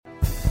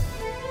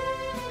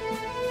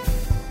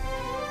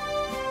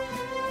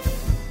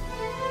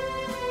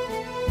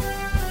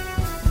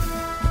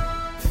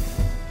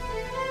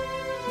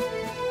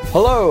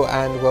Hello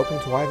and welcome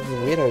to Writers and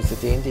Weirdos, a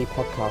D&D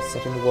podcast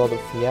set in the world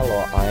of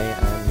Fielor. I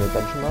am your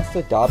Dungeon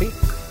Master, Darby.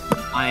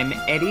 I'm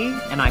Eddie,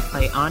 and I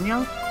play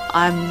Anya.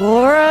 I'm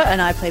Laura,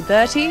 and I play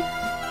Bertie.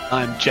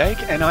 I'm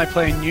Jake, and I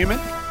play Newman.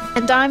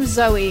 And I'm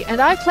Zoe, and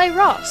I play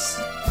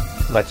Ross.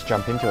 Let's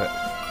jump into it.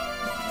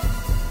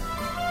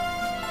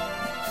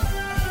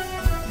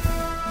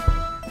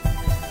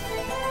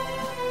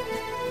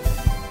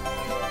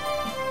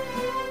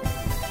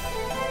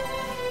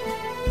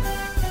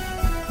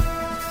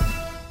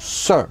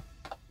 So,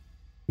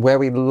 where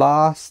we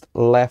last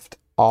left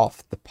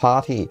off, the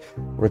party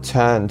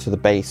returned to the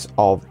base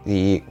of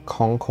the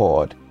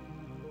Concord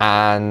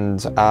and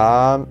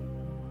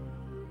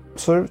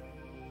sort of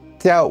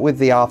dealt with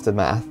the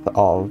aftermath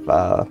of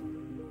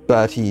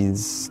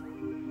Bertie's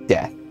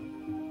death.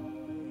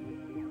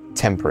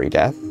 Temporary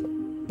death,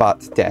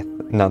 but death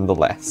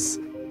nonetheless.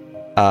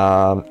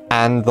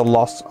 And the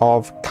loss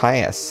of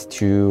Caius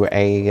to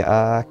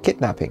a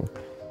kidnapping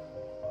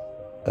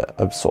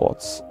of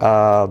sorts.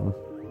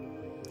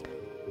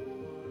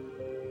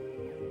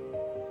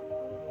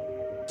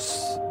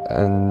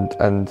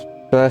 And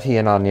Bertie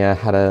and Anya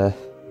had a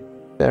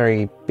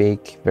very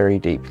big, very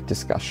deep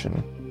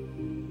discussion.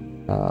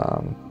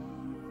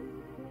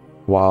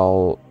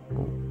 While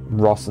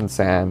Ross and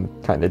Sam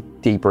kind of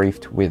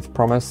debriefed with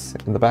Promise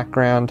in the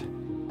background,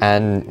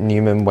 and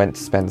Newman went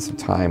to spend some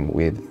time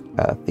with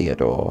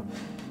Theodore,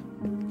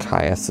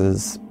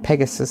 Caius's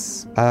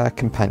Pegasus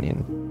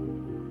companion.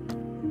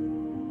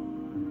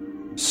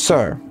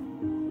 So,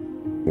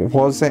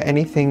 was there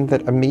anything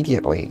that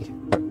immediately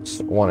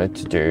wanted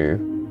to do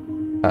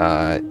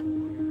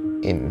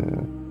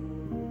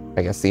in,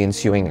 I guess, the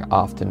ensuing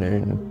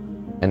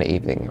afternoon and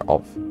evening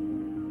of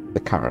the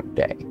current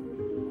day?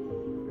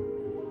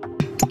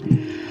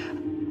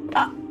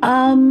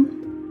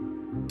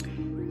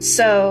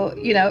 So,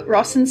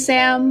 Ross and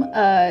Sam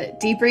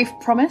debrief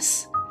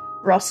Promise.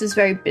 Ross is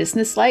very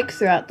businesslike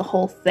throughout the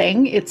whole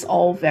thing. It's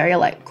all very,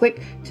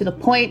 quick to the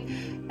point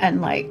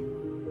and,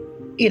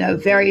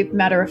 very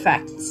matter of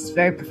fact. It's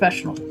very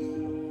professional.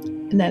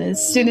 And then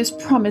as soon as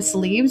Promise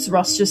leaves,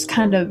 Ross just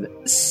kind of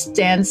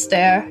stands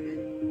there,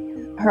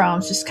 her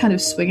arms just kind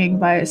of swinging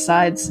by her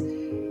sides.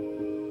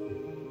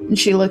 And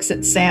she looks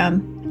at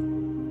Sam.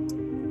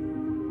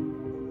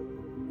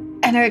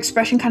 And her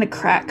expression kind of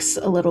cracks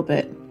a little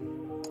bit.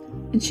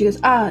 And she goes,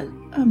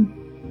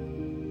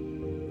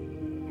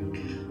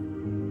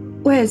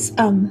 where's,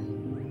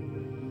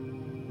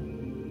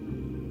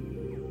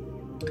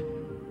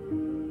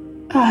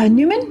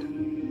 Newman?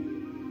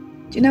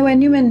 Do you know where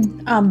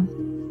Newman,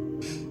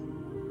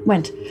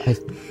 went? I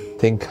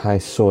think I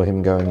saw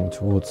him going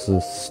towards the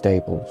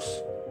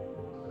stables.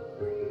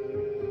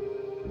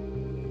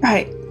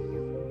 Right.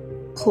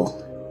 Cool.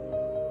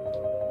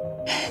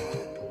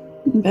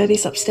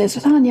 Bertie's upstairs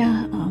with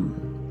Anya.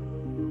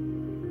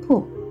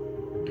 Cool.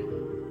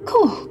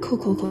 Cool.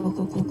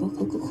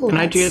 Can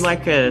I do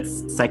a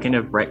second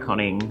of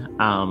retconning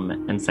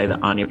and say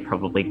that Anya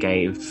probably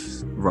gave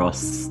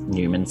Ross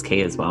Newman's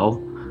key as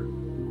well?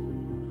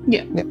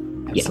 Yeah. Yep.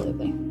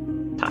 Absolutely.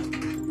 Yeah.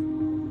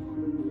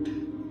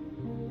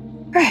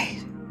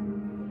 Right.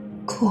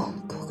 Cool.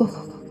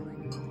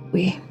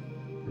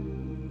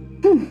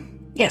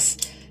 Yes.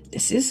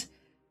 This is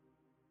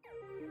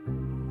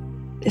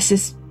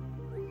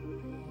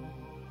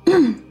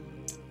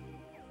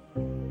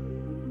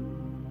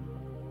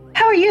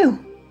How are you?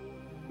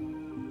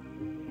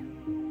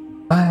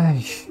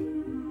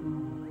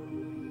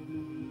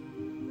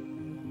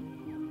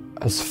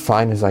 As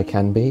fine as I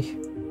can be.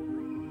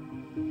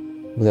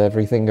 With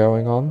everything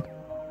going on.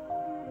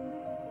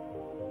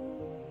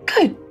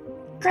 Good.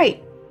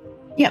 Great.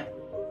 Yep.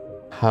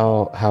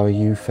 How are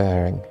you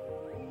faring?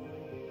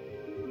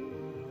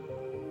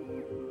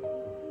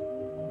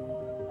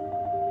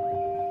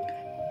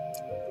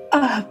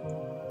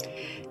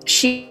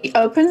 She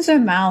opens her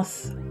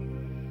mouth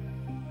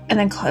and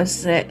then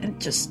closes it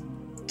and just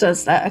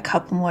does that a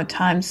couple more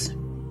times.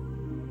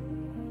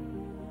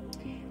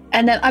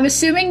 And then I'm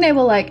assuming they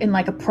were in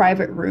a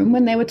private room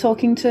when they were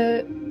talking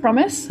to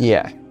Promise?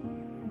 Yeah.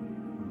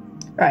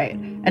 Right.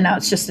 And now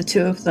it's just the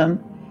two of them.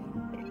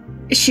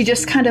 She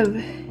just kind of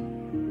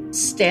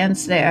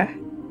stands there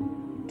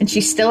and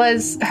she still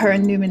has her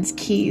and Newman's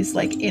keys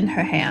in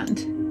her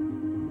hand.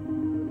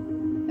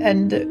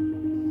 And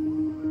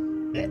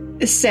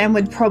Sam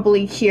would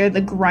probably hear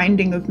the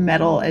grinding of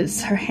metal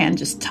as her hand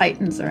just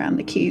tightens around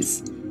the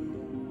keys.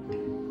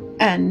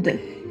 And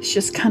she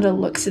just kind of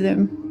looks at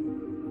him.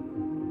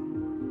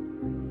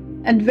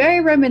 And very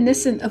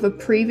reminiscent of a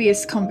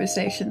previous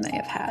conversation they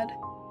have had.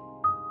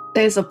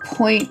 There's a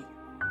point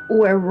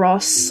where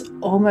Ross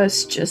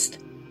almost just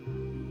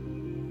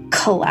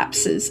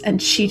collapses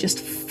and she just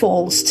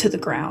falls to the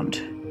ground.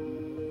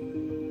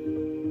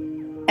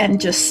 And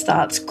just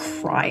starts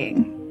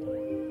crying.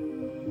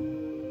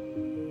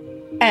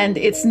 And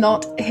it's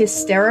not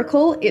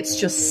hysterical, it's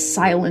just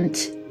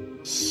silent,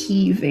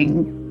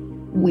 heaving,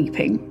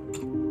 weeping.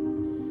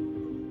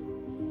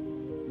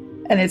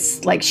 And it's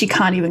she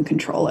can't even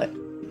control it.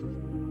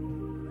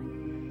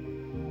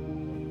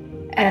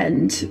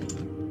 And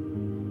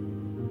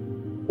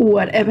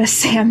whatever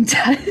Sam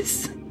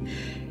does,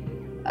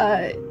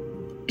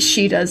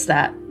 she does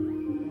that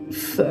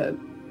for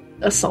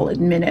a solid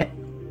minute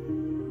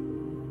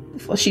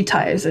before she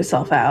tires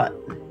herself out.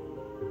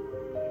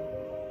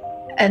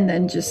 And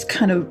then just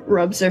kind of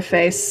rubs her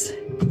face.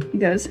 He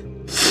goes,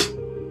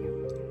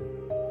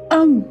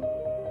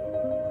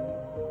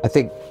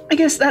 I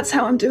guess that's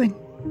how I'm doing.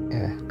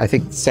 Yeah, I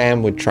think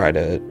Sam would try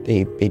to...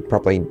 He'd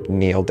probably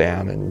kneel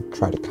down and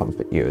try to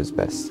comfort you as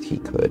best he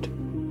could.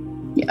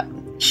 Yeah,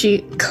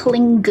 she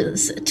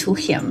clings to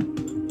him.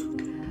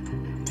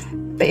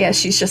 But yeah,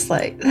 she's just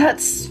like,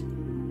 that's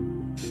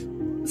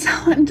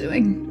how I'm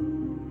doing.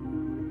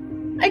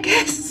 I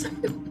guess.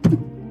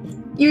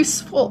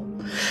 Useful.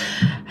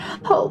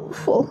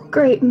 Helpful.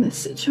 Great in this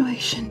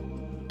situation.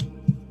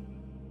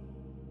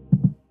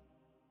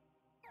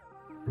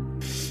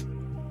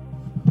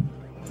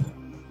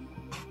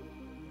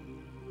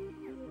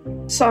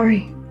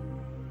 Sorry.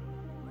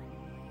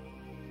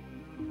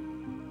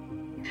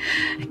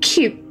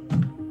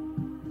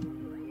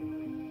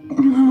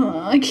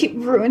 I keep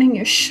ruining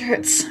your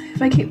shirts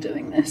if I keep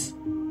doing this.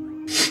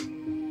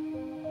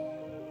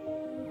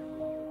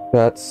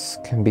 Shirts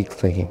can be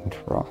cleaned,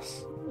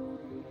 Ross.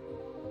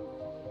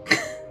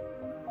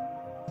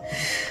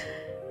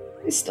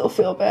 I still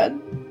feel bad.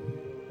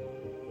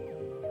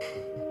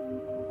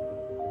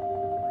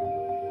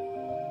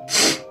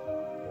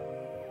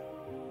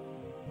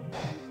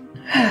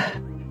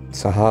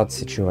 It's a hard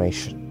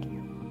situation.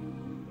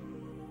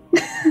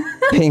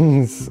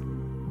 Things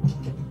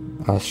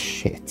are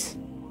shit.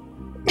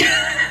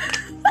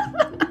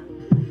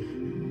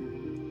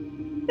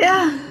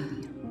 Yeah.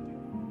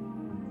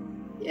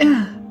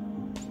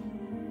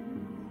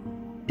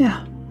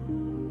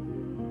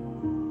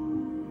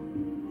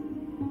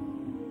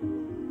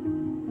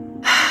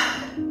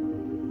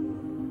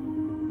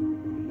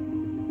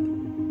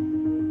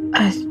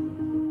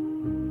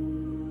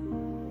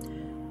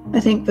 I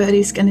think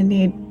Bertie's gonna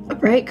need a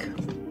break.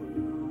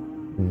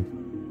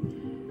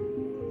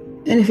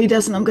 And if he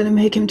doesn't, I'm gonna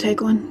make him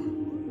take one.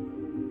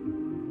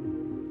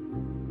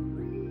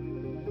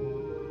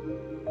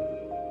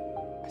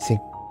 I think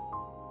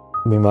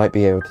we might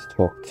be able to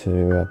talk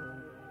to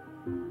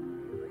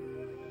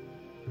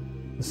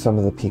some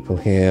of the people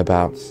here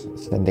about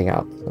sending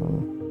out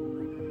some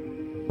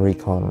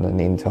recon and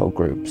intel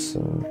groups,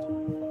 and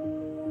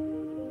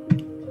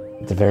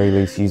at the very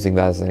least using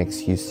that as an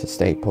excuse to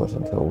stay put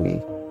until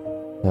we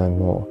know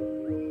more.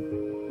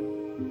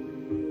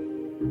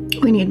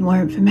 We need more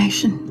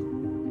information.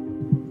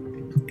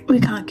 We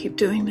can't keep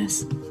doing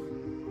this.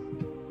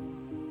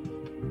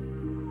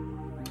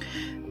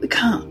 We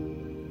can't.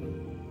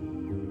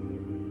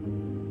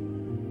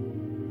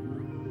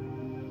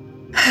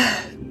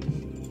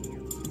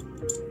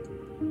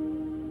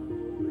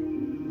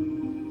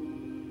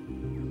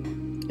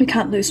 We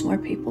can't lose more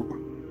people.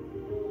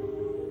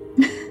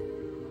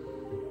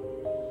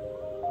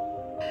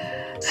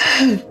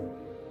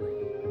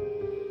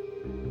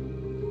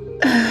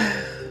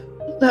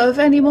 Though if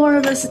any more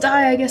of us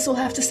die, I guess we'll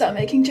have to start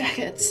making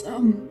jackets.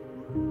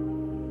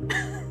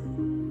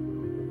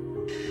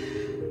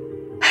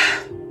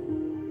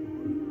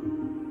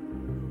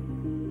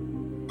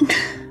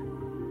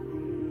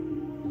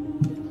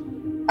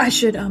 I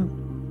should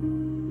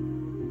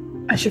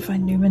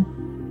find Newman.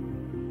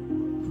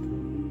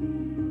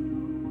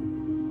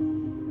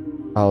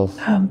 I'll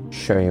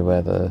show you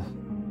where the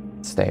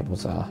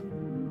stables are.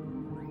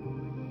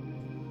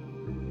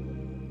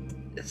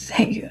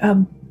 Thank you.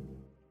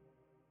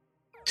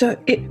 So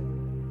it...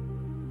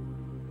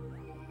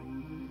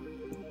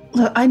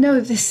 Look, I know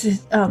this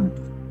is,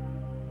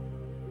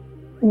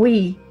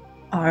 we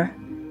are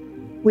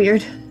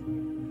weird.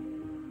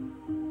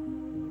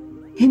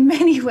 In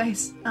many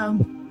ways,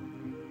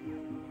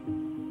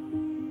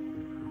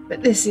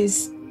 but this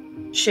is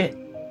shit.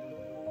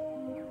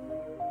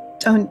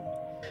 Don't...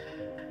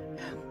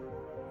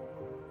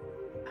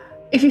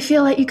 If you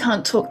feel like you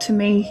can't talk to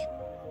me,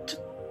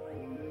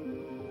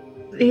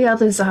 the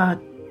others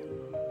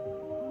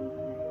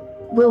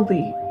will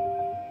be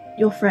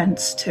your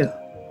friends too.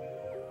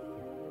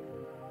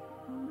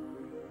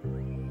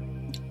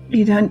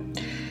 You don't...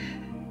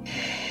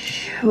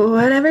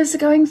 Whatever's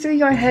going through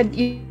your head,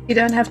 you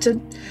don't have to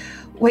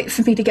wait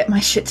for me to get my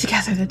shit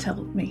together to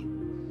tell me.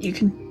 You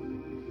can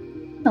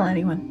tell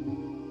anyone.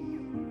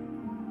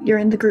 You're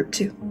in the group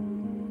too.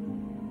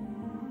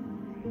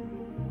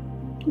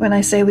 When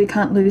I say we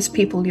can't lose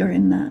people, you're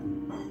in that.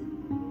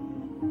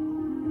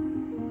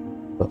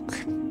 Look,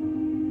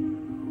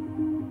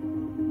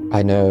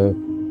 I know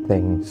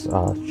things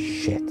are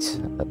shit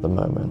at the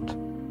moment,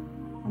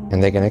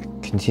 and they're going to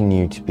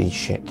continue to be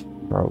shit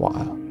for a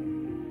while.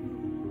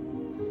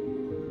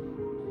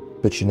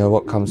 But you know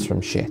what comes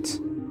from shit?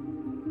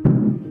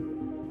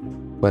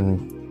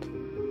 When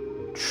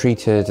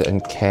treated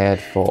and cared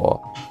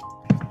for,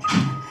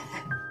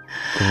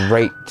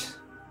 great,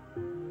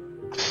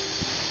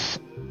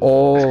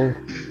 all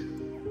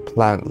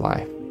plant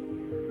life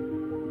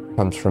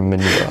comes from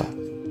manure.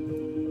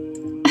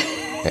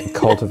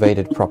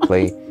 cultivated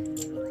properly.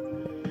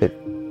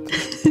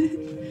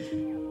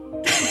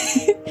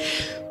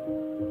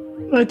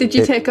 Or did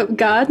you take up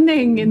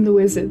gardening in the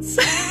Wizards?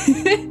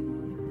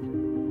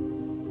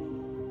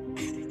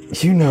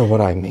 You know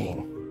what I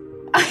mean.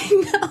 I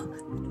know.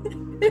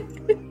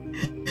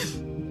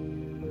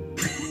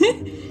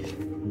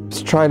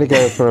 Just trying to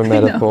go for a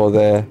metaphor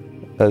there,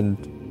 and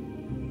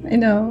I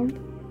know.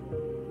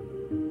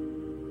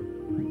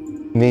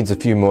 needs a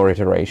few more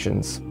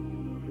iterations.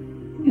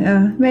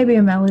 Yeah, maybe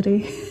a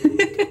melody.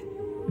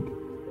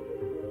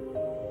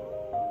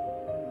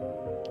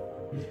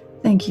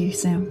 Thank you,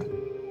 Sam.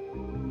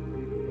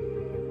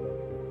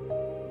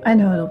 I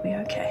know it'll be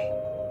okay.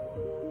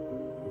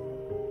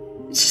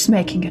 It's just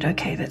making it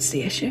okay that's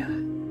the issue.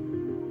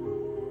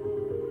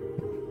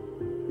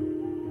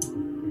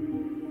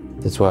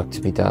 There's work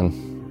to be done.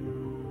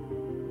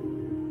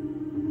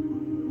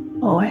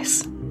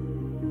 Always.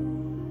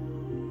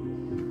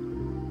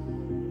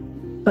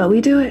 But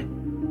we do it.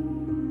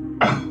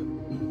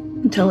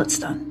 Until it's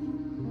done.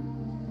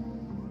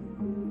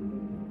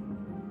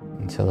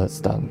 Until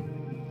it's done.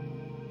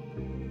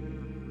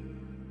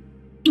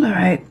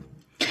 Alright.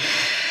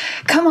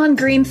 Come on,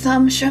 Green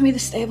Thumb, show me the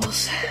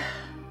stables.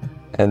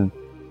 And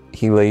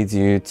he leads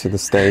you to the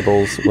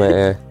stables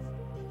where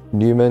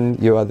Newman,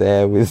 you are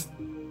there with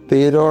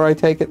Theodore, I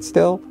take it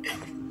still?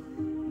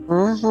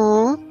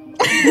 Mm-hmm.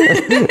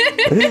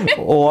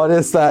 What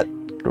is that?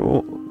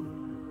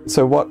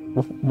 So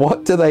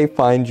what do they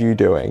find you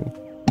doing?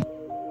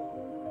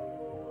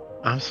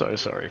 I'm so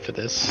sorry for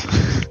this.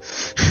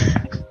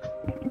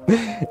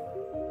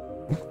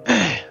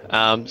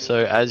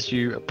 So as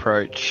you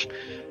approach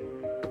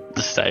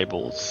the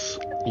stables,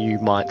 you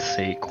might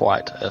see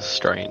quite a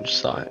strange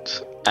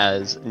sight,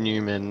 as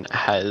Newman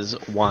has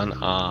one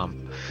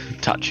arm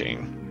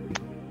touching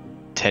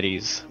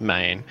Teddy's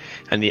mane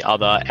and the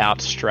other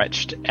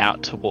outstretched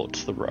out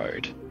towards the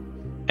road,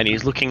 and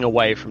he's looking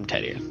away from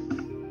Teddy.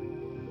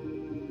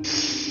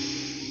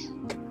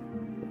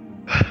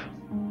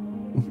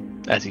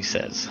 As he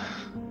says,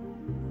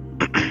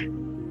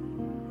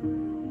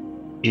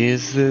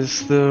 "Is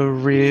this the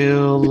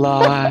real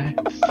life?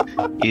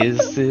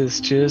 Is this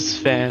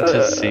just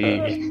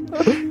fantasy?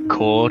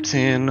 Caught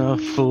in a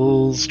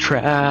fool's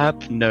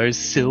trap, no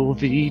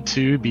Sylvie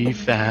to be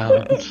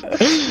found."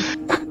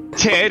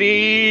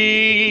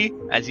 Teddy!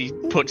 As he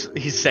puts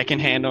his second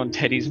hand on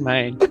Teddy's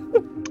mane.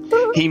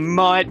 "He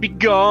might be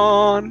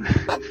gone.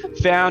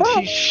 Found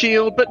his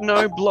shield but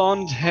no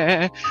blonde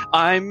hair.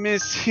 I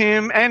miss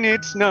him and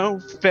it's no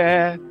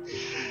fair.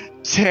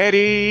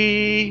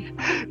 Teddy,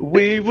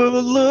 we will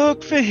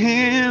look for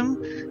him."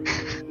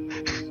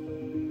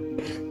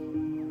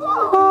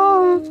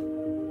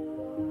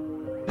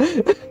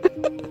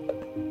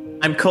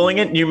 I'm calling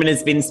it. Newman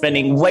has been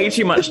spending way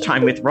too much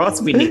time with Ross.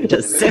 We need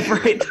to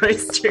separate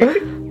those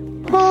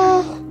two.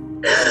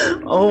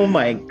 Oh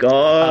my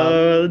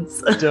god.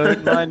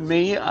 Don't mind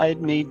me, I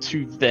need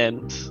to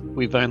vent.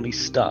 We've only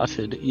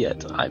started,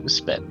 yet I'm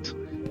spent.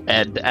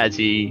 And as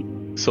he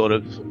sort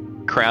of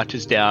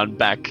crouches down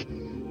back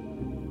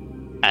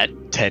at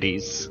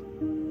Teddy's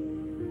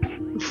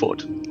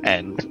foot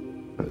and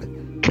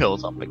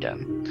curls up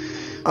again.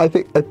 I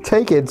think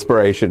take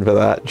inspiration for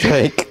that,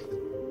 Jake.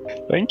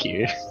 Thank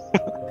you.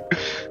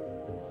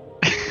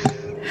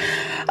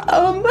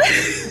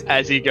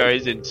 As he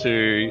goes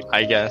into,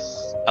 I guess,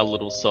 a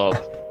little sob.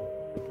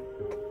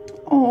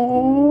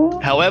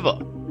 Aww. However,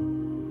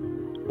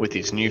 with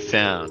his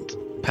newfound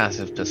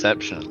passive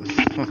perception,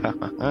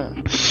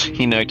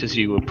 he notices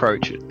you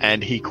approach it,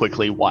 and he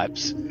quickly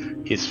wipes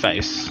his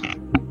face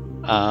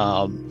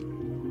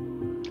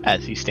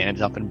as he stands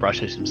up and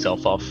brushes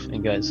himself off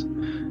and goes,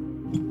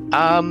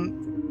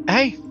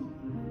 "Hey.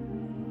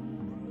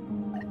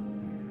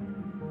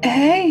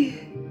 Hey.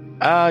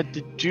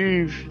 Did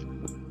you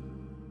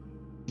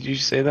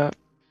say that?"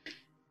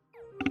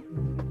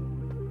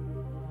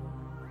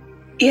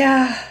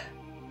 Yeah,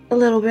 a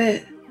little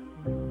bit.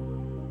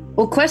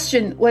 Well,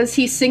 question, was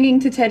he singing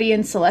to Teddy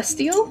in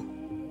Celestial?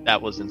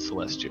 That was in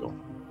Celestial.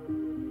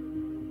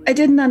 I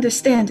didn't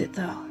understand it,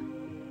 though.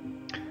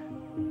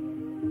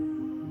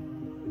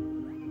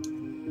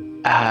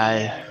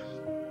 I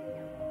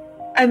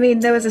mean,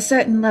 there was a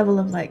certain level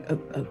of, like,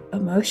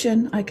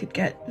 emotion I could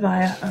get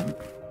via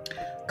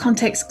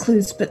context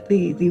clues, but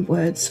the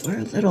words were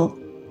a little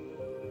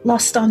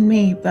lost on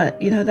me.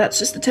 But, you know, that's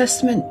just a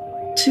testament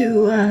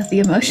to the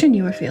emotion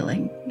you were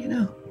feeling, you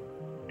know.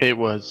 It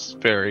was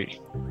very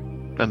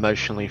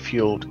emotionally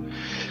fueled.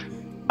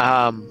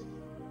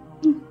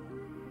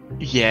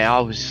 Yeah,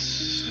 I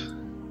was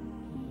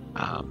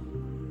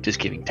just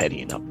giving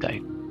Teddy an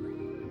update.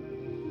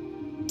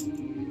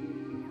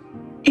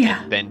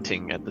 Yeah,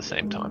 Venting at the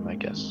same time, I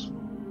guess.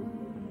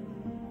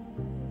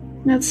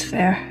 that's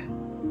fair.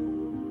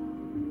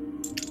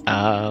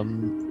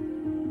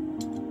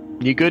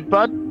 You good,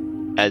 bud?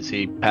 As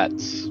he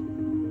pats.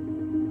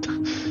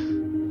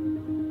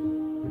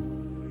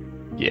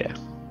 Yeah.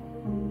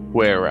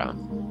 We're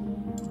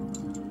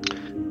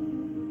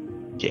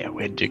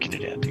we're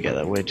duking it out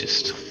together. We're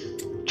just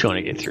trying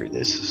to get through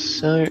this.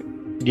 So,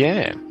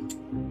 yeah.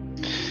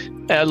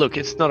 Look,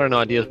 it's not an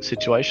ideal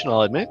situation,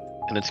 I'll admit,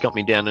 and it's got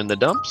me down in the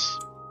dumps,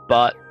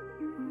 but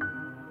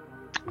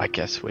I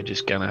guess we're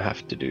just going to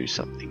have to do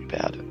something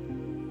about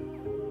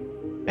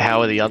it.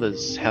 How are the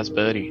others? How's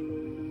Birdie?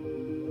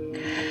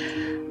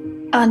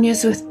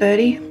 Anya's with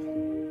Birdie.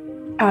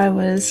 I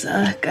was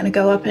going to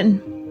go up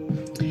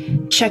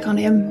and check on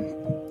him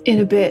in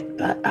a bit,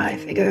 but I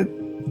figure,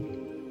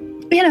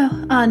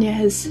 Anya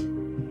has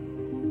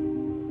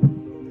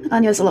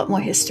a lot more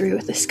history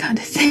with this kind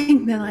of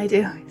thing than I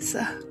do,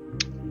 so...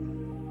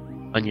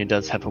 Anya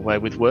does have a way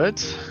with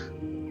words.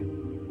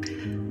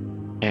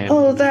 And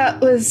Oh,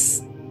 that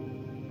was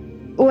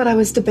what I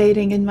was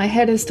debating in my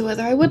head as to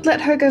whether I would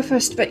let her go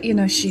first, but,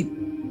 the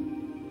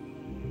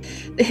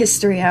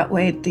history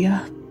outweighed the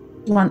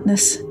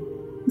bluntness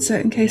in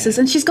certain cases,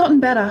 and she's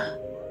gotten better,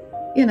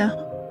 yeah.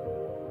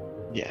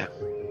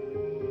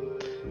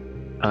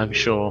 I'm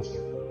sure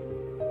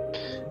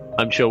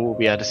we'll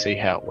be able to see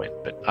how it went,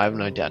 but I have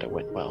no doubt it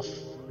went well.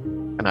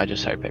 And I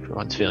just hope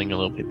everyone's feeling a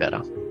little bit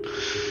better.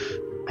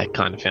 I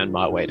kind of found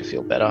my way to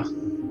feel better.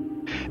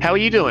 How are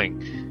you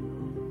doing?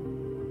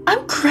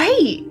 I'm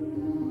great.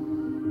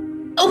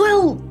 Oh,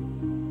 well,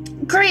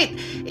 great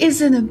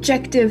is an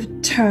objective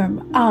term.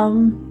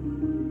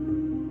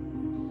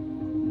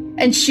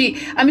 And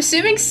I'm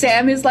assuming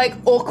Sam is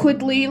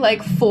awkwardly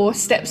 4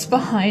 steps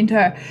behind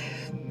her.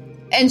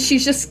 And she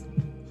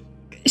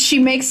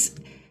makes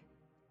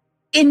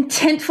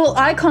intentful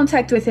eye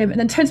contact with him and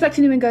then turns back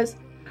to him and goes,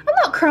 I'm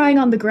not crying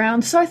on the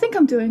ground, so I think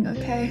I'm doing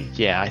okay.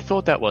 Yeah, I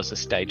thought that was a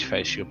stage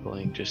face you're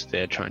pulling just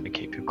there, trying to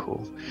keep you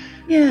cool.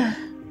 Yeah.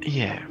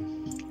 Yeah.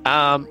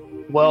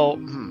 Well,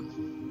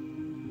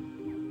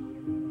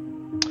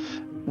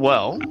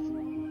 Well,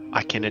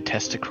 I can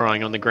attest to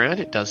crying on the ground.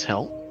 It does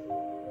help.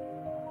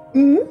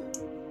 Mm-hmm.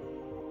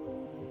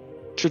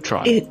 Should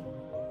try.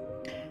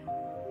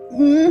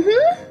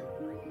 Mm-hmm.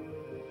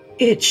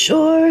 It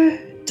sure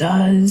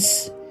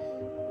does.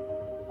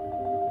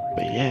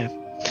 But yeah.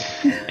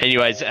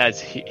 Anyways,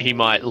 as he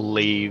might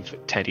leave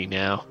Teddy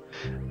now.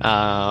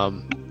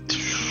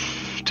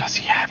 Does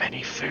he have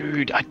any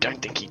food? I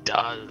don't think he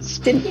does.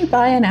 Didn't you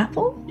buy an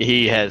apple?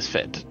 He has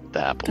fed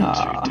the apple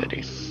to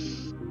Teddy.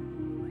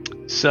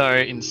 So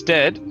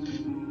instead,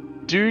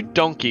 do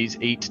donkeys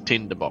eat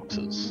tinder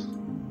boxes?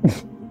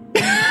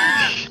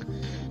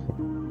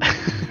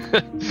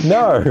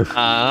 No.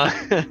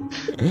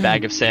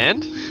 Bag of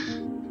sand?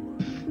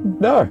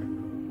 No.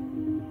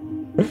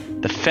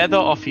 The feather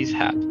off his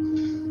hat.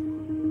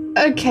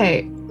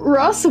 Okay,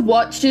 Ross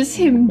watches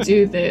him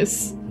do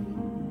this.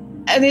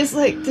 And is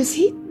like, is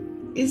he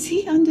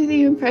under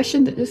the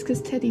impression that just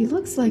because Teddy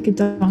looks like a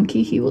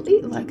donkey, he will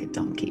eat like a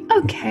donkey?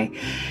 Okay.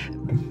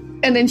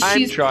 And then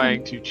I'm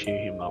trying to cheer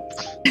him up.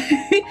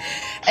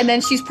 And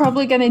then she's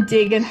probably going to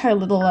dig in her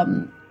little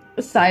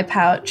thigh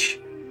pouch,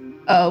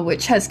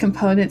 which has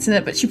components in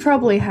it, but she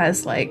probably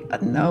has, like, I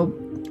don't know,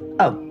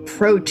 a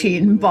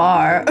protein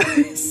bar,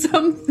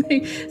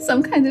 something,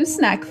 some kind of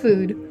snack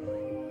food,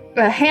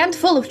 a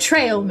handful of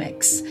trail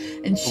mix,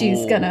 and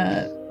she's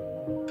gonna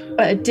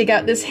dig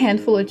out this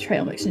handful of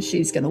trail mix, and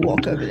she's gonna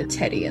walk over to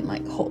Teddy and,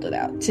 like, hold it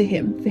out to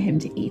him for him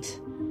to eat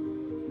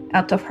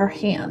out of her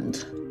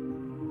hand.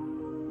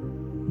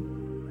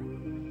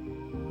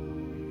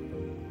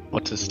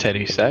 What does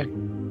Teddy say?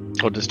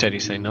 Or does Teddy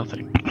say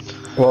nothing?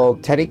 Well,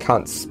 Teddy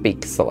can't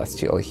speak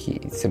Celestial. He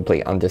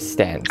simply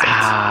understands it.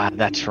 Ah,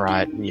 that's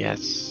right.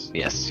 Yes.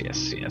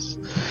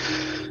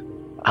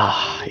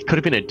 Ah, it could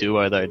have been a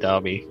duo though,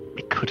 Darby.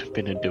 It could have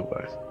been a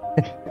duo.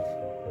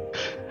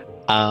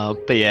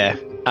 But yeah.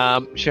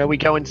 Shall we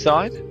go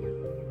inside?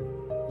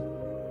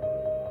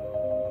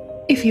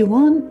 If you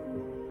want.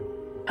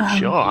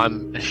 Sure,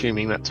 I'm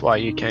assuming that's why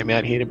you came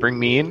out here to bring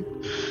me in.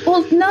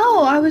 Well,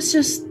 no, I was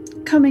just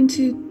coming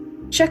to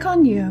check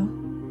on you.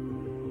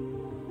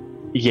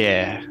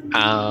 Yeah.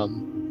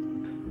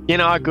 I'm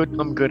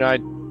good. I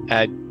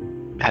had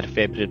a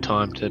fair bit of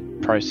time to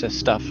process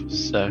stuff,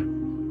 so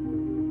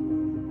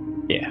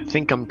yeah, I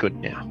think I'm good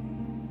now.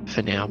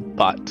 For now,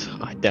 but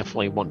I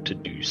definitely want to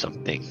do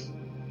something.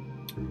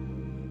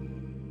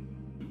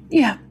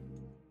 Yeah.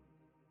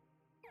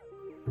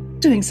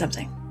 Doing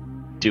something.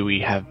 Do we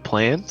have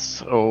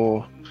plans,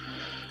 or...?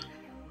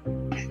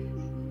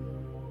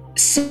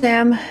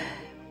 Sam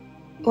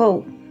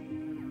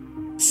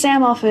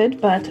offered,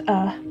 but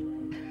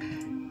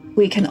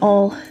we can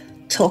all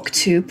talk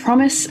to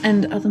Promise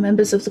and other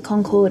members of the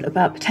Concord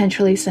about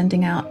potentially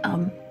sending out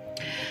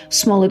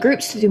smaller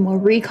groups to do more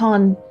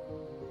recon.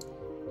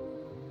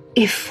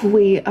 If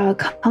we are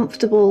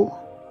comfortable,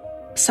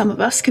 some of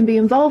us can be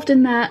involved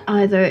in that,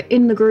 either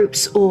in the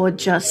groups or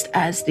just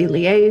as the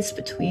liaise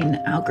between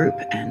our group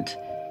and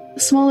the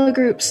smaller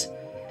groups.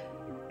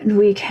 And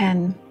we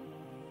can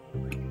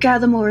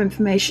gather more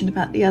information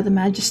about the other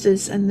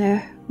Magisters and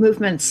their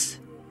movements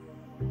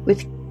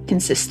with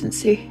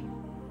consistency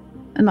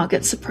and not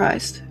get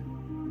surprised.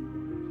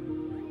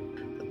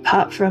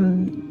 Apart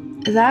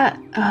from that,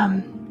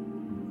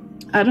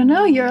 I don't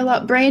know, you're a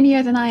lot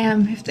brainier than I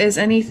am. If there's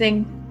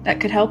anything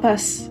that could help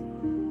us,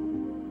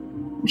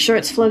 I'm sure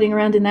it's floating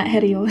around in that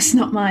head of yours,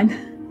 not mine.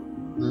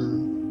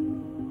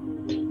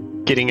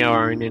 Getting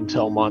our own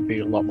intel might be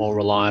a lot more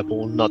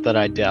reliable. Not that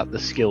I doubt the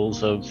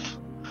skills of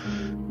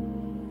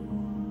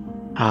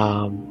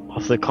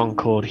the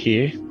Concord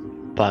here,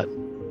 but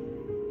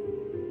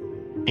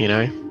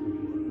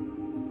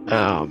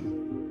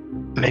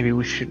maybe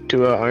we should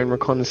do our own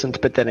reconnaissance.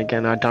 But then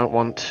again, I don't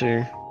want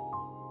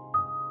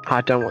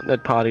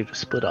that party to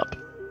split up.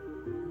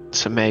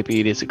 So maybe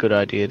it is a good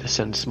idea to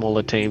send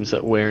smaller teams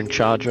that we're in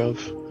charge of.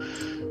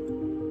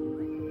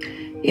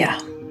 Yeah.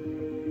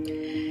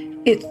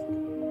 It,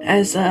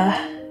 as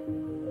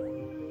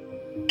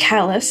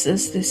callous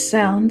as this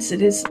sounds,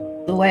 it is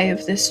the way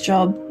of this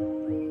job.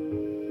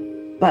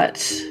 But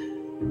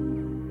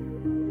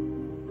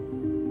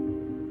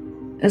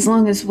as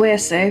long as we're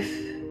safe,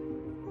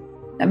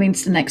 that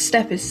means the next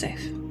step is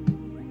safe.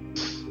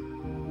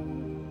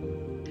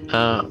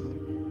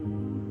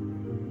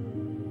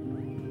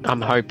 I'm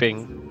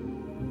hoping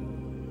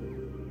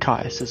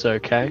Caius is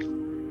okay.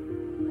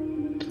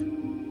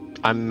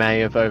 I may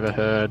have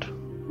overheard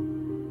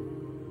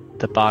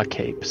the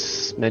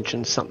barkeeps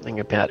mention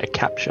something about a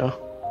capture,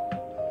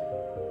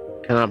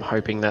 and I'm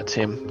hoping that's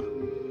him.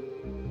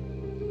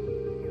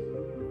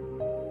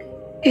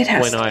 It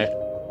has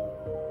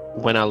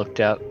When I looked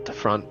out the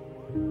front,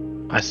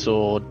 I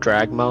saw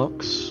drag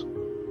marks,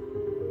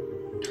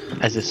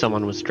 as if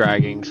someone was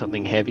dragging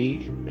something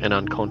heavy and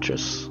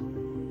unconscious.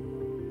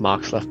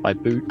 Marks left by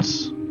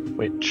boots,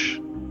 which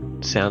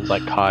sounds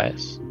like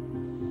Caius.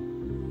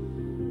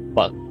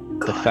 But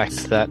the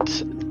fact that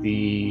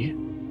the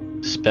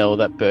spell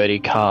that Birdie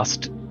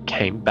cast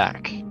came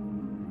back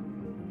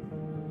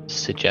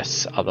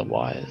suggests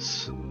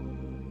otherwise.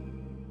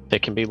 There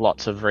can be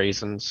lots of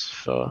reasons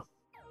for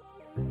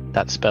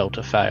that spell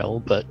to fail,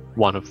 but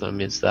one of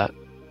them is that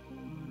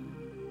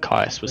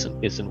Caius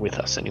isn't with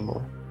us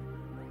anymore.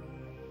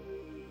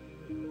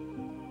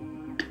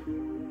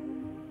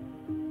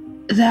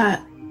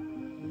 That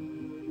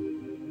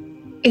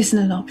isn't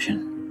an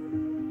option.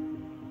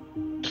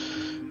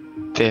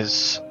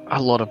 There's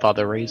a lot of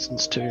other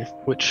reasons too,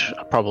 which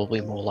are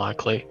probably more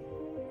likely.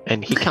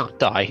 And he can't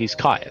die, he's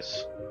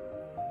Caius.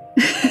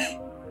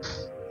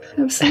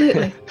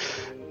 Absolutely.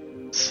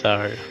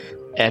 So,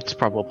 it's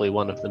probably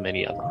one of the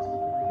many other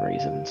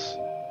reasons.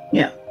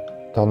 Yeah.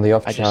 On the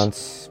off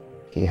chance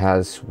he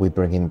has, we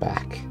bring him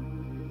back.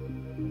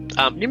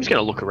 Nim's going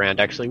to look around,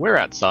 actually. We're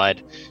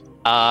outside.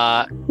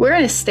 We're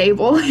in a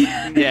stable.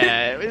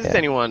 Yeah, is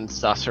anyone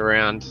sus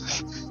around?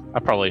 I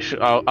probably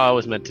should. I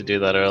was meant to do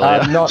that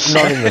earlier. Not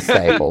in the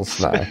stables,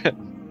 no.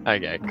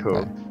 Okay,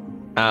 cool.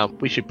 No.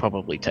 We should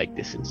probably take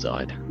this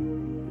inside.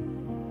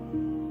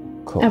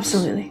 Cool.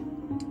 Absolutely.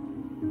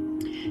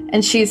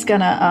 And she's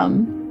gonna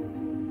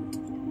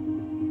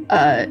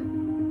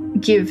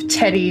give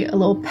Teddy a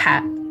little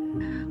pat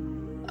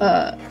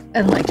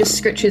and like just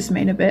scritch his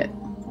mane a bit.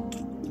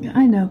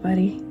 I know,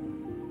 buddy.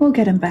 We'll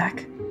get him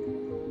back.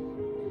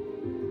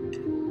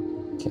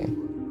 Okay.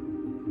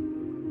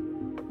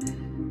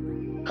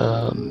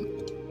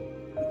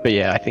 But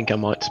yeah, I think I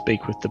might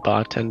speak with the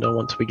bartender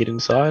once we get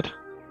inside.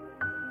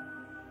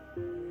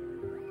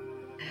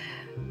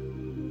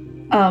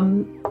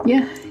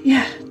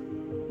 Yeah.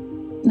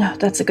 No,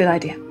 that's a good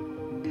idea.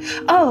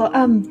 Oh,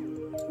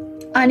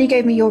 Annie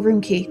gave me your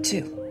room key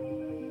too.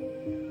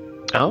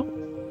 Oh,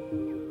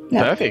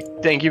 Yeah. perfect.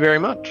 Thank you very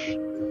much.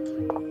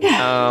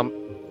 Yeah.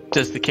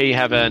 Does the key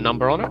have a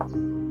number on it?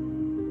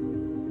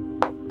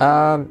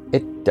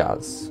 It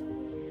does.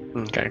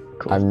 Okay,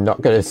 cool. I'm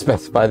not going to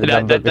specify the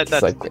number because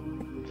that's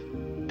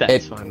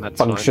it fine. That's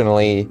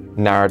functionally,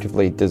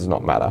 narratively does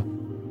not matter.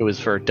 fine. It was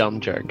for a dumb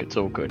joke. It's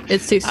all good.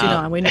 It's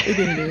 69. We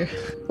didn't do.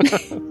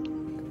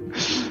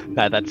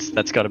 No,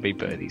 that's got to be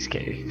Birdie's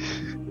key.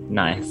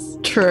 Nice.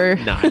 True.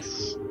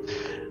 Nice.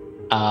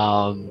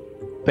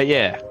 But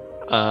yeah.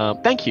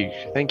 Thank you.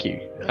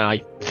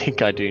 I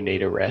think I do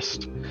need a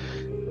rest.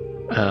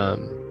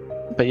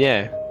 But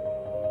yeah.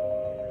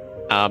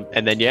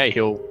 And then yeah,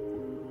 he'll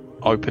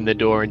open the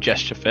door and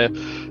gesture for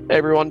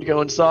everyone to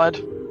go inside.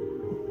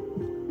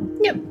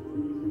 Yep.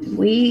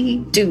 We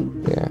do.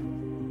 Yeah.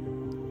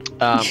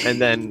 And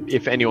then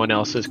if anyone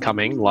else is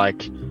coming,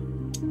 like,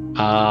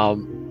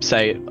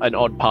 say an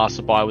odd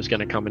passerby was going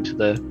to come into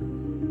the...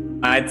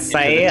 I'd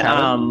say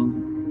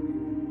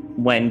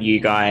when you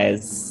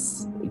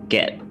guys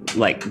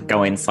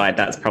go inside,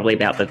 that's probably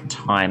about the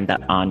time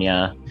that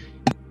Anya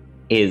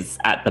is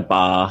at the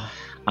bar,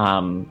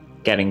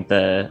 getting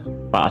the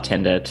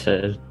bartender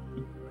to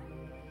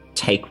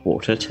take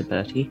water to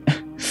Bertie,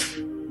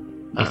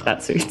 if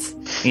that suits.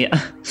 Yeah.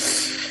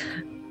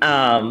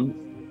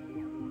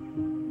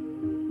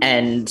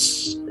 And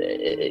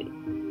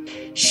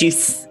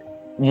she's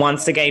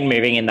once again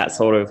moving in that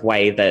sort of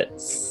way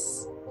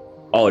that's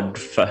odd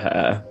for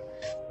her,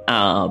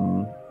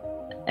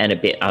 and a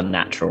bit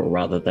unnatural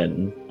rather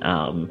than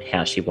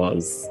how she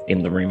was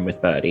in the room with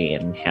Bertie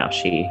and how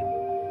she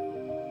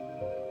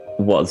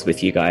was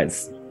with you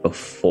guys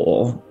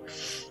before.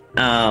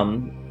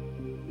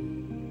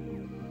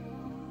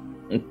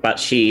 But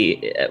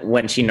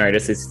when she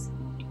notices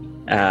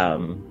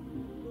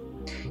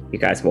You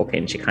guys walk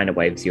in. She kind of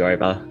waves you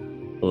over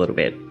a little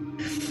bit.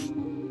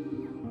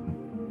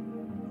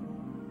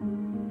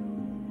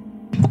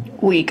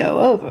 We go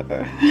over.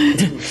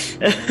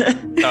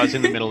 I was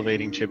in the middle of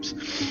eating chips.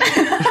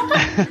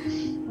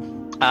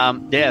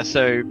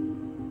 So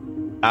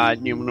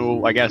Newman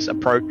will, I guess,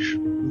 approach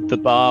the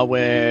bar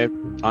where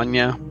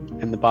Anya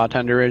and the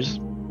bartender is.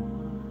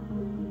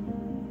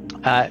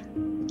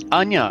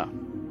 Anya.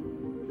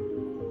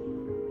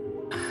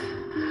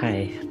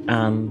 Hi.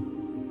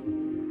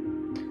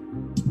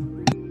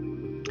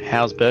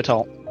 How's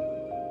Bertolt?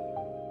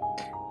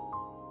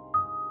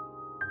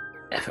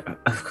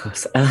 Of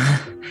course.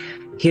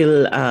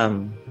 He'll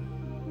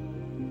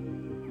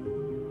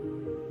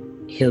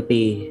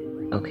be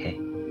okay,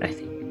 I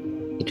think.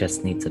 He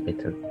just needs a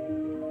bit of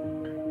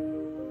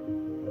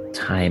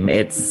time.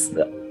 It's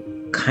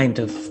kind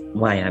of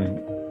why I'm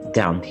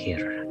down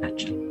here,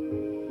 actually.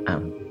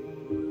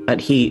 But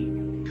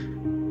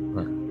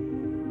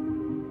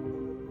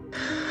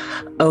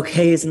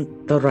okay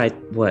isn't the right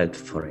word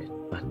for it,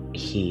 but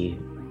he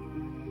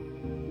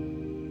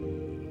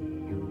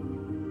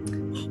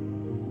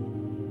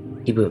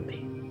will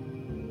be.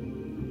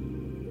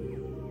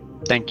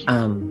 Thank you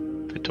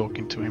for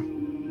talking to him.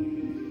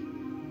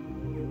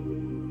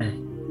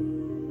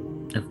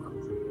 Of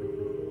course.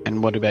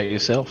 And what about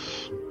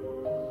yourself?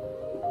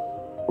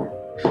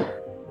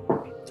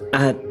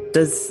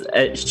 Does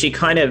she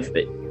kind of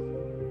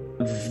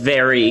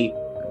very,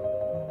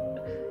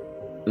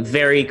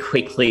 very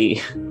quickly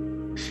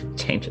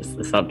changes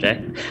the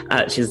subject?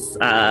 She's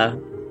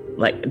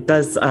like,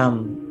 does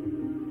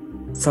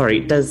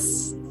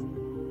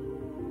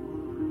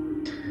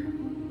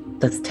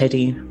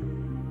Teddy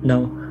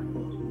know?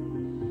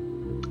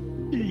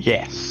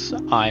 Yes,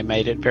 I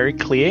made it very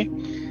clear,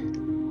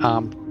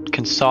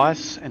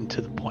 concise, and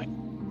to the point.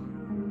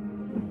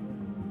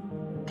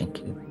 Thank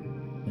you.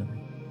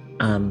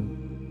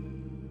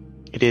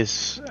 It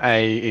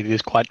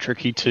is quite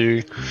tricky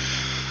to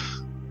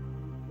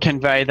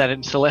convey that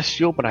in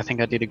Celestial, but I think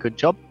I did a good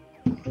job.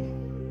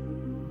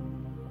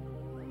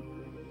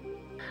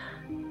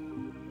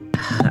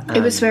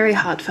 It was very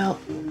heartfelt.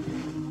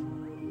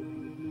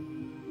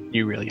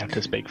 You really have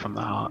to speak from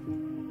the heart.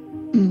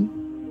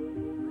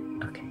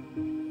 Okay.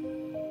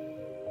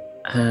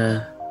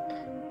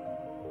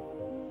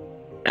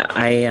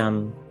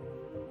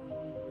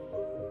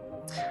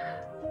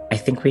 I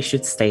think we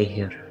should stay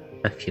here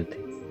a few days.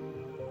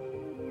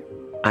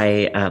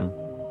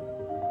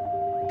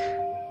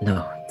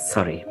 No,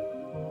 sorry.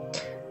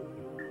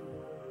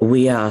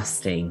 We are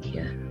staying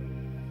here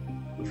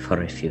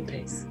for a few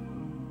days.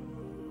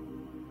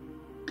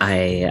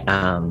 I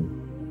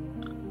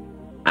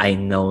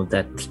know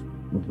that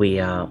we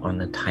are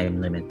on a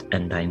time limit,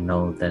 and I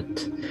know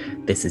that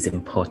this is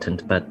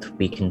important, but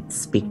we can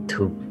speak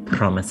to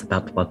Promise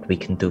about what we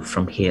can do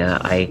from here.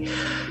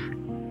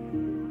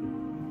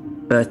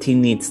 Bertie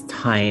needs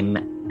time,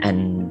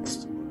 and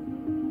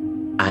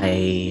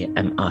I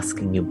am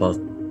asking you both,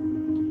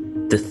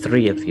 the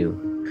three of you,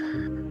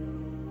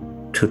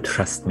 to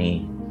trust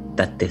me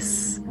that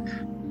this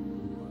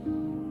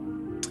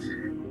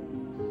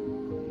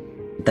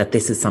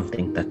is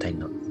something that I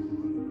know.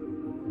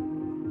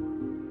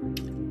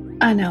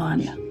 I know,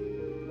 Anya.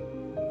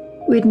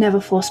 We'd never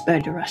force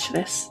Bird to rush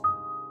this.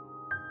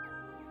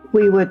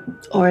 We were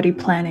already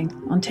planning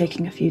on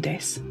taking a few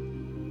days.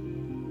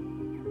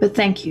 But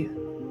thank you.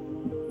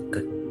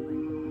 Good.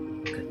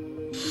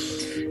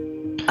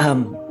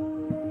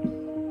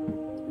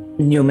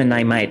 Newman,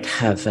 I might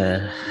have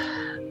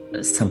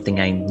something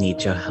I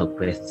need your help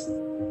with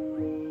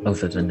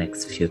over the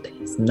next few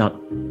days.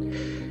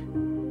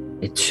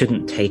 It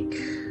shouldn't take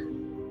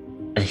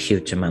a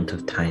huge amount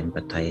of time,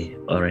 but I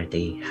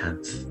already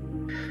have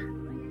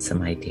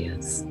some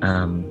ideas.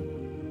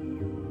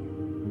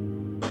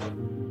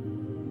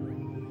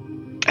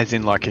 As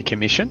in like a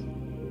commission?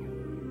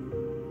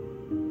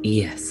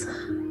 Yes.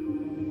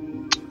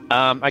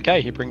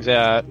 Okay, he brings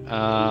out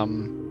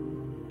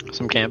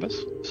some canvas,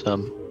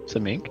 some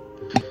ink.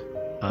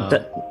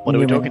 What are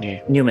we talking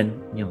here?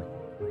 Newman.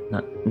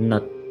 Not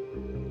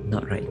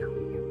right now.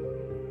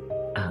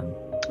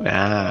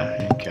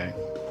 Okay.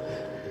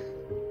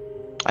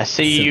 I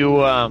see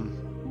you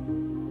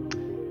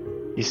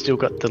still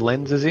got the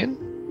lenses in?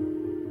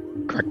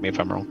 Correct me if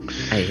I'm wrong.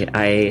 I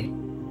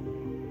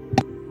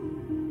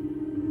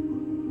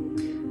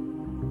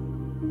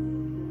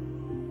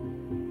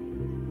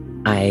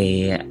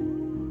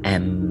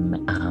am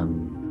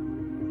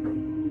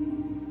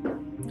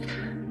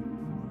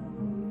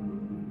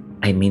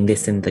I mean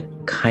this in the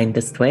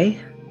kindest way.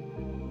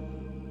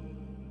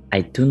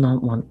 I do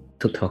not want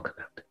to talk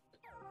about it.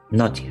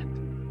 Not yet.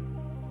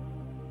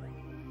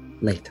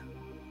 Later.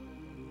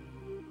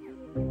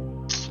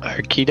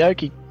 Okie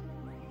dokie.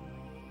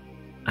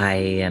 I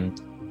am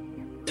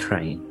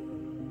trying.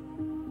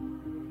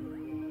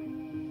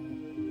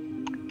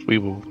 We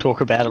will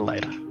talk about it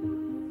later.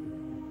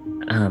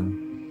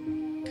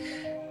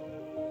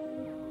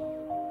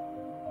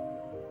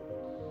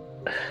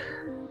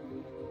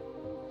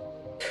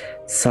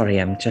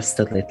 Sorry, I'm just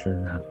a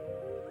little...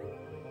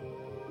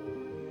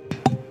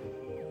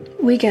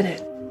 We get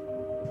it.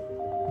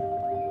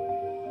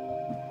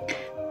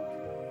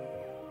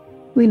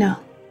 We know.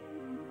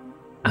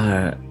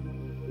 Are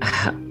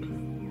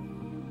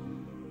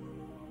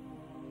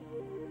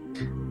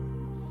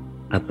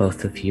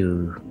both of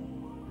you...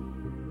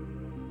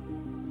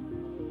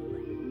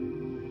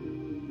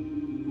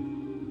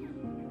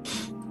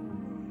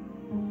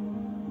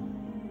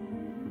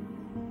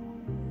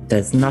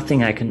 There's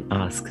nothing I can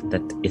ask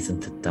that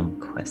isn't a dumb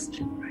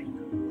question right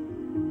now.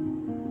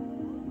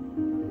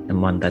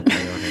 And one that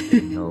I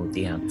already know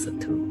the answer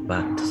to,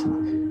 but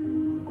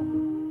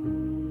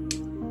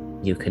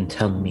you can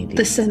tell me the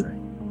answer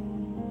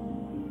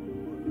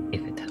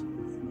if it helps.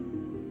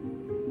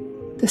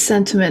 The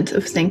sentiment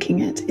of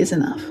thinking it is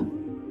enough.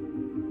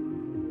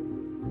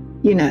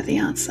 You know the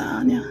answer,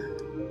 Anya.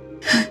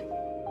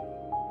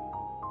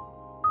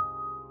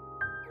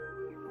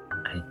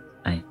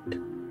 I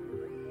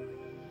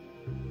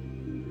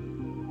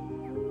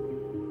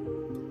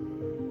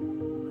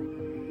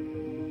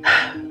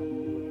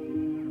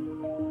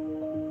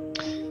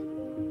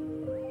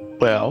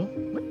Well,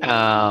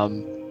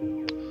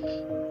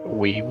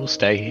 we will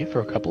stay here for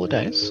a couple of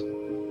days.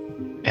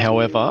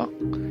 However,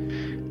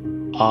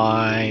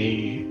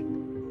 I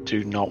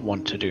do not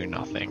want to do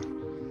nothing.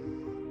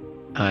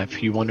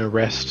 If you want to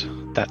rest,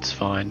 that's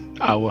fine.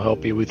 I will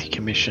help you with your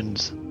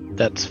commissions.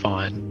 That's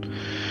fine.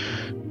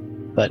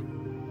 But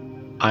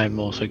I'm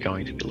also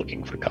going to be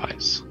looking for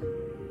guys.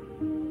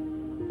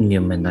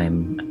 Newman,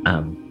 I'm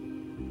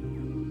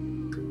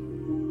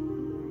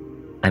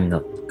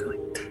not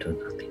going to do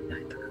nothing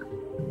either.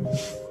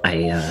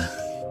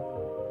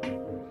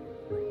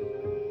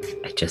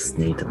 I just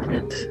need a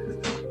minute.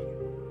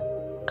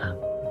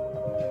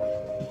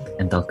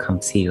 And I'll come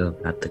see you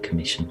about the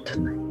commission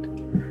tonight.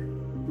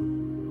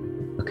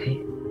 Okay?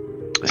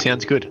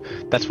 Sounds good.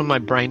 That's when my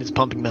brain is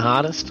pumping the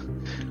hardest.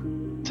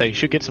 So you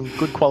should get some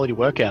good quality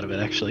work out of it,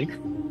 actually.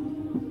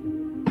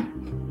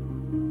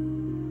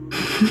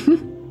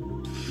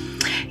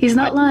 He's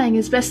not lying.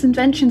 His best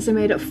inventions are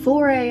made at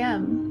 4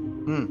 a.m.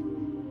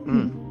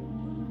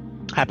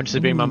 Happens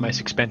to be my most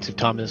expensive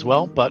time as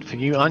well, but for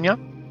you, Anya,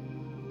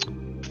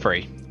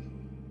 free.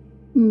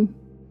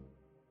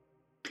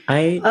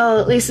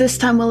 Oh, at least this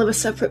time we'll have a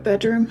separate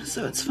bedroom,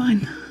 so it's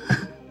fine.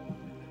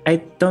 I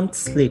don't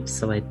sleep,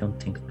 so I don't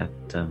think that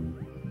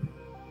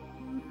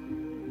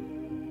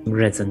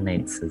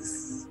resonates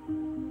as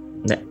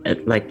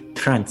like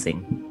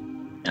trancing.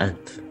 I'm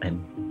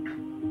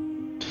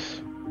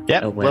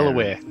well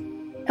aware.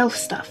 Elf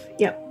stuff,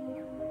 yep.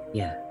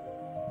 Yeah.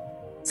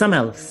 Some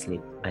elves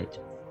sleep, I just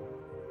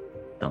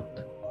don't.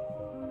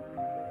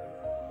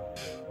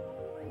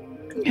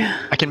 Yeah.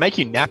 I can make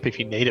you nap if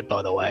you need it,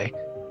 by the way.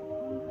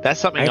 That's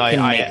something I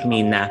can make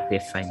me nap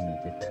if I need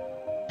it.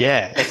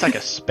 Yeah, it's like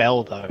a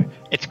spell, though.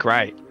 It's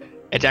great.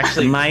 It's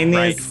actually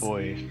great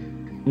for you.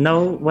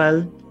 No,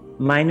 well,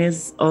 mine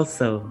is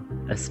also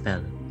a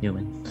spell,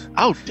 Newman.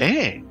 Oh,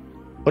 damn.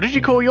 What did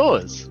you call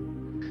yours?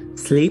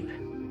 Sleep.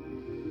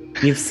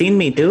 You've seen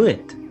me do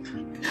it.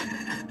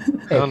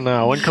 Oh,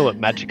 no, I wouldn't call it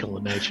magical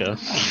in nature.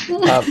 I feel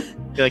like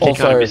you're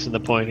kind of missing the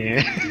point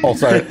here.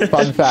 Also,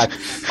 fun fact,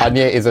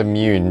 Anya is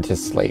immune to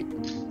sleep.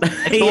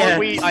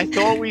 I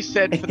thought we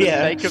said for the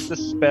sake of the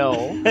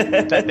spell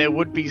that there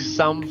would be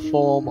some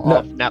form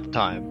of nap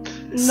time.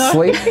 No.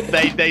 Sleep?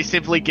 They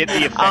simply get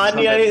the effects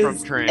Anya of it from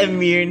is trance.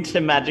 immune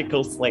to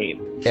magical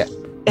sleep. Yeah.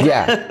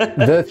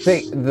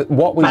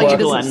 What we She worked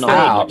doesn't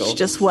out, sleep, she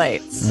just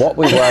waits. what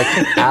we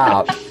worked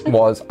out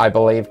was, I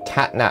believe,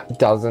 catnap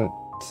doesn't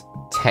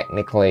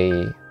technically.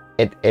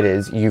 It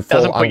is you fall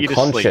Doesn't put you to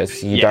unconscious,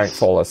 sleep. you Yes. don't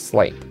fall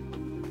asleep.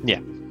 Yeah.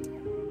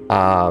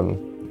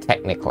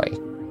 Technically.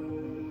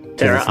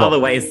 There It's are not- other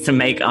ways to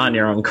make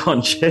Anya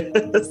unconscious.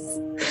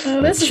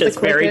 Oh, this It's is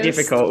just the very quickest.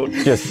 difficult.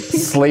 Just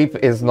sleep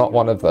is not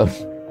one of them.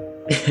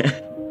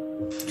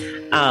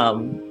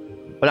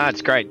 But no,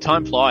 it's great.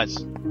 Time flies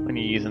when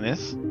you're using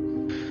this.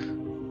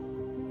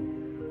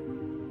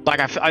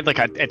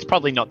 It's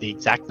probably not the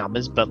exact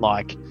numbers, but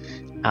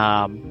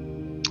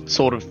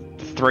sort of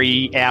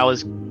 3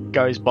 hours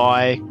goes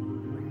by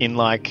in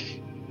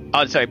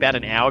about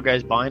an hour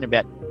goes by in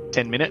about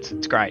 10 minutes.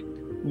 It's great.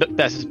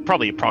 That's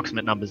probably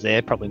approximate numbers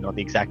there, probably not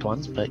the exact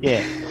ones, but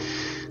yeah.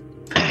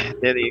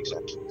 They're the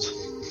exceptions.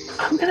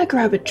 I'm gonna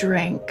grab a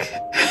drink.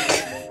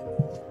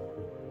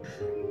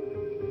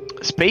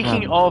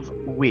 Speaking of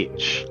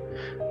which,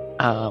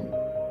 I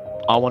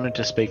wanted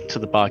to speak to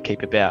the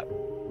barkeep about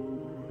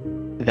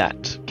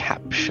that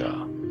capture.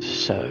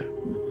 So,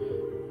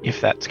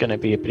 if that's going to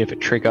be a bit of a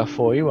trigger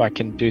for you, I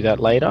can do that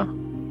later,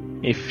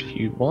 if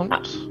you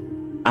want.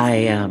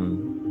 I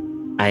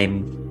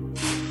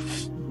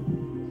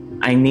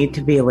need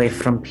to be away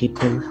from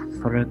people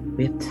for a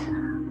bit.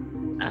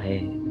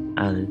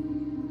 I'll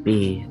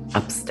be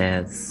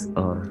upstairs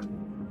or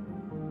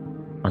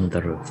on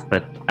the roof,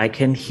 but I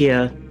can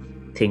hear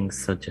things,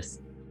 so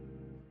just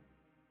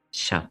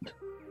shout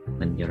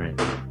when you're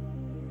ready.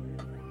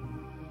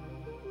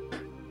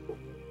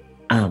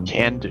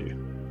 Can do.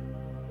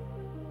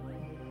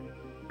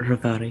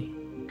 Ravari,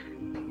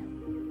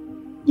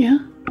 Yeah?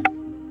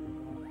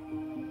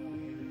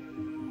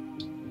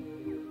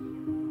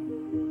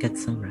 get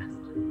some rest.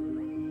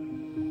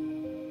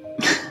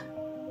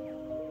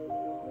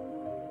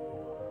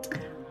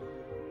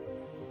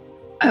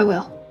 I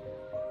will.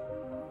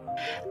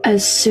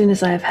 As soon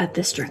as I have had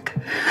this drink.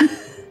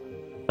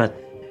 But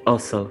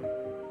also,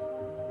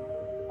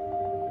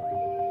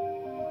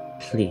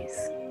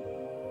 please,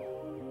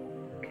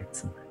 get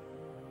some rest.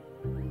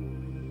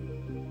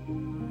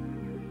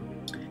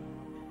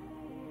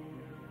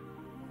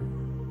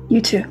 You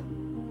too.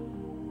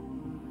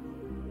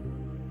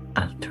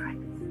 I'll try.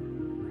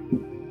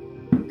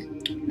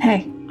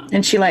 Hey.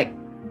 And she, like,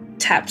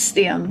 taps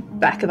the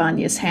back of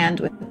Anya's hand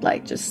with,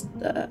 like, just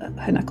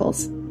her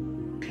knuckles.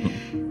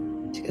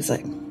 She goes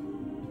like,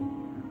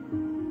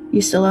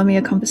 you still owe me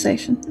a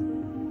conversation.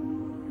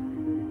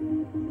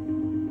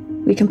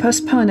 We can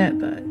postpone it,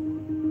 but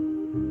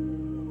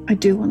I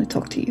do want to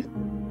talk to you.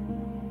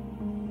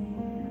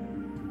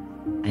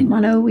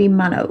 Mano y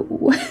mano.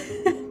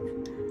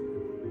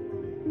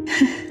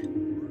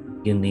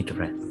 You need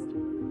rest.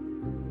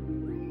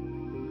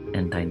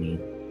 And I need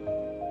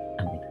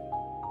a minute.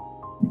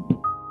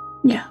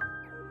 Yeah.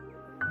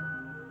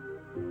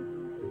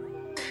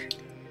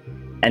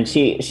 And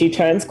she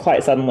turns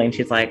quite suddenly and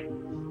she's like,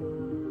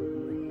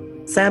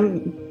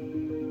 Sam,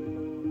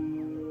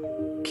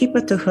 keep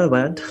her to her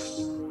word,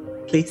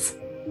 please,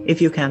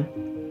 if you can.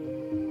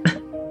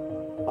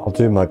 I'll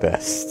do my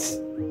best.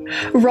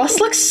 Ross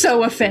looks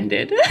so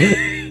offended.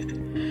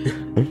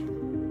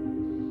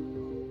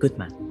 Good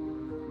man.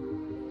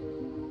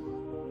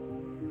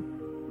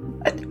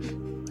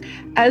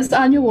 As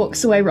Anya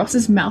walks away,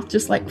 Ross's mouth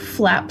just like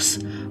flaps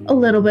a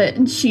little bit,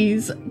 and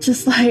she's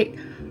just like,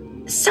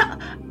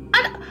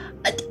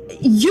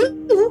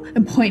 you,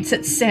 and points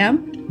at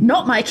Sam,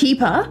 not my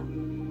keeper.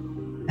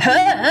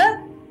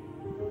 Her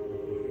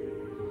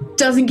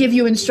doesn't give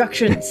you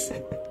instructions.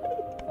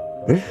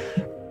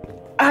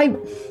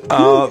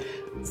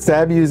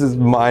 Sam uses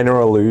minor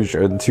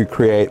illusion to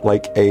create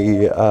like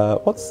a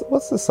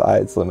what's the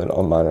size limit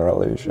on minor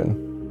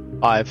illusion?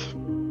 5.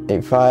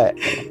 If I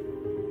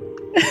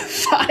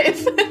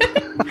 5.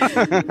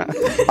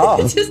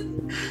 oh Just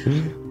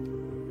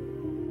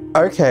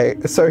okay,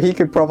 so he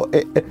could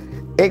probably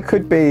it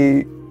could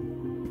be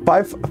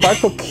 5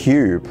 foot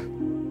cube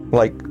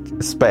like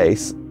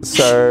space.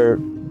 So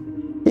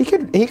he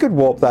could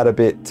warp that a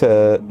bit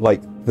to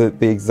like the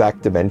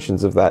exact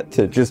dimensions of that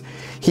to just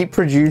he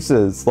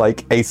produces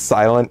like a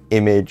silent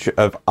image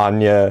of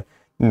Anya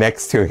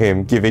next to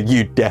him giving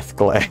you death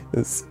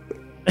glares.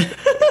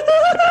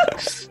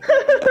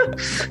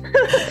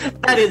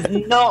 That is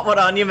not what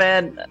Anya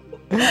meant.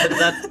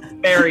 That's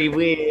very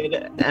weird,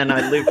 and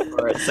I live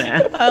for it,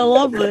 Sam. I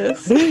love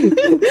this.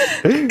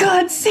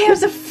 God,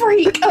 Sam's a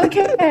freak.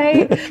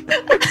 Okay.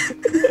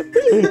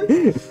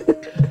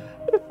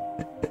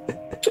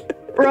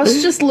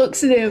 Ross just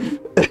looks at him.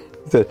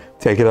 To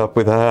take it up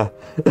with her.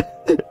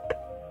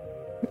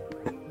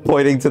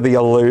 Pointing to the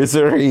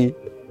illusory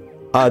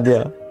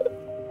Anya.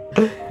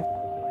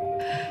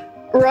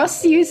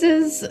 Ross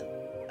uses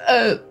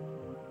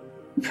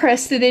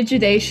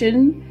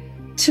prestidigitation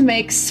to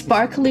make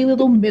sparkly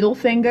little middle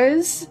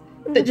fingers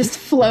that just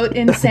float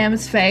in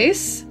Sam's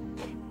face.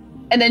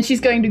 And then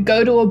she's going to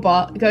go to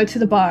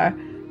the bar,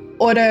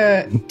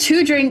 order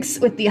 2 drinks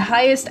with the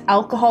highest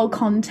alcohol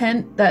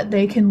content that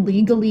they can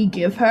legally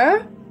give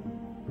her.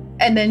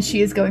 And then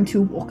she is going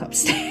to walk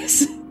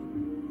upstairs.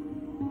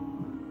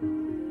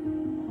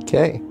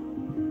 Okay.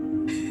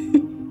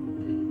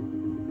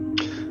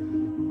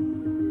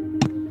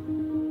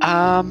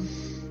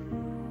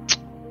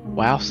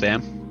 Wow,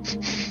 Sam.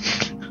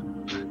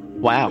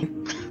 Wow.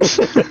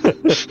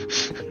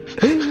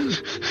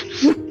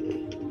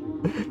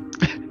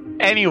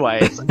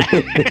 Anyways,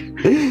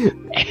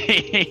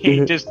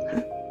 he just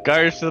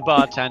goes to the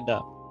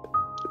bartender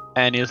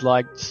and is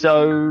like,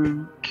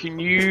 so can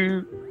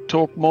you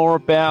talk more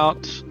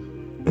about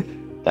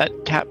that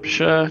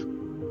capture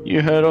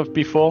you heard of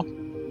before?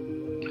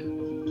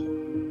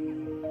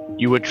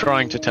 You were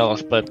trying to tell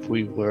us, but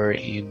we were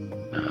in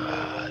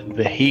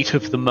the heat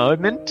of the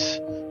moment,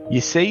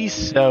 you see,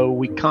 so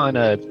we kind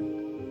of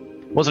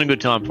wasn't a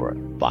good time for it,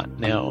 but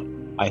now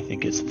I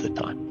think it's the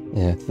time.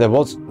 Yeah, there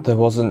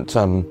wasn't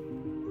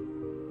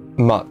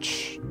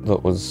much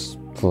that was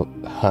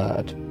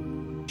heard,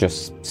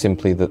 just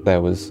simply that there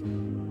was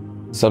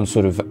some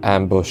sort of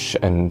ambush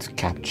and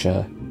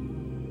capture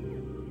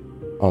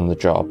on the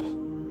job.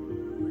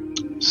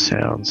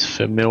 Sounds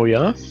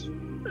familiar.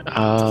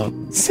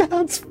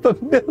 Sounds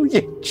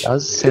familiar.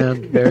 Does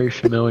sound very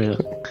familiar.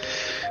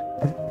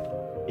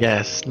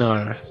 Yes,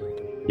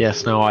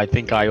 no, I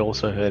think I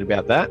also heard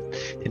about that.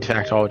 In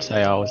fact, I would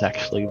say I was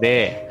actually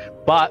there.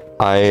 But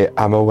I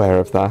am aware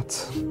of that.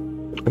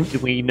 do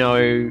we know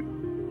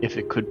if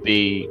it could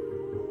be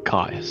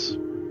Caius?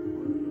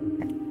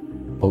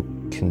 Well,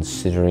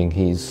 considering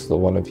he's the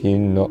one of you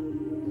not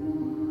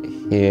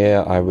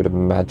here, I would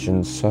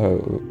imagine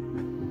so.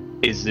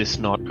 Is this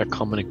not a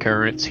common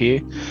occurrence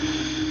here?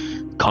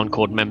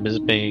 Concord members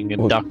being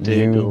Well, abducted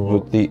you or...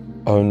 were the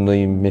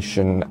only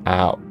mission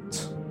out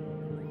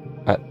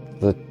at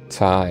the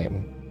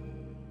time.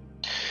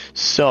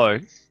 So,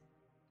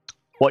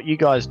 what you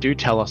guys do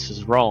tell us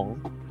is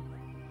wrong.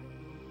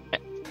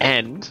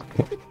 And...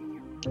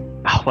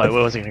 Oh, wait,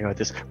 where was I going to go with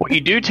this? What you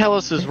do tell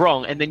us is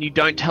wrong, and then you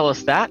don't tell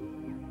us that?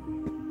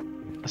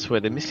 That's where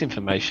the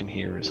misinformation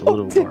here is a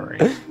little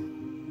worrying.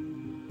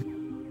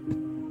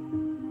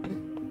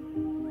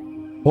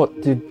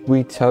 What did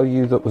we tell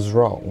you that was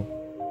wrong?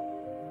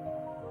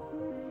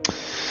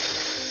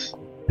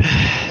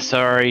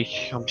 Sorry,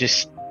 I'm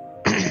just...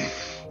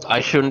 I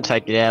shouldn't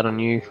take it out on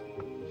you.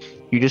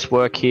 You just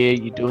work here,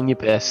 you're doing your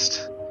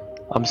best.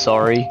 I'm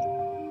sorry.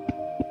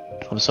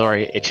 I'm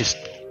sorry, it just...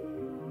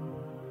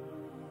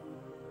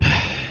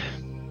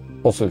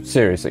 Also,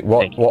 seriously,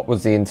 what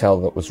was the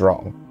intel that was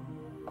wrong?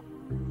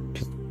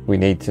 'Cause we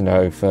need to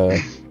know for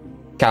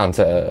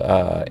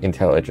counter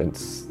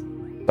intelligence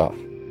stuff.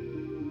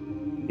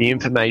 The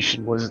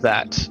information was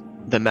that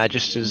the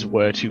Magisters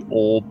were to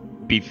all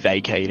be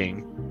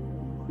vacating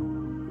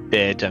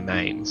their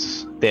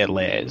domains, their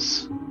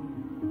lairs.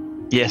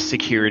 Yes,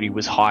 security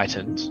was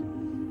heightened,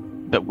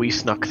 but we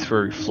snuck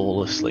through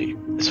flawlessly.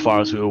 As far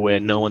as we were aware,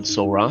 no one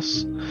saw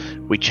us.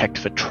 We checked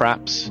for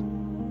traps.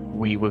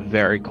 We were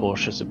very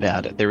cautious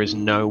about it. There is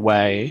no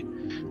way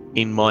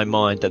in my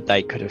mind that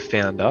they could have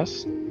found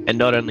us. And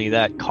not only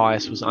that,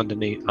 Caius was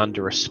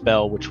under a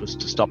spell which was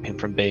to stop him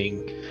from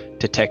being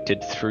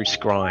detected through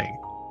scrying.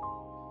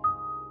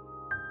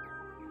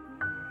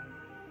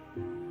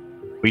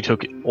 We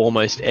took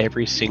almost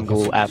every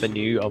single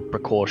avenue of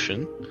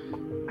precaution,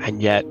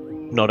 and yet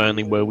not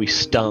only were we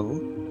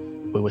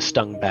stung, we were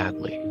stung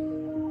badly.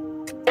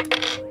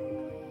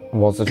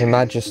 Was it a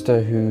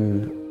Magister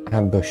who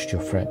ambushed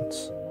your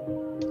friends?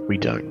 We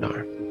don't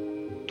know.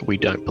 We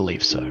don't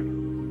believe so.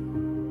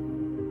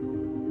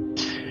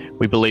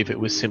 We believe it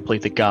was simply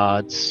the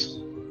guards,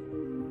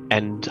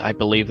 and I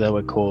believe they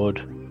were called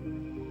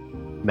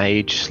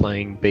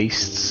mage-slaying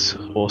beasts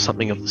or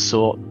something of the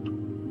sort.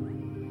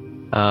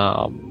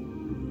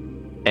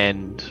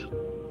 And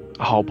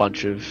a whole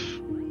bunch of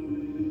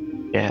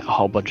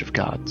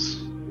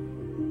guards.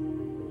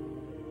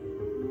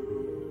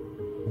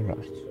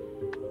 Right.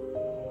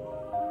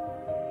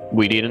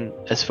 We didn't,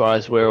 as far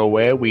as we're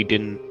aware, we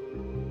didn't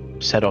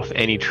set off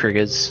any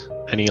triggers,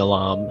 any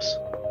alarms.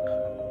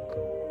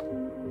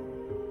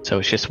 So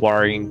it's just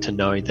worrying to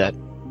know that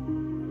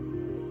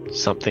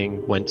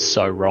something went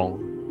so wrong.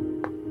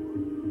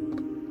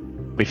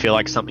 We feel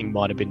like something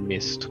might have been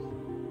missed.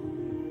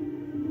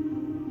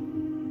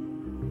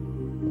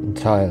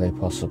 Entirely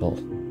possible.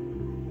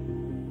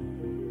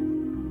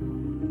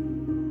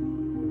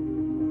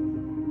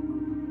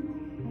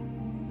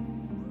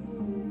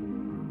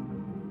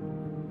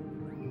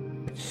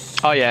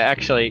 Oh yeah,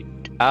 actually,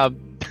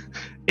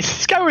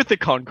 let's go with the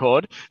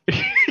Concord.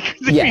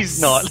 Because if he's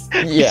not,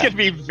 he's going to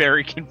be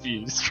very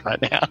confused right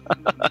now.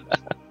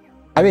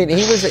 I mean, he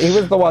was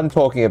the one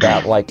talking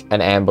about like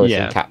an ambush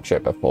and capture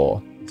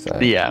before. So.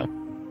 Yeah.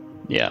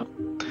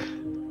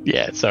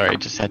 Sorry,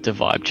 just had to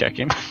vibe check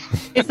him.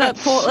 It's that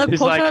poor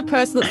kind of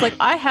person that's like,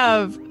 I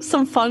have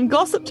some fun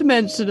gossip to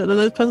mention, and then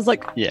this person's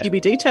like, give me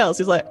details.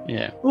 He's like,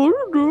 yeah.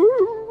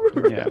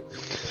 Yeah.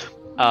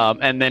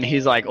 And then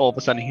he's like, all of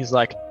a sudden, he's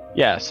like,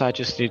 yes, I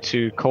just need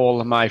to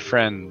call my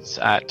friends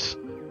at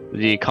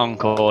the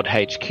Concord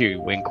HQ,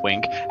 wink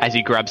wink, as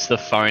he grabs the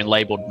phone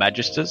labeled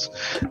Magisters.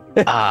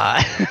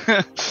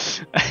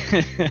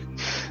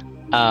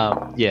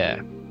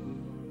 Yeah.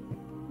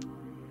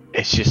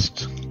 It's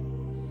just...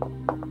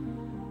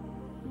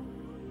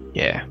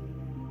 Yeah.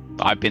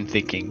 I've been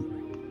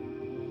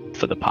thinking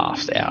for the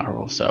past hour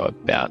or so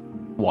about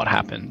what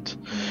happened,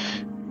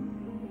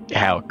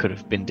 how it could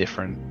have been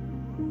different,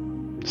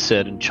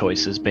 certain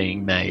choices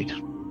being made,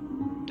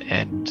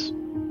 and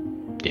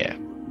yeah,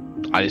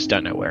 I just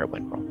don't know where it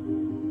went wrong.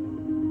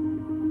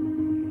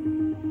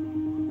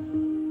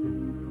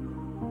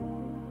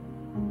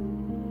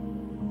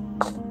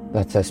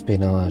 That's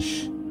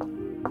espionage.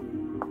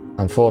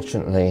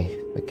 Unfortunately,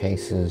 the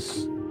case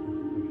is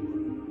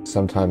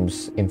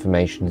sometimes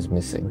information is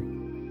missing.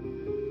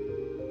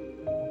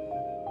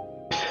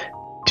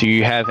 Do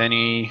you have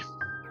any,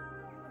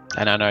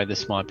 and I know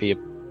this might be a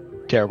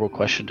terrible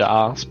question to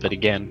ask, but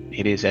again,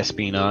 it is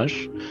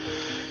espionage.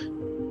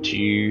 Do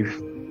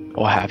you,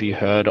 or have you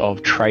heard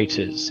of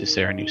traitors? Is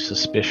there any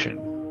suspicion?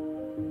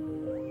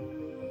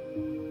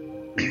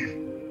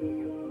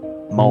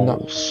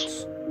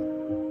 Moles.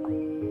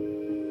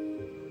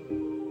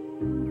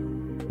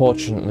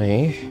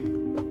 Fortunately,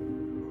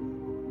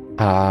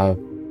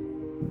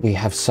 we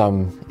have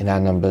some in our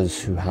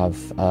numbers who have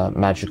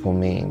magical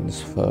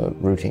means for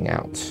rooting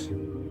out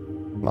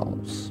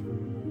moles.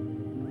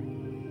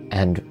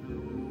 And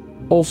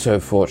also,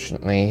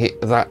 fortunately,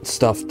 that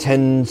stuff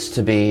tends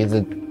to be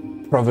the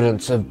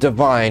providence of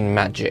divine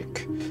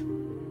magic.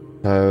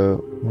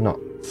 So, not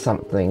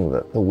something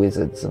that the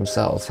wizards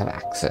themselves have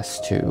access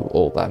to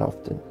all that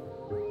often.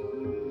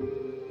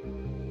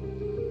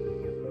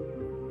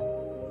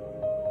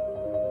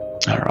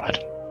 Alright.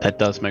 That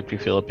does make me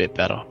feel a bit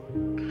better.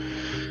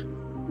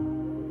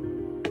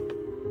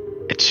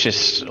 It's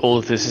just all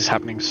of this is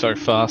happening so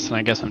fast, and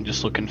I guess I'm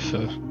just looking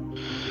for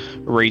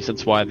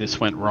reasons why this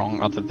went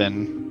wrong other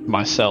than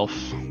myself.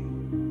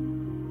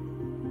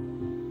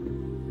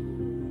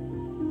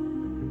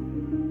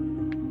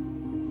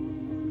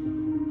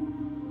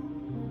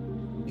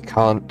 You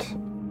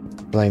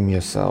can't blame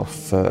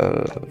yourself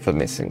for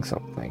missing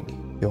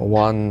something. You're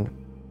one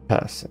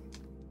person.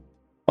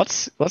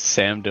 What's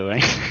Sam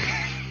doing?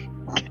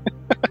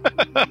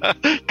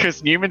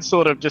 Because Newman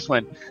sort of just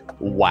went,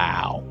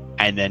 wow,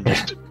 and then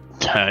just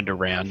turned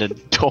around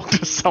and talked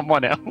to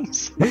someone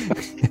else.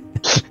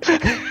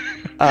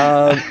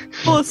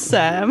 Poor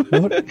Sam.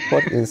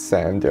 What is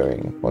Sam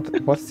doing?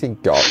 What's he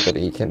got that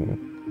he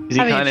can? Is he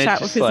having a kinda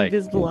chat with just his like,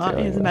 invisible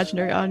his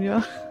imaginary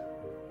Anya.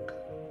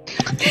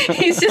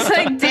 He's just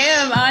like,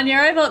 damn, Anya,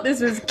 I thought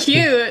this was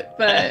cute,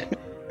 but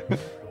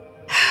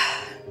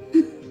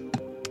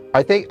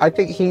I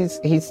think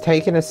he's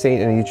taken a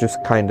seat and he's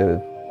just kind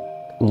of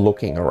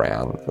looking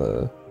around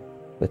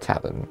the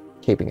tavern,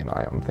 keeping an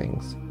eye on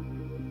things.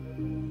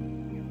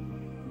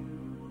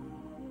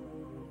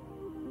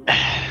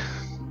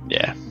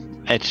 Yeah,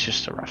 it's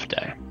just a rough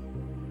day.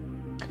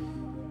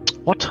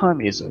 What time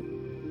is it?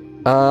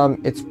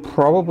 It's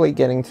probably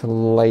getting to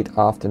late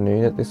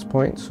afternoon at this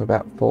point, so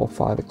about 4 or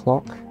 5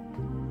 o'clock.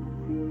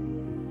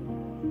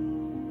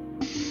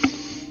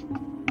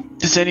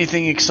 Does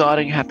anything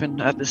exciting happen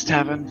at this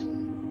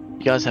tavern?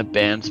 You guys have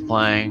bands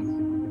playing?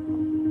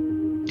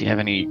 Do you have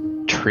any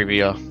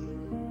trivia?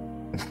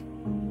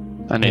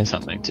 I need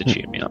something to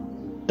cheer me up.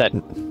 That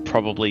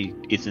probably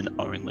isn't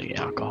only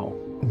alcohol.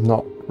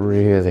 Not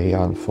really,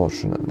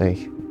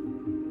 unfortunately.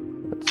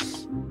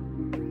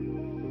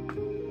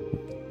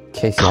 In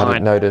case you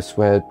hadn't noticed,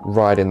 we're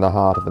right in the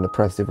heart of an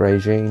oppressive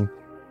regime.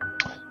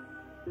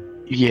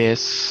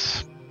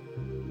 Yes,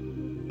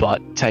 but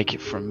take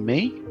it from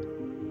me,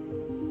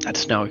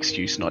 that's no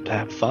excuse not to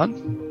have fun.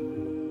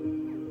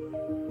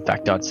 In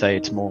fact, I'd say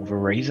it's more of a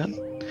reason.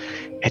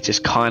 It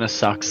just kind of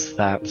sucks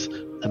that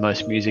the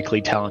most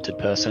musically talented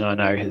person I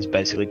know has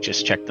basically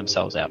just checked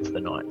themselves out for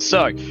the night.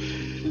 So,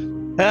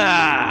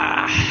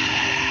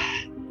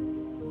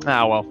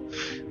 well,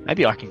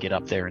 maybe I can get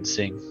up there and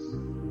sing.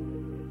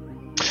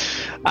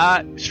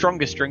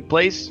 Strongest drink,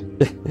 please.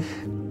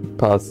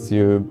 Passes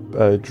you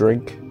a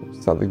drink,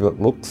 something that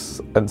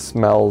looks and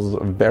smells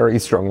very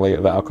strongly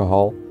of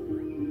alcohol.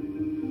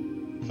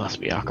 Must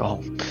be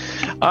alcohol.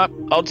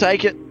 I'll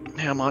take it.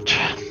 How much?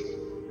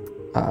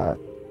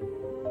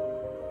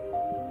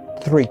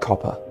 3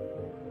 copper.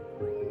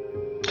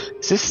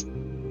 Is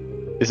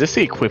this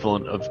the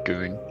equivalent of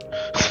goon?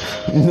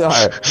 No.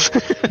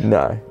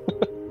 No.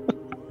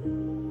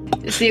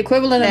 it's the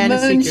equivalent of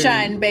Fantasy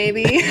moonshine,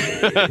 baby.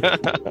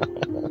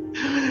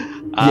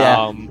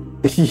 Yeah.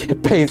 Yeah,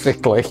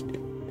 basically.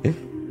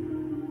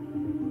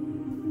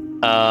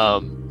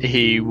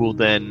 He will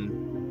then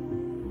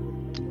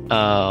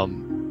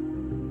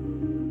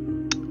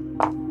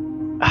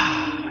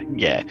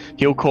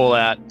he'll call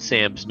out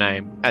Sam's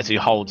name as he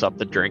holds up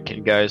the drink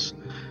and goes,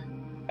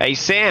 "Hey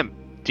Sam,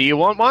 do you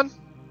want one?"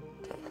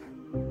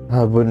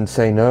 I wouldn't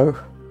say no.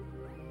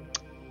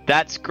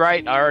 That's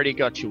great, I already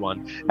got you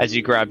one. As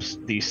he grabs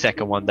the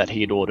second one that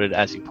he had ordered,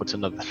 as he puts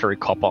another 3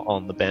 copper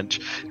on the bench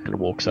and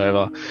walks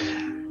over.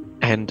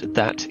 And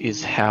that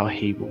is how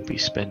he will be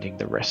spending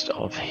the rest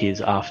of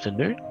his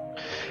afternoon.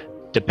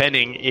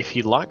 Depending if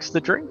he likes the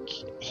drink,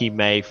 he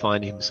may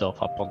find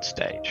himself up on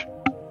stage.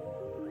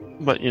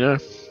 But,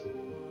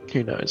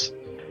 who knows?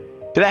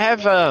 Do they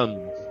have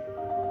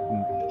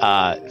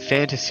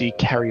fantasy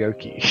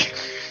karaoke?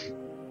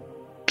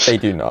 They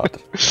do not.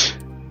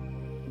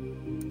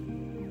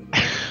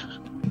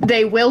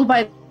 They will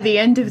by the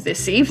end of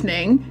this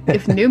evening,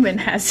 if Newman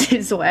has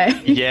his way.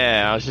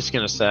 Yeah, I was just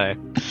going to say.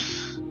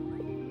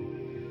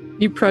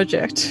 New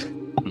project.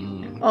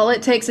 All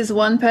it takes is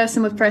one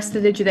person with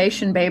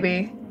prestidigitation,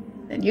 baby.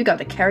 Then you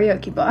got a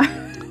karaoke bar.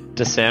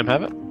 Does Sam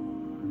have it?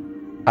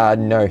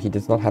 No, he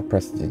does not have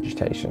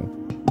prestidigitation.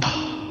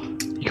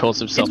 He calls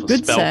himself It's a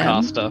good,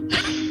 Sam. spellcaster.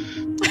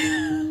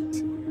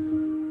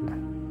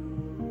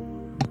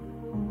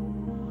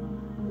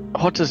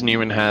 What does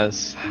Newman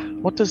has?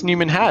 A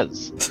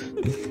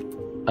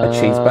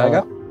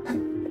cheeseburger?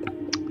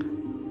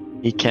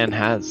 He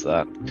has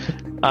that.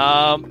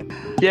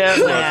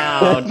 Yeah.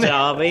 Wow,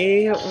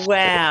 Darby.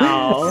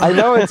 Wow. I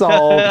know it's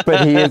old,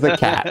 but he is a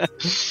cat.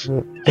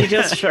 He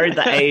just showed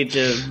the age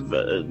of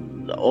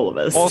all of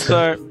us.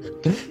 Also,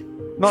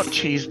 not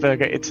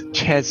cheeseburger, it's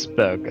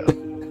chesburger.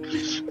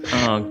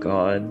 Oh,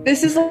 God.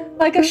 This is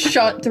like a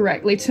shot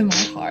directly to my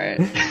heart.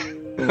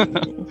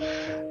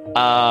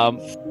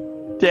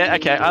 Yeah,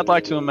 okay, I'd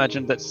like to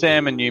imagine that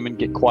Sam and Newman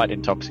get quite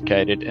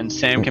intoxicated, and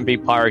Sam can be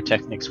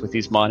pyrotechnics with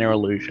his minor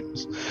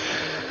illusions.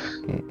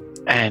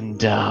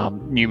 And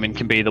Newman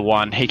can be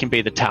he can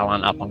be the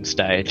talent up on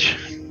stage.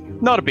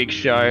 Not a big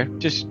show,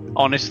 just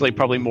honestly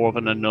probably more of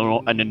an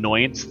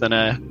annoyance than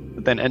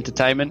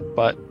entertainment,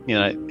 but,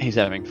 he's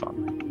having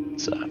fun.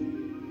 So,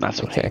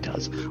 That's what he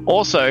does.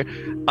 Also,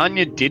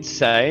 Anya did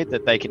say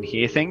that they can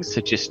hear things, so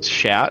just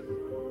shout.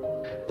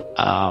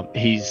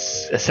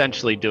 He's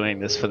essentially doing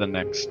this for the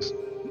next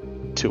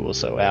 2 or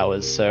so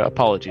hours, so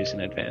apologies in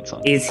advance.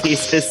 Is he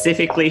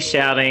specifically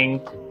shouting,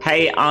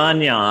 "Hey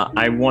Anya,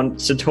 I want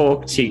to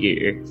talk to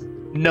you"?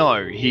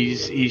 No,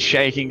 he's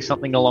shaking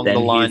something along the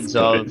lines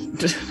of,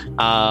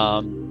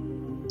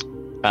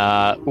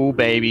 "Oh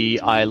baby,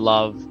 I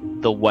love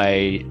the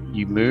way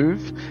you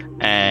move,"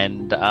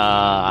 and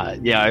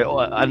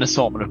an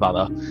assortment of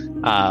other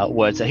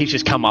words that he's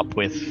just come up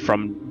with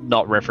from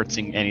not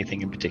referencing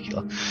anything in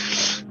particular.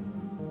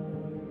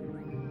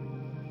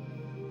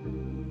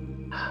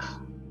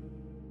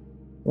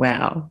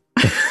 Wow.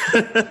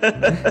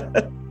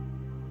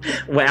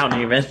 Wow,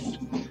 Newman.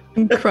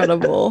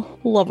 Incredible.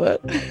 Love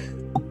it.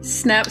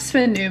 Snaps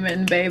for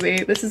Newman,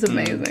 baby. This is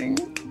amazing.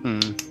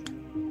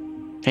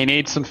 He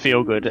needs some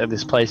feel good, and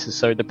this place is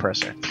so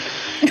depressing.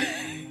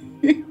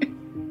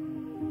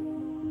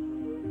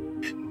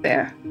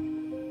 Fair.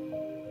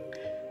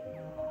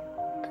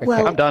 Okay.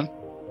 Well, I'm done.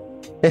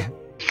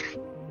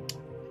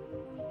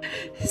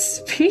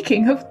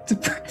 Speaking of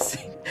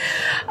depressing,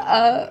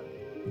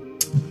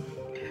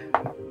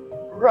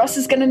 Ross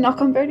is gonna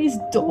knock on Bertie's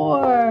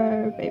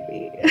door,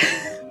 baby.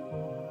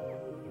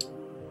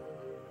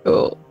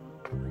 Oh.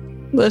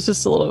 There's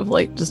just a lot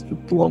of just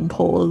long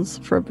pause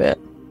for a bit.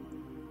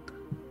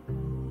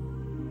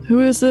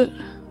 Who is it?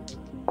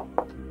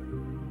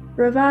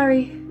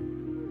 Ravari.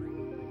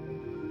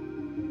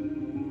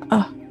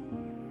 Ah.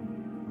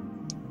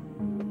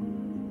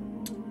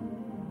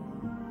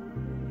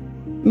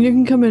 You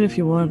can come in if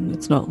you want.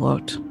 It's not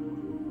locked.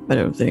 I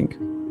don't think.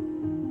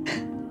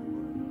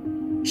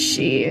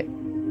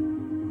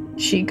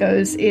 She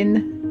goes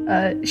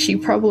in. She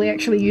probably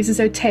actually uses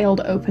her tail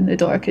to open the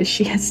door because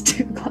she has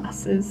 2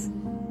 glasses.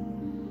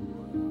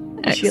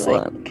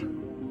 Excellent. She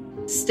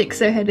sticks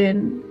her head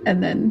in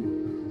and then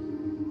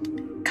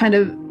kind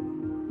of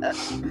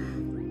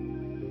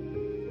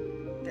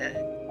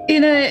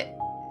in a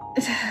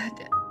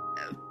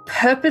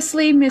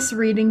purposely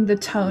misreading the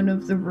tone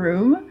of the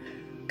room,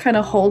 kind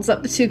of holds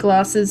up the 2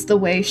 glasses the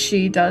way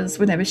she does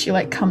whenever she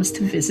comes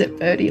to visit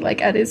Bertie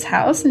at his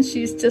house, and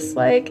she's just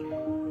like,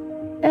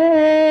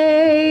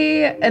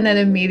 hey, and then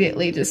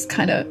immediately just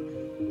kind of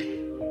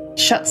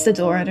shuts the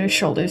door and her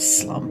shoulders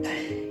slump.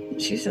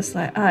 She's just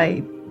like,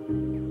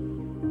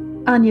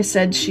 Anya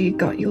said she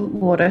got you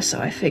water, so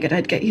I figured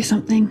I'd get you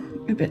something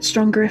a bit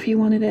stronger if you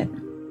wanted it.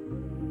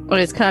 Well,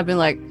 it's kind of been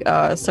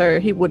so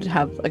he would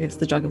have, I guess,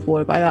 the jug of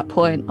water by that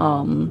point,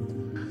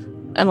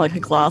 and a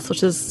glass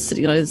which is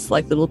sitting on his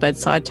little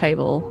bedside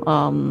table,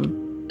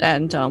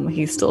 and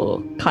he's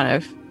still kind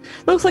of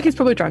looks like he's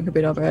probably drunk a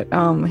bit of it.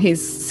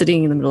 He's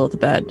sitting in the middle of the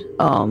bed,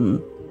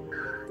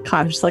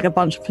 kind of just a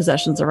bunch of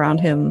possessions around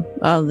him.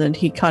 Then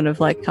he kind of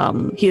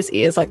his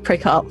ears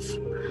prick up.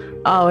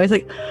 He's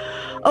like,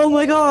 oh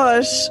my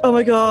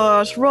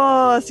gosh,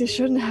 Ross, you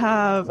shouldn't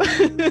have.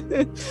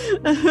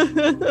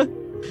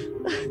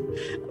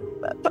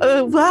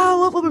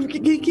 Wow, what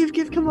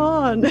give, come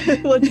on.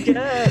 What'd you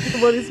get?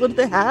 What did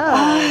they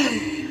have?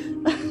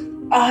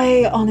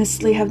 I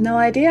honestly have no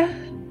idea.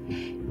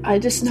 I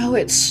just know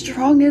it's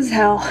strong as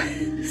hell.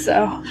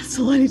 So that's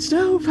all I need to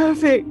know.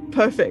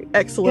 Perfect.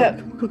 Excellent.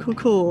 Yep.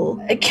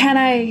 Cool. Can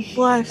I?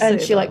 Lifesaver. And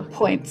she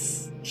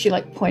points. She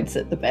points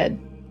at the bed.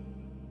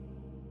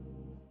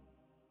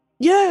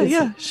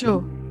 Yeah.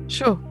 Sure.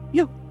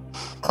 Yeah.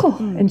 Cool.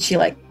 And she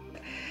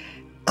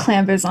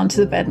clambers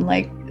onto the bed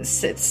and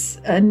sits,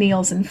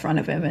 kneels in front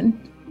of him and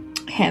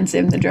hands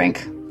him the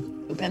drink,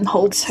 and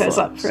holds hers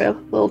up for a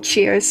little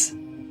cheers.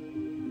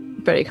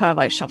 But he kind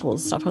of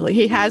shuffles stuff.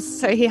 He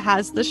has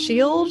the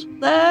shield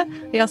there.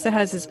 He also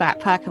has his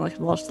backpack and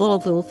lots of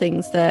little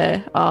things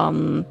there.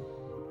 And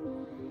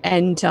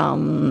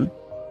the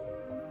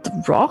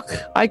rock,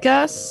 I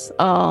guess.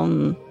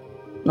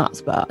 That's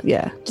about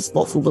just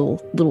lots of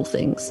little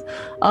things.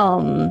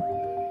 So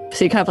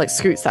he kind of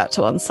scoots that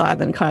to one side,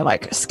 then kind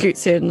of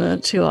scoots in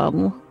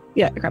to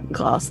grab the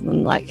glass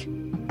and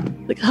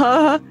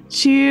then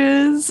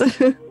cheers.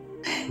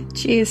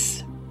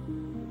 Cheers.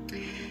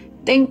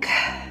 Think.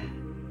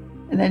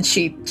 And then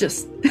she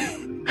just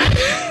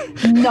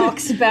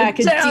knocks back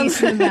a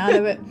decent amount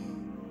of it.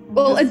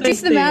 Well, a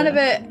decent amount of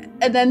it,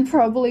 and then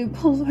probably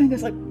pulls away and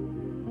goes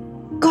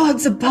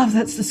Gods above,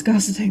 that's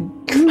disgusting.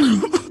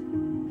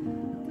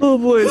 Oh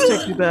boy, it's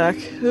taking me back.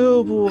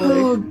 Oh boy.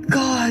 Oh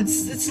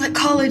gods, it's like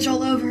college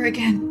all over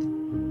again.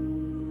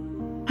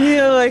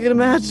 Yeah, I can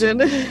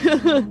imagine.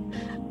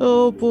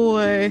 Oh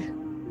boy.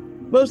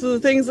 Most of the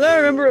things I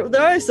remember that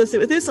I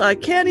associate with this, I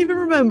can't even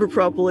remember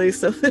properly,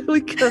 so there we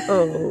go.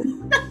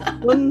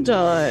 Fun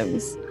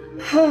times.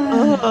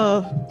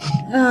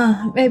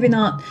 Maybe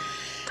not.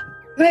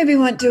 Maybe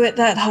won't do it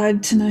that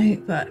hard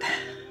tonight, but,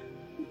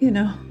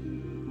 Yeah,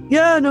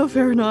 no,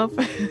 fair enough.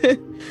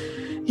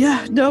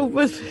 Yeah, no,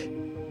 but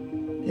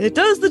it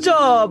does the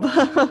job.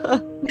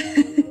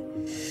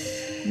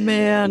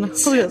 Man, it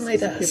certainly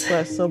does.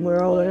 Class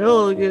somewhere.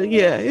 Oh,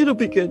 yeah, it'll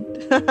be good.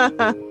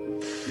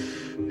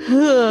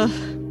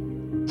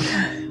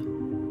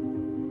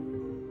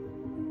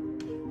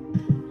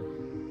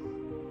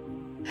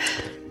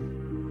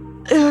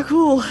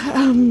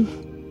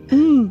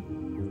 Did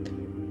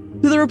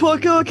the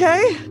report go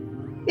okay?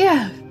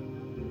 Yeah.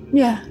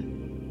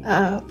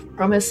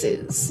 Promise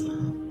is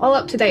all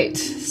up to date,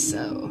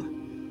 so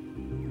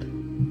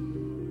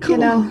Cool. you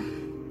know,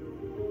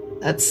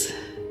 that's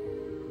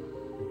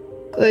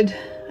good,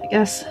 I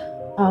guess.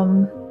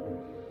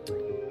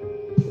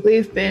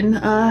 We've been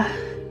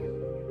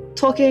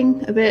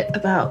talking a bit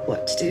about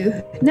what to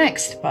do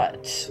next,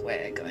 but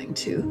we're going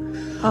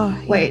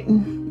to wait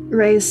and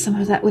raise some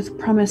of that with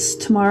Promise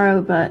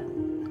tomorrow, but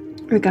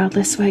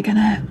regardless, we're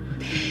gonna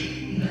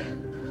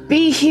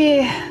be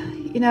here,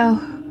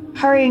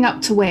 hurrying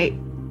up to wait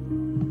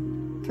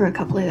for a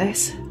couple of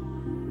days.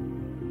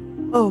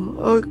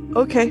 Oh,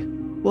 okay.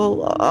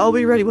 Well, I'll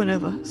be ready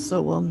whenever.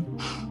 So,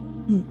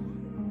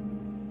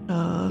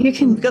 You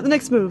can- we got the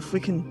next move. We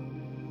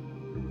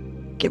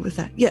can get with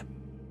that. Yeah.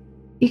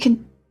 You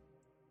can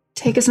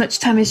take as much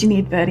time as you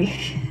need, Birdie.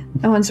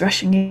 No one's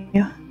rushing you.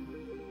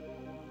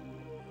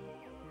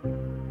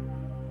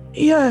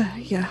 Yeah.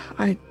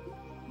 I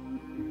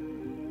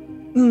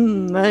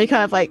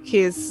kind of like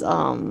his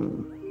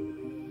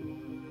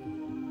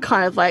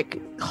kind of like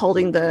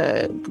holding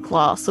the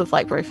glass with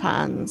like both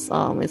hands.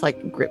 His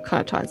like grip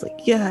kind of tight. Like,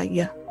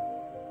 yeah.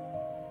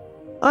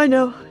 I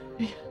know.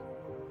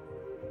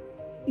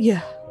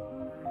 Yeah.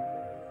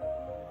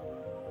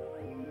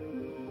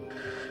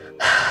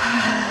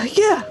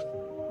 Yeah.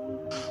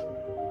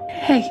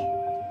 Hey.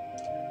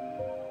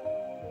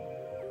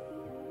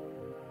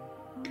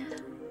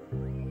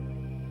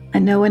 I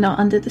know we're not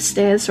under the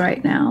stairs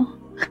right now,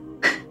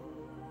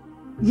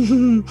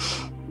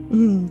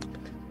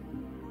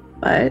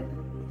 but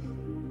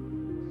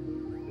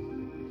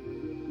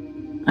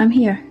I'm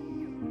here.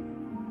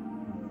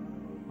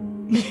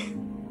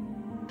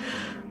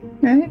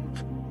 Right?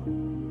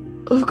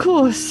 Of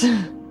course.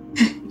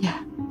 Yeah.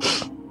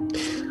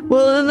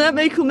 Well, in that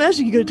medical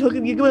magic, you're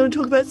going to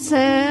talk about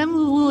Sam,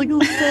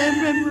 little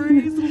Sam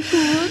memories,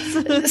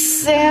 little thoughts.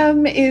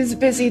 Sam is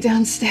busy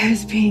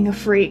downstairs being a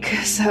freak,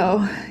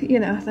 so,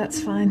 that's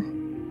fine.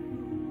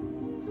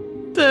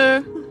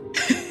 Fair.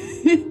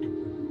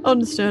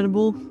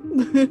 Understandable.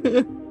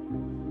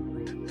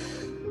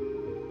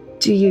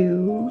 Do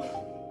you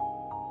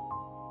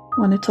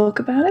want to talk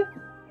about it?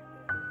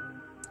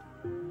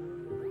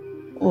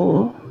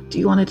 Or do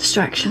you want a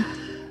distraction?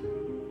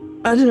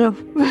 I don't know.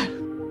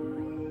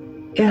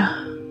 Yeah.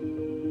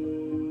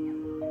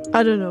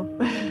 I don't know.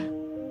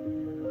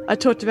 I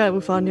talked about it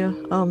with Anya.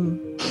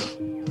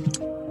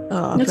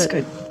 That's but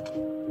good.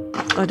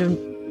 I don't.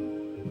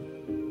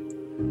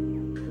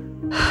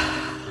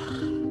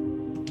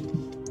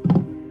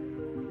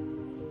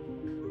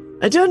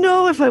 I don't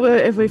know if I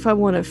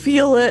want to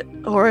feel it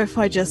or if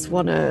I just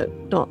want to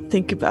not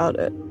think about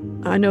it.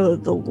 I know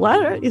the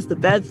latter is the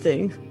bad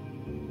thing.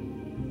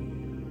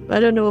 But I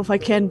don't know if I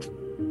can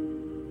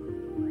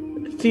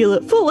feel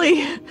it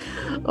fully,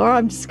 or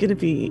I'm just gonna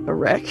be a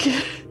wreck,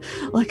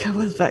 like I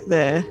was back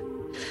there.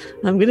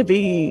 I'm gonna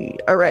be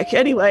a wreck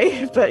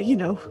anyway, but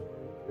it's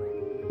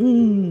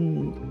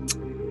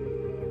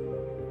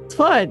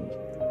fine.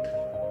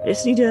 I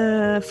just need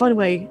to find a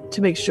way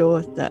to make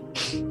sure that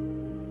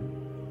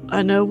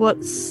I know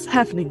what's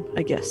happening,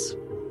 I guess.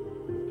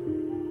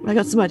 I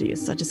got some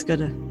ideas, I just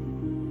gotta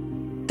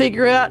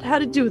figure out how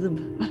to do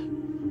them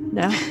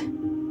now.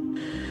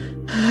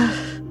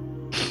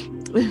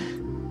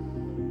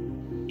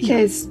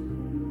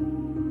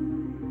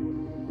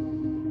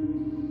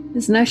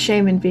 There's no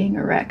shame in being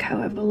a wreck,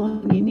 however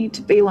long you need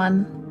to be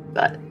one,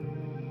 but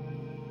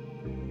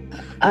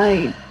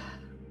I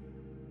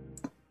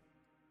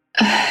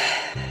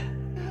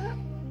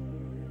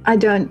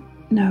don't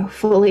know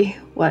fully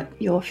what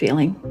you're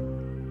feeling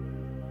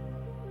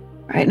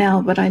right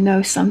now, but I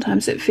know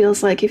sometimes it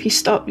feels like if you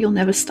stop, you'll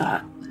never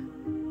start.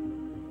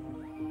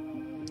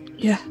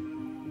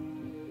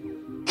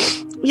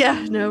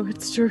 Yeah, no,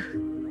 it's true.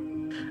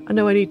 I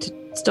know I need to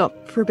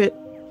stop for a bit.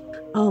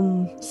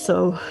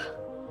 So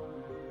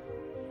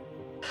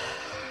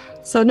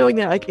knowing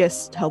that, I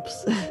guess,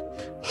 helps.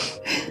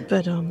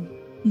 But,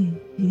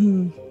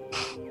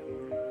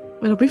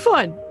 it'll be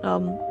fine.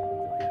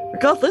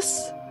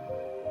 Regardless,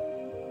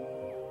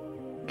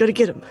 gotta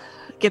get him.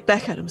 Get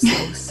back at him.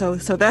 So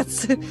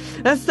that's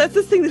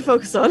the thing to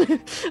focus on.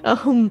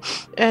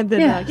 And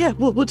then,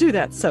 we'll do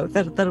that. So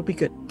that'll be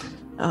good.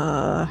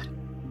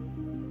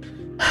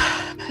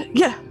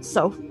 Yeah,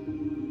 so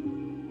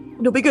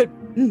it'll be good.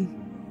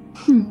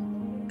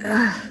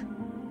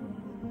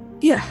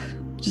 Yeah,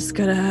 just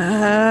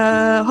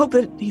gotta hope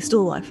that he's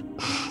still alive.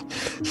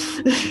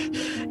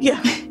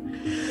 Yeah.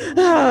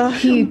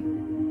 He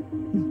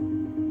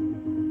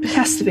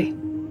has to be.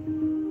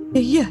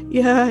 Yeah.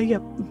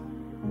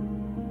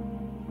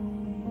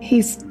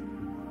 He's...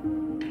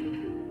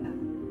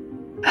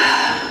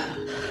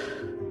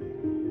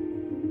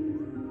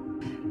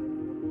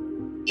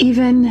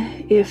 Even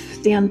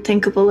if the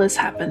unthinkable has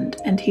happened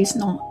and he's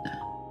not,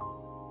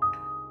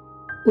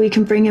 we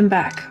can bring him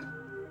back.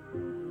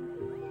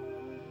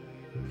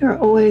 There are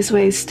always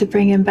ways to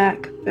bring him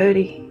back,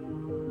 Birdie.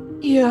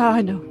 Yeah,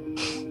 I know.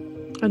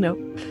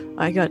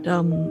 I got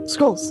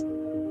scrolls.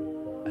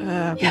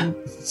 Yeah.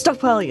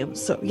 Stockpiling them.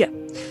 So yeah,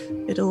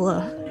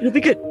 it'll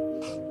be good.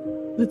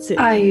 That's it.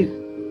 I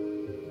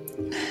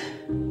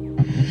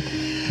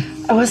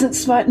wasn't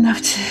smart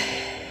enough to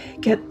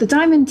get the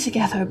diamond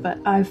together, but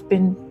I've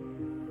been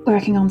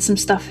working on some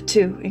stuff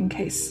too in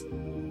case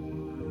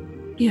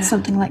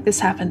something like this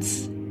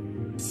happens.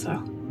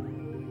 So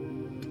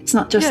it's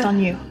not just on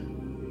you.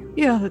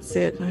 Yeah, that's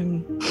it.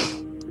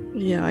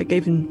 I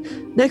gave him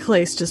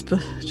necklace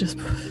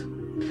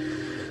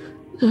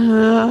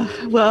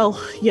well,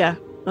 yeah.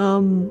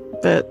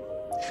 But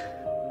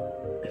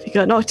if he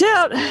got knocked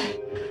out,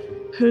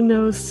 who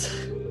knows?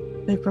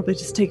 They've probably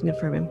just taken it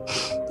from him.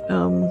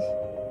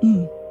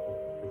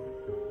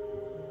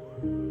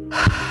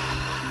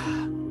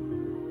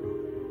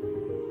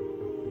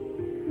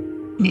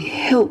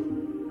 He'll.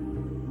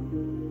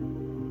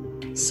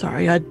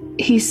 Sorry,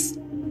 He's.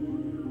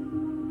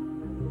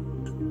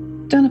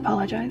 Don't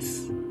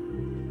apologize.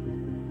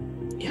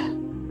 Yeah.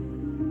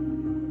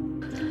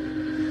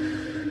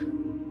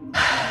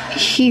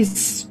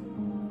 He's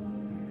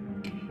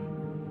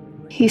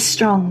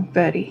strong,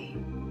 Birdie.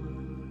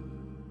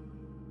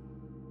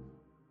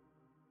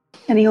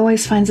 And he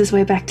always finds his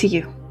way back to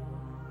you.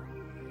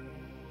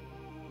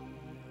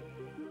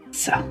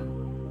 So.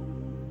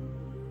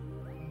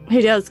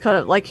 He does kind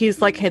of like his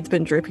head's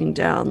been drooping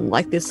down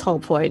like this whole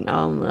point,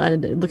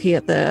 and looking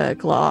at the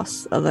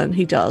glass, and then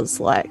he does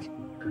like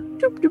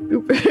doop, doop,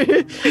 doop.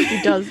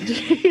 He does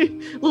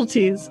little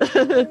tears.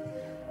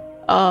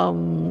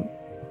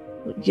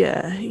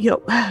 Yeah, yep.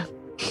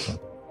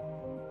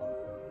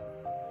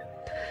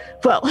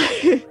 Well,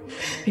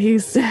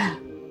 he's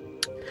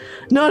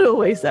not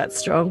always that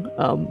strong,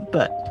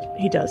 but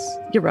he does.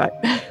 You're right.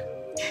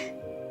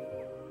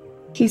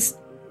 He's.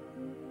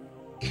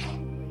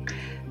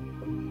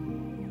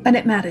 And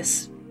it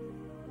matters.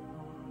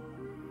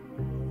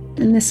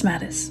 And this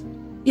matters.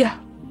 Yeah.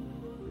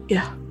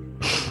 Yeah.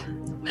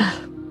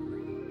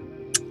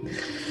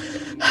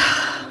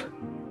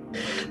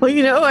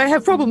 Well, I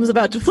have problems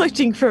about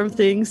deflecting from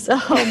things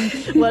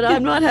when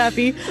I'm not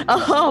happy.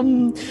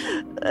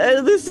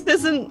 This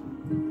is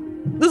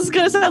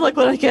gonna sound like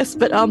one, I guess,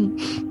 but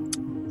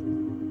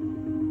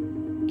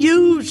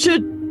you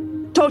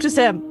should talk to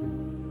Sam.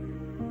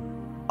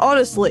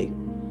 Honestly.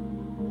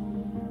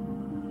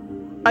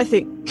 I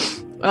think.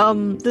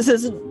 This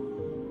isn't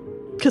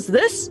because of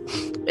this.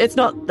 It's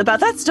not about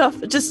that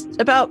stuff. It's just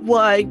about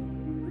why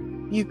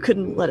you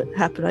couldn't let it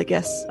happen, I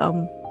guess.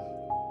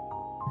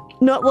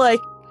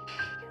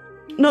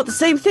 Not the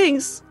same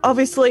things,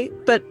 obviously,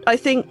 but I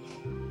think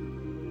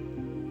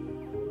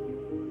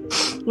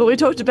what we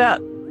talked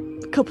about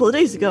a couple of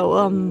days ago,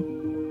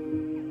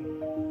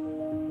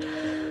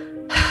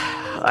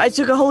 I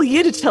took a whole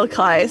year to tell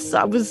Caius.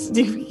 I was,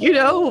 talking to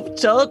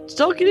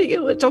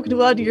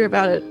Anya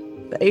about it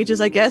for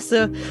ages, I guess.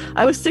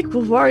 I was sick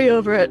with worry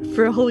over it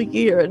for a whole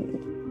year, and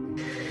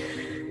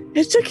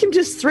it took him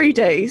just 3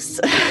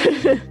 days.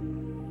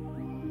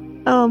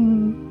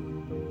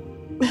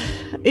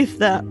 If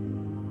that.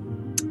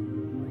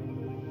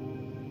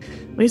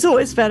 He's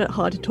always found it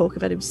hard to talk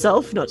about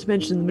himself, not to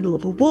mention in the middle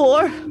of a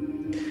war.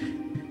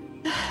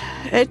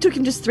 It took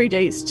him just 3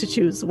 days to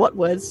choose what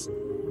words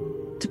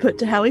to put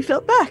to how he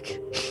felt back.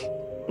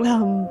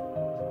 And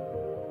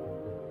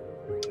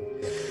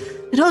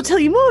I'll tell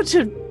you more,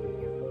 to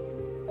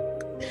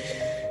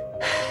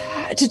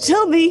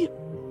tell me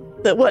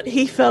that what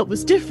he felt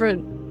was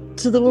different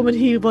to the woman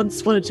he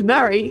once wanted to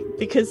marry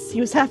because he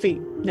was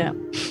happy now.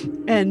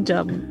 And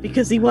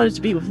because he wanted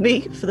to be with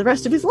me for the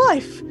rest of his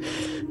life.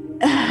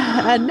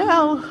 And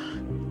now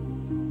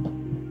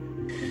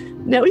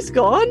he's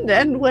gone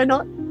and we're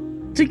not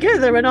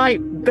together, and I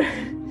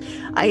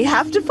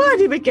have to find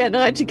him again.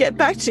 I had to get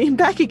back to him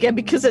again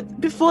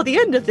before the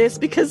end of this,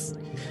 because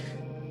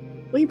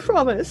we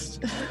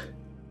promised.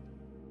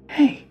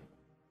 Hey.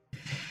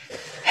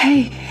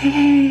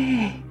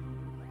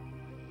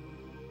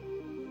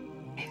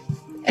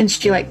 And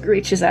she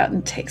reaches out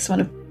and takes one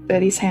of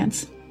Birdie's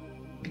hands.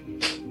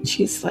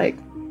 She's like,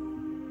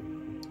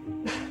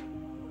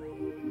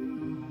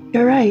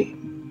 "You're right.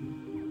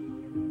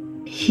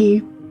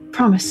 He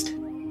promised.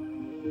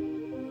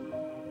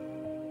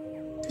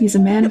 He's a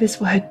man of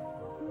his word."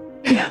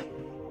 Yeah.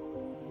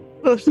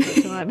 Most of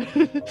the time.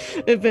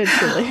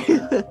 Eventually.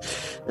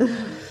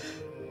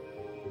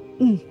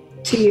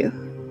 To you.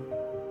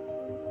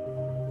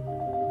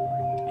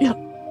 Yeah.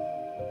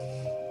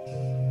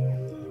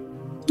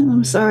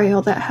 I'm sorry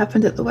all that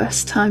happened at the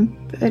worst time,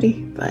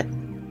 Birdie, but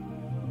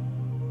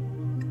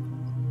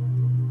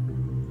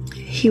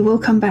he will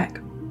come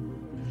back.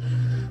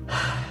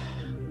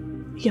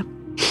 Yep.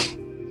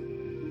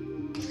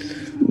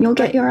 You'll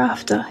get your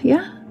after,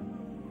 yeah?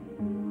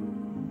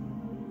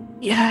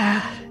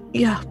 Yeah.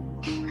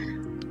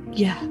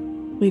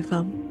 We've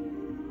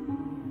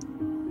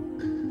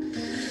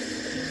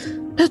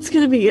that's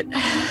gonna be it.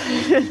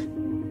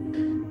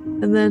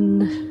 And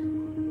then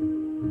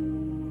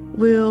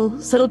we'll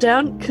settle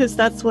down, because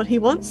that's what he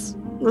wants.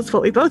 That's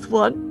what we both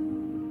want.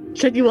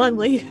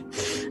 Genuinely.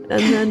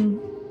 And then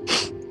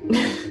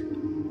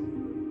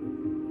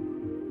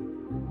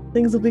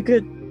things will be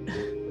good.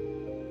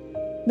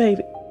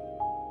 Maybe.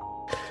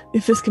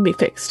 If this can be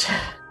fixed.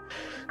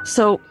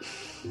 So,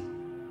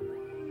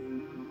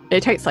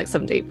 it takes like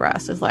some deep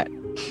breaths. It's like,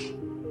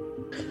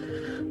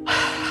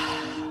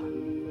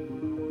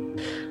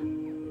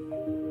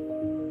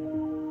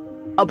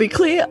 I'll be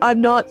clear, I'm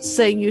not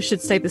saying you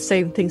should say the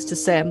same things to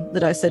Sam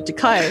that I said to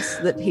Caius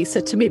that he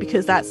said to me,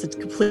 because that's a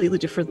completely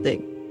different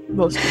thing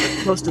most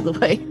of the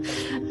way.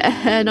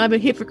 And I'm a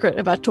hypocrite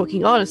about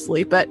talking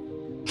honestly, but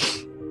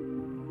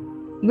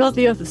not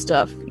the other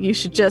stuff. You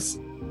should just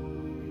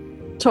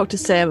talk to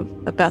Sam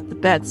about the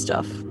bad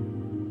stuff.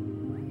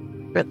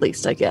 Or at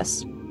least, I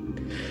guess.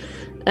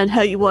 And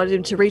how you wanted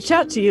him to reach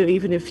out to you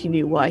even if you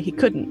knew why he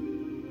couldn't.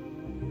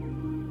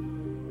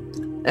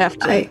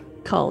 After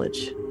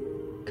college.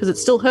 Because it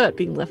still hurt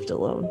being left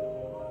alone.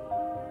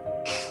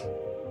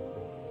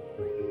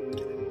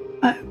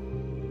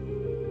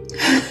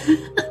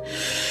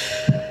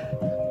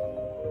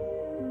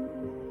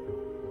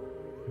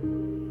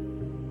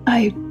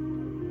 I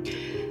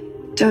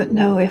don't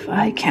know if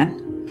I can.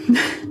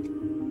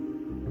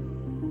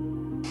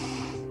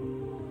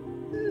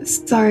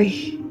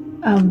 Sorry.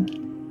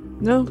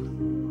 No.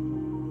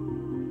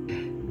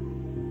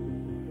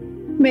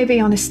 Maybe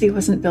honesty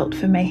wasn't built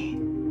for me.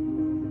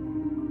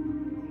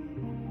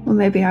 Or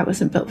maybe I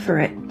wasn't built for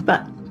it, but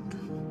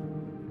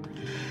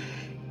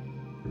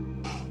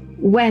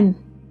when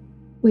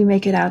we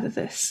make it out of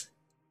this,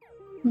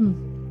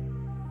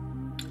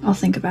 I'll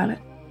think about it.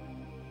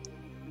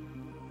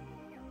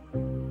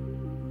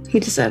 He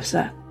deserves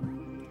that.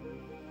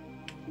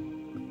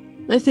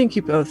 I think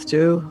you both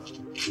do.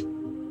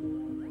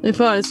 If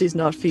honesty's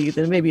not for you,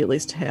 then maybe at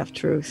least half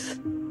truth.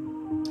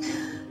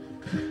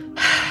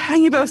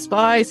 And you're both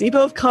spies, you're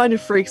both kind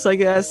of freaks, I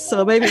guess,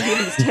 so maybe he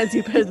understands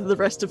you better than the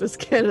rest of us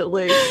can, at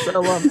least.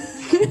 So,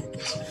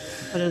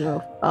 I don't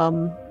know.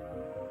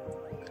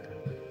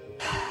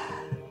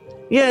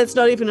 Yeah, it's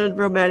not even a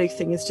romantic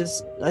thing, it's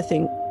just, I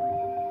think,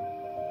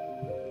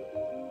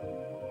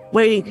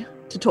 waiting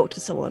to talk to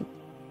someone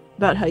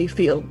about how you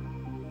feel,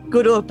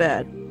 good or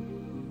bad,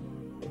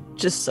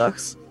 just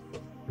sucks.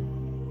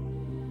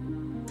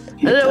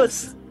 I know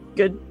it's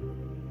good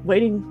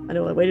waiting. I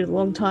know I waited a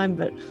long time,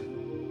 but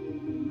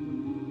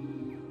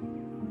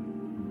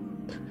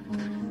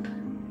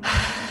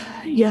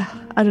yeah,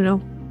 I don't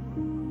know.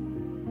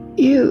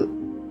 You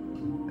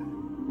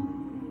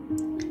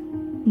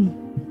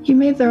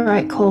made the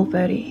right call,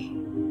 Bertie.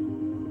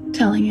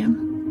 Telling him.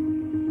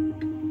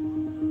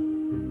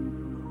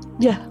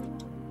 Yeah.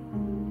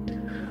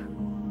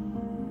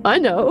 I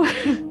know.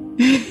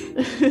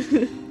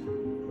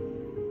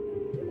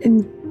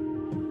 And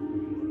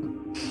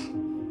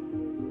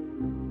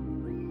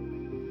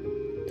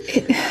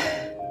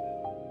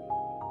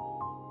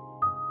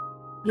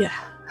yeah.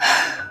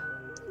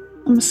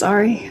 I'm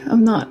sorry.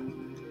 I'm not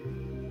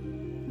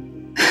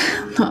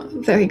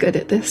very good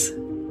at this.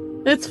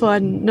 It's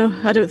fine. No,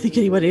 I don't think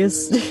anyone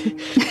is.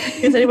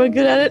 Is anyone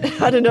good at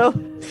it? I don't know.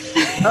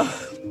 Oh,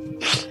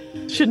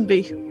 shouldn't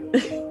be.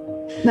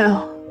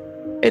 No.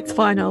 It's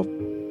fine.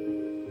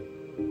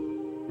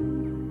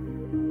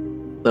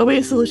 There'll be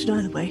a solution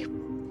either way.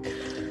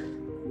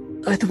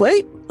 Either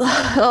way,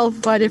 I'll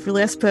find every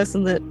last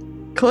person that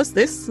caused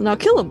this, and I'll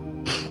kill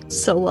them.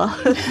 So,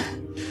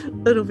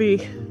 it'll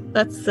be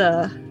that's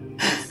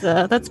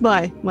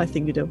my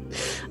thing to do.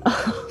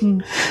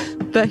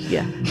 But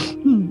yeah.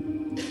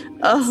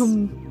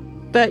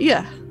 But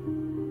yeah.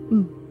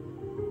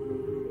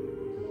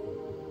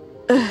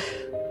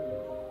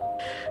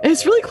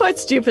 It's really quite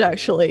stupid,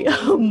 actually.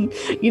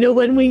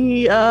 When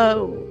we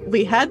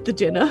had the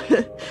dinner,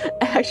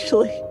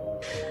 actually,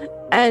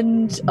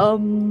 and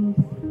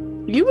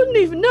you wouldn't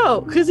even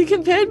know, because he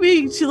compared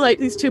me to like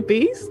these two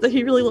bees that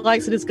he really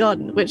likes in his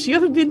garden, which you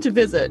haven't been to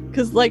visit,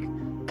 because like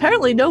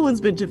apparently no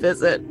one's been to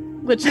visit,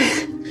 which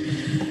is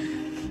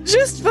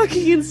just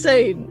fucking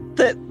insane.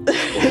 That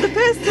the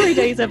past 3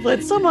 days I've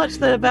learned so much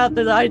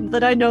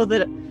that I know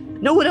that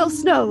no one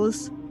else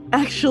knows,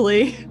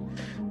 actually.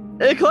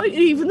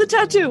 Even the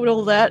tattoo and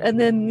all that, and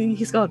then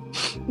he's gone.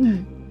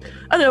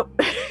 I don't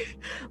know.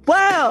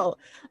 Wow.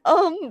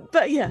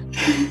 But yeah.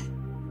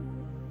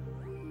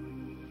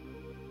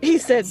 He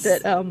said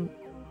that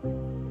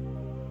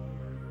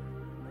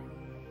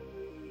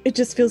it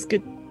just feels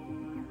good.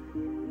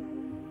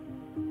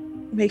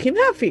 Make him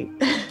happy.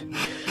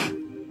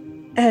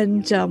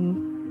 And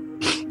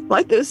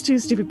like those two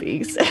stupid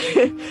bees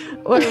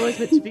we're always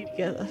meant to be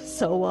together.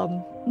 So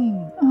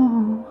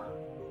Oh.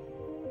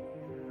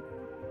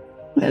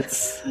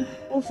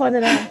 we'll find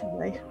it out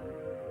anyway.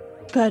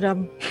 But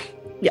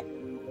yeah.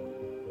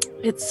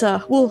 It's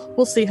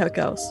we'll see how it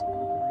goes.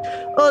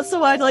 Oh,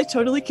 so I like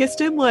totally kissed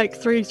him like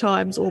 3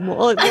 times or more.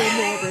 Or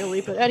more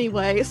really, but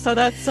anyway, so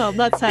that's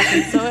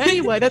happened. So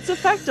anyway, that's a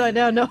fact I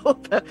now know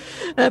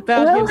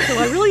about him. So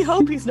I really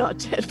hope he's not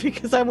dead,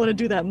 because I want to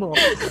do that more.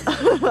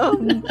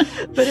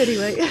 But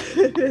anyway.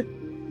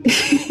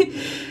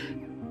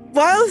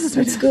 Wow, this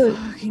has been a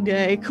fucking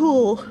day.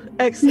 Cool.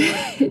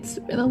 Excellent. It's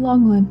been a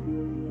long one.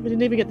 We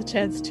didn't even get the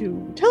chance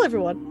to tell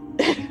everyone.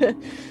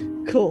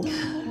 Cool.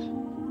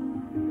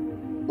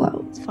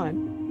 It's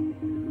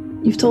fine.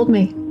 You've told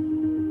me.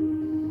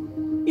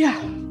 Yeah.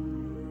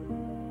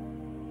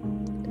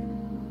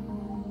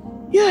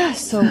 Yeah,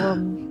 so,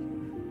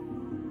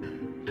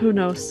 who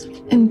knows?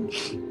 And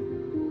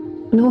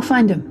we'll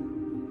find him.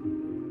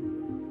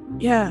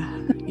 Yeah.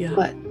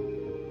 What?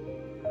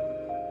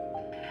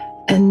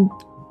 And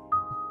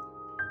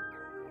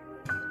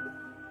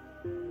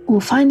we'll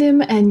find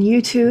him, and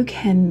you two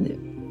can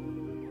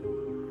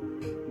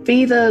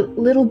be the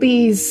little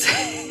bees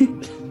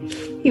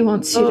he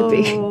wants you to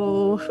be.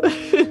 Oh.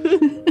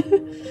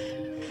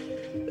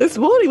 This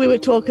morning we were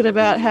talking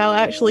about how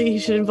actually he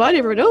should invite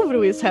everyone over to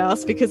his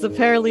house because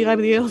apparently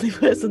I'm the only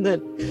person that...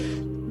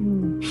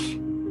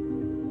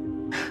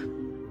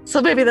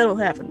 So maybe that'll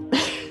happen.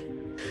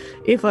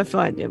 If I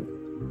find him.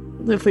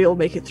 If we all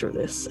make it through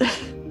this.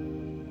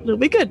 It'll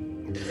be good.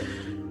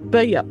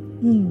 But yeah.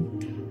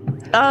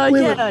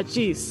 Yeah,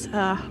 jeez.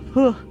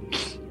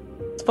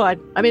 It's fine.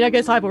 I mean, I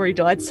guess I've already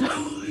died, so...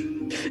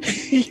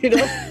 you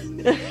know?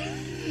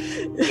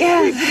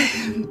 Yeah.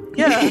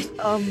 Yeah,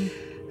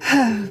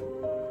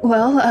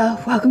 Well,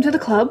 welcome to the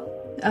club.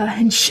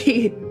 And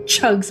she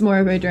chugs more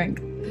of her drink.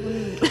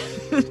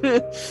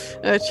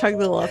 I chug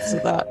the lots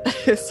of that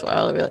as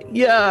well. I'll be like,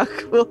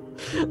 yuck. Well,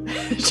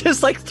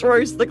 just like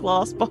throws the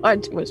glass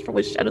behind him, which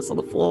probably shatters on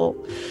the floor.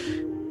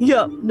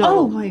 Yeah, no.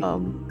 Oh my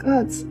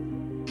god.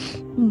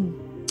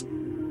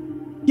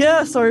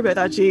 Yeah, sorry about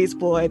that. Jeez,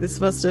 boy,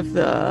 this must have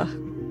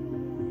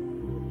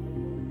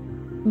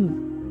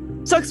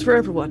sucks for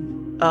everyone.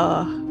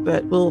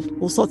 But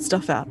we'll sort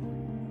stuff out.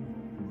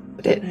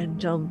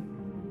 And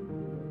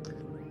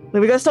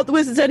we gotta stop the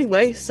wizards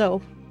anyway,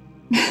 so.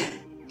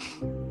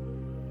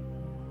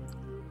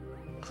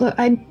 Look,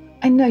 I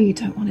know you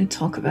don't want to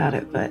talk about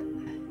it, but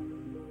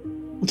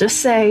I'll just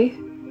say,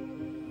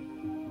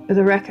 for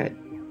the record,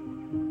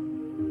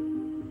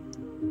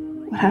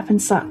 what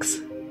happened sucks.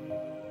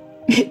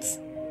 It's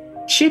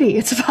shitty.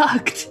 It's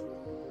fucked.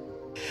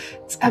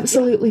 It's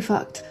absolutely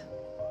fucked.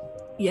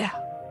 Yeah.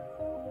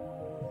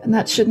 And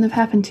that shouldn't have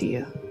happened to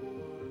you.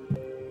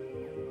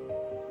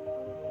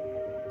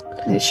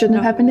 And it shouldn't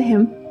have happened to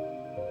him.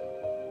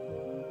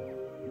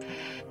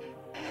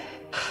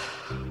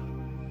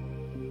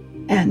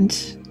 And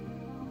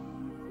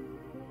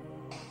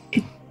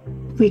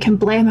we can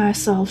blame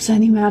ourselves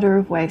any matter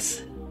of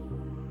ways.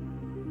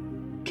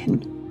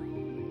 Can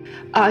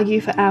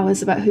argue for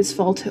hours about whose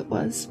fault it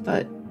was,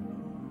 but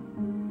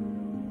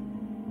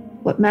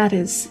what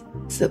matters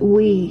is that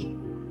we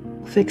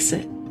fix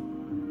it.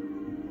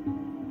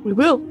 We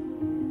will.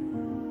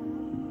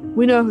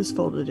 We know whose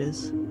fault it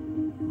is.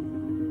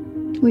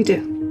 We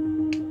do.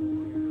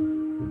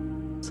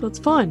 So it's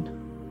fine.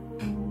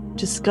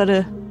 Just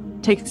gotta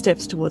take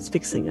steps towards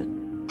fixing it.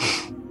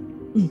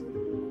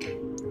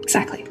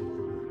 Exactly.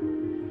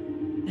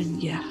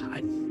 And yeah,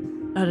 I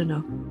don't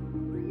know.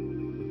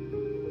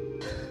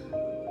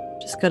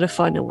 Just gotta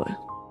find a way.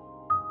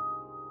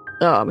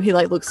 He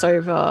like looks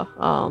over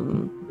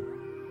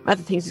at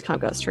the things he's kind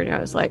of got straight out.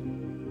 I was like,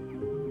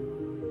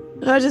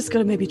 I just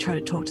gotta maybe try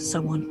to talk to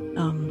someone.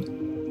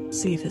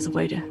 See if there's a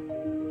way to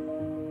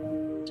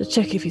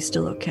check if he's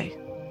still okay.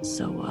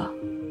 So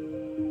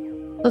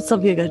that's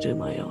something I gotta do on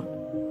my own.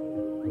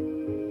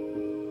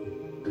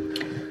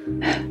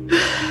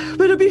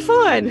 But it'll be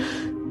fine.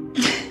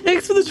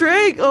 Thanks for the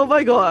drink. Oh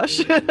my gosh.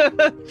 Do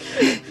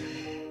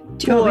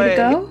you want me to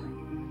go?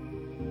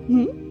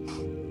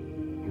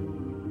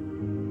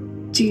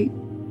 Do you...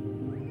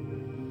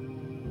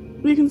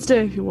 You can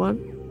stay if you want.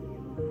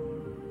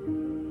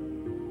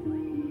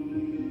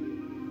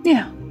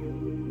 Yeah.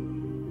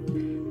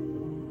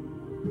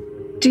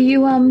 Do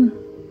you, I'm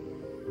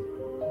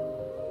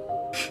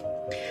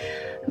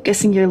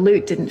guessing your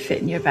loot didn't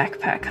fit in your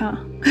backpack, huh?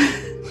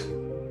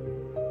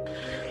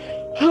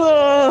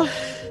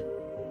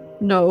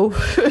 No.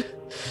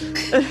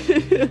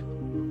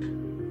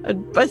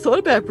 I thought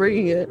about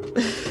bringing it.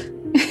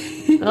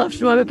 I left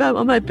it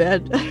on my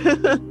bed.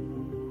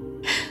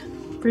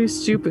 Pretty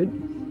stupid.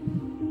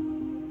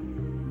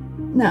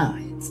 No,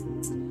 it's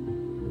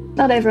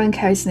not everyone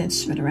carries an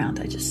instrument around.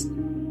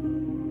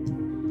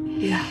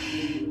 Yeah.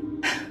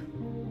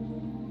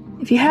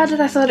 If you had it,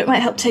 I thought it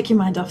might help take your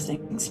mind off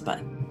things, but...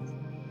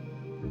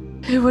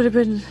 It would have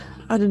been,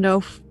 I don't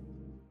know.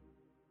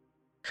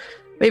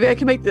 Maybe I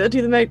can make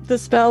the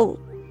spell,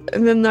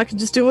 and then I can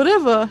just do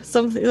whatever,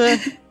 something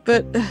like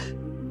but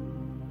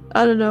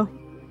I don't know.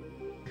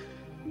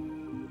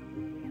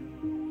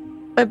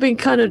 I've been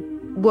kind of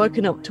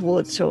working up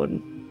towards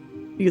showing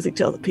music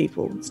to other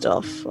people and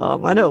stuff.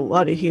 I know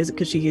Lani hears it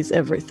because she hears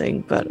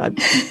everything, but I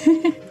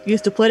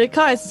used to play at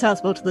Kai's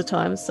house most of the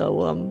time,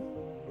 so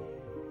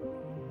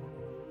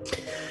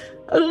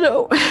I don't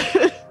know.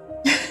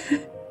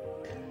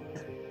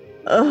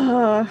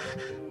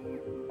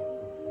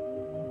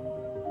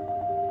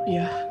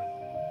 Yeah.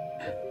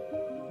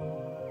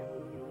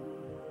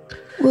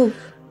 Well,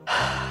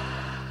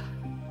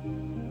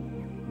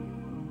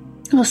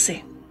 we'll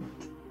see.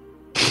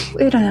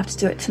 We don't have to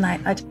do it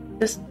tonight. I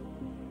just...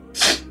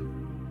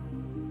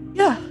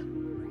 Yeah.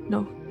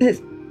 No.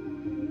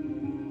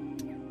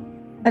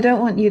 I don't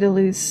want you to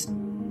lose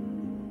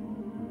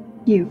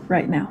you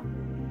right now.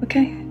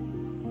 Okay?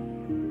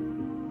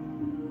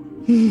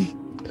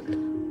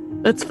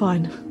 That's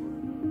fine.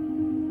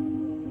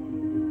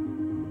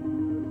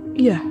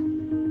 Yeah.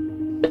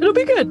 It'll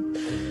be good.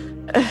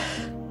 I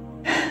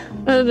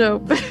don't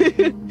know.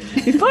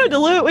 You find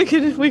alert, we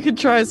could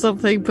try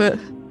something, but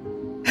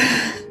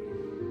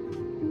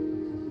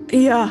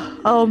yeah,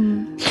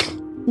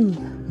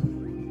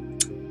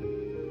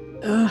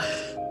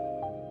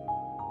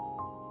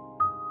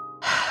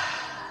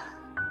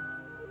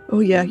 oh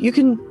yeah, you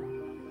can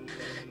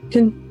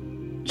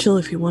chill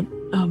if you want.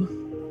 I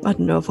don't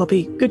know if I'll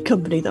be good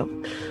company though.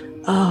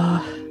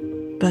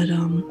 But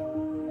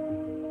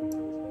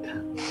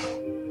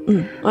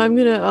I'm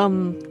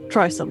gonna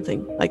try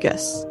something, I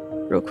guess,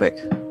 real quick.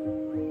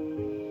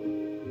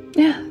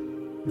 Yeah.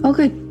 All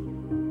good.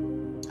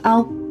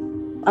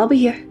 I'll be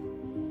here.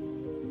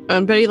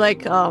 And Betty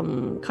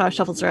kind of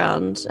shuffles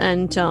around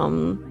and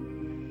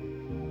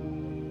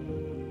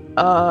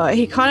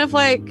he kind of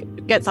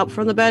gets up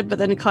from the bed, but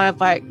then he kind of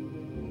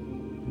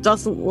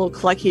doesn't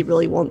look like he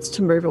really wants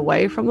to move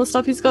away from the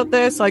stuff he's got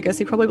there, so I guess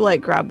he probably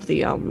grabbed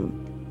the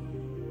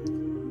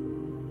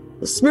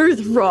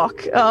smooth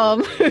rock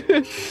and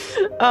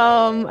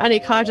he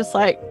kind of just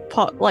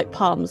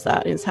palms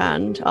that in his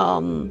hand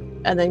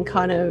and then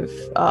kind of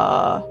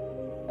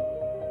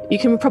you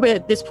can probably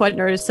at this point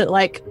notice that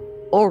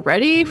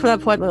already from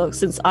that point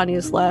since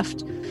Anya's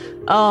left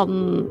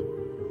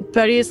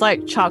Betty is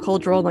charcoal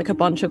drawn a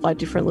bunch of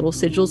different little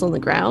sigils on the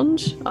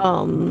ground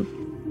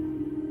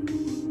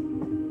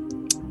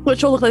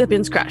which all look like they've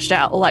been scratched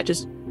out or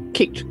just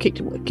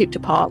kicked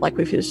apart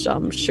with his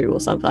shoe or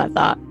something like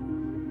that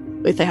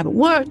if they haven't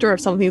worked or if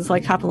something's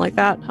happened like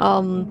that.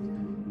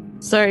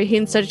 So he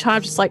instead of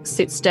time just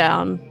sits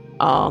down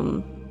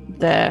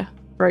there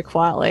very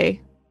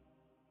quietly.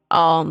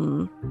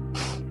 And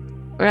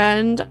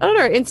I don't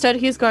know, instead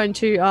he's going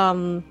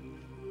to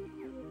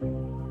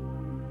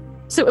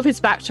sit with his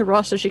back to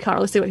Ross so she can't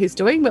really see what he's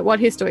doing, but what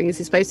he's doing is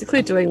he's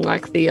basically doing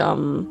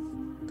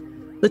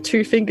the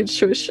two-fingered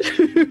shush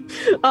symbol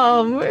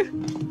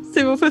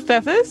for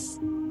Pfeffers.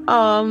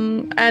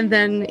 And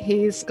then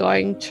he's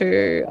going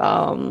to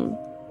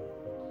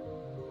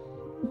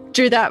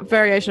do that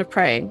variation of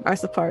praying, I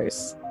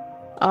suppose.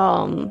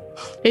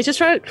 He's just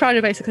trying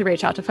to basically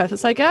reach out to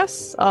Pfeffers, I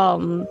guess.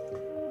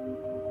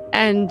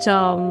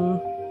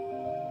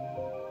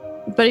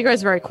 But he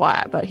goes very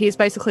quiet, but he's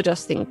basically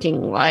just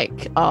thinking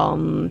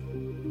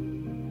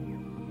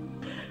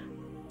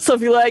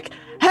something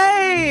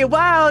hey,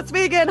 wow, it's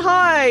me again,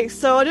 hi!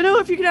 So I don't know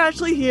if you can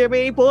actually hear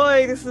me.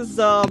 Boy, this is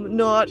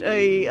not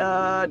a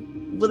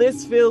well,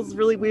 this feels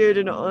really weird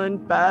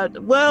and bad.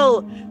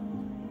 Well,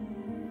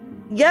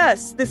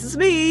 yes, this is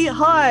me,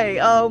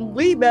 hi.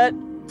 We met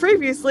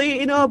previously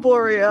in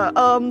Arborea.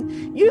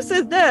 You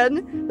said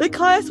then that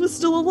Caius was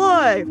still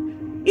alive.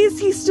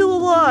 Is he still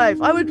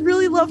alive? I would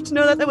really love to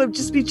know that. That would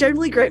just be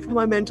generally great for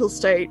my mental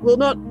state.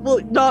 Not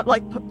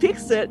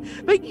fix it,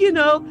 but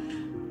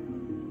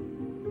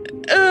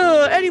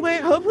anyway,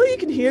 hopefully you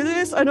can hear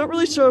this. I'm not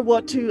really sure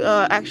what to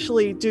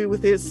actually do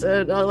with this,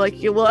 and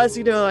well, as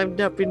you know, I've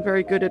not been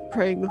very good at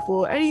praying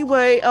before.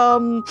 Anyway,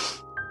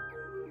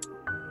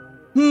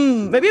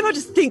 maybe if I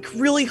just think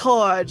really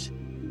hard.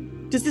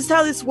 Is this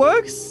how this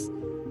works?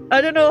 I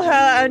don't know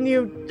how a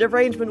new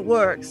arrangement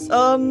works.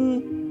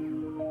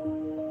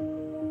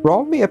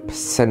 Roll me a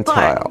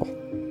percentile.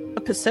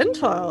 A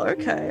percentile,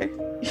 okay.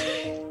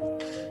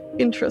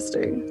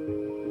 Interesting.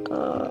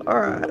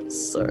 Alright,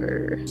 so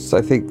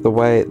I think the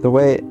way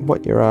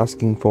what you're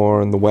asking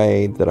for and the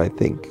way that I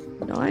think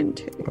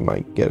 90. I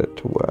might get it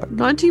to work.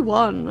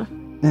 91.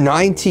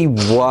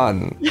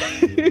 91.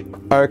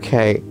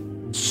 Okay,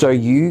 so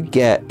you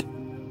get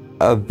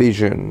a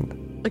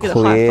vision, Look at a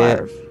high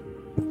five.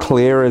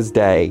 clear as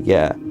day,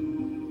 yeah,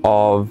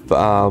 of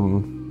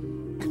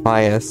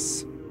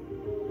Caius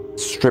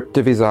stripped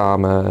of his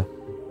armor,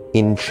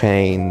 in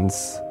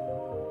chains,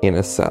 in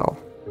a cell.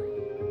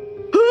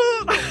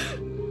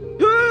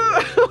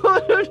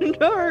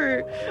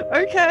 No.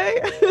 Okay.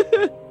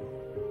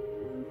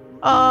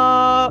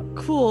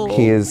 Cool.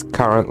 He is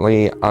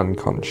currently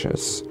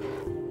unconscious,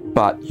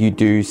 but you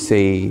do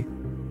see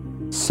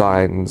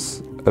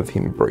signs of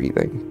him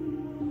breathing.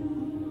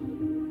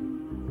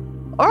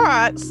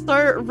 Alright,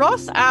 so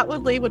Ross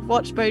outwardly would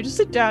watch Bo just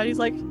sit down. He's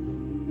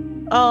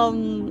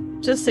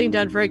just sitting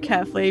down very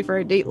carefully,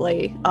 very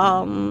neatly.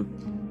 And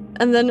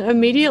then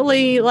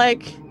immediately,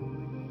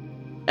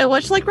 and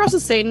watch Ross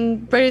has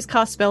seen, Brady's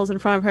cast spells in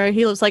front of her.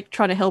 He was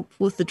trying to help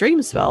with the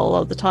dream spell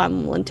all the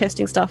time and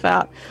testing stuff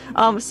out.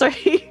 So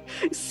he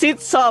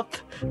sits up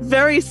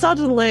very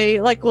suddenly,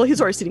 well,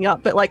 he's already sitting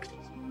up, but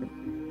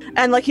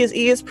and his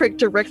ears pricked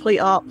directly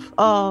up.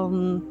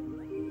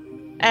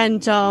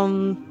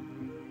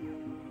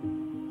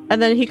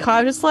 And then he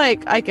kind of just I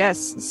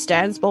guess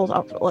stands bolt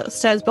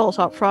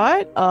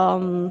upright.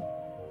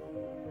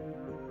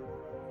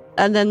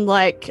 And then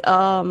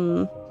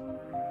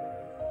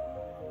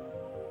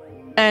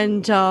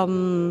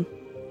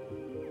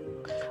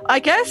I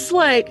guess,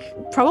 like,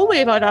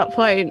 probably by that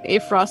point,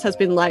 if Ross has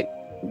been, like,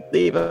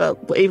 even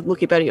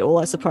looking better at all,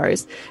 I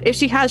suppose. If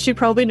she has, she'd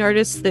probably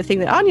notice the thing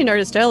that Anya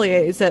noticed earlier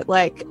is that,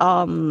 like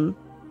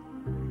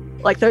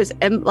those,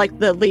 like,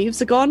 the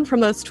leaves are gone from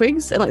those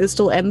twigs, and, like, there's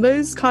still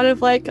embers kind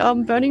of, like,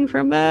 burning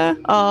from there.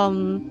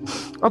 On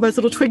those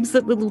little twigs,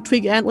 that little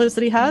twig antlers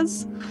that he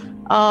has.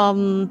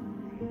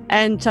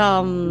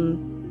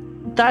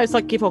 Those,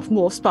 like, give off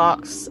more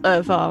sparks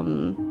of,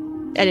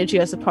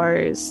 energy, I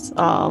suppose.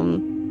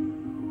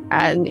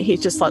 And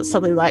he's just, like,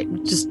 suddenly, like,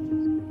 just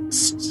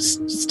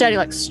standing,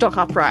 like, stock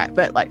upright,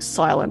 but, like,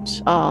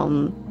 silent,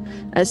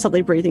 and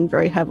suddenly breathing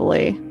very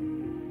heavily.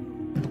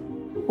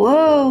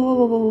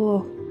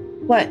 Whoa.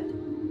 What?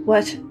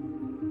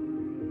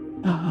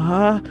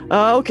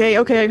 Okay.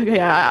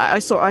 I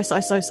saw.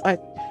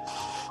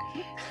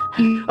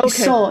 You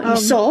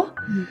saw?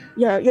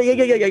 Yeah.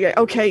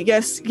 Okay,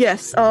 yes.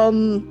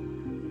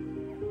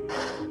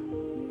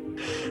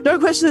 No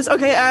question this.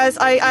 Okay, as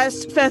I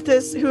asked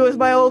Fethus, who was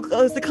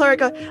was the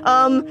cleric,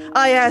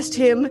 I asked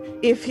him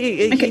if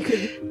he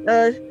could,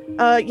 I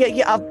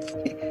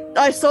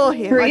saw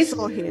him. Breathe. I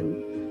saw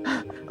him.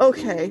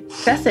 Okay.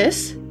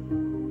 Fethus?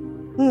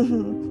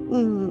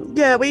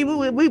 Yeah,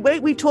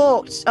 we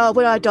talked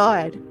when I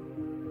died.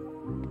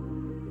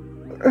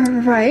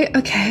 Right,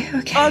 okay.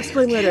 I'll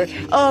explain later.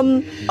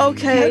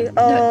 Okay,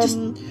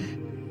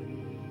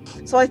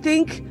 so I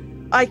think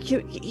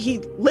he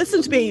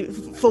listened to me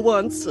for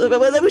once,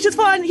 which is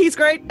fine. He's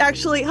great,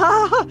 actually. It's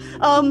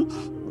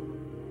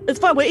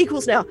fine. We're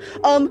equals now.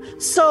 I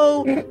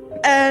saw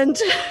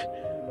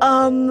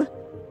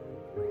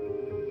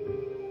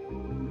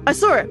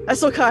it. I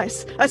saw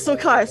Kais.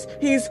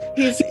 He's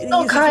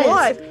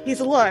alive. He's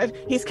alive.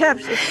 He's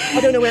captured. I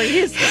don't know where he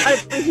is.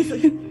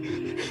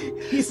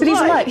 He's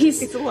alive.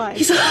 He's alive.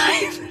 He's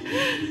alive.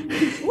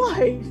 He's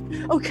alive.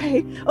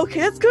 Okay,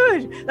 that's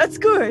good. That's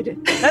great.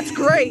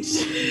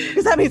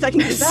 Because that means I can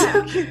get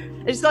back.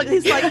 He's like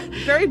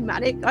very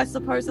manic, I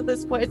suppose, at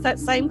this point. It's that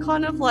same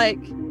kind of, like,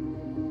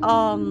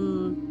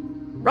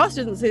 Ross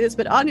didn't see this,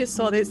 but Anya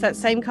saw this, that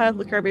same kind of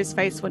look over his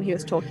face when he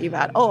was talking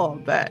about,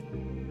 but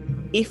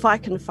if I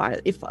can find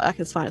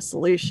a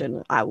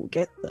solution, I will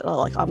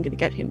I'm going to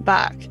get him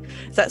back.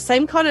 It's that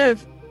same kind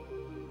of,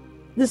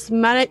 this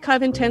manic kind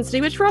of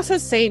intensity, which Ross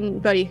has seen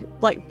Bertie,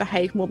 like,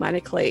 behave more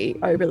manically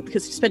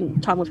because he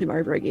spent time with him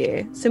over a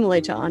year,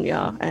 similarly to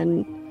Anya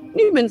and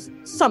Newman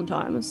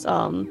sometimes.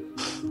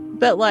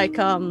 But, like,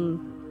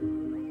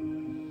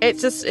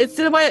 it's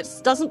in a way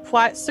that doesn't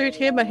quite suit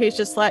him, but he's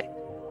just like,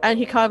 and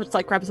he kind of just,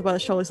 like, grabs him by the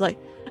shoulder. He's like,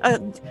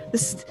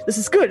 this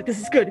is good. This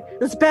is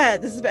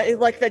bad.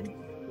 Like that.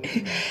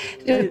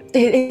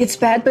 It's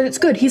bad, but it's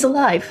good. He's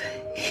alive.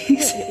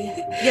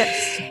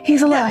 Yes.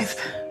 He's alive.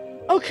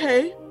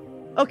 Yes.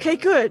 Okay,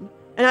 good.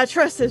 And I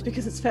trust this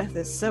because it's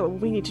Fethus, so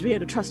we need to be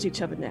able to trust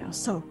each other now.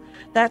 So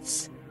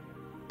that's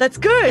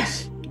good.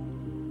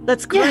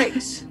 That's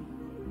great.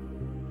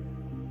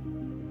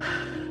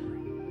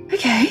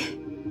 Okay.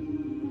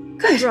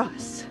 Good.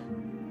 Ross.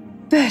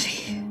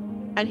 Bertie.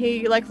 And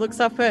he, like, looks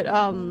up at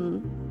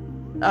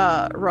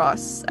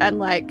Ross, and,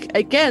 like,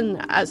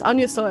 again, as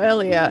Anya saw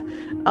earlier,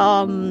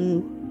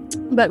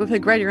 but with a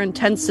greater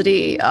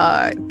intensity,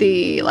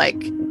 the, like,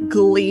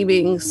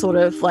 gleaming sort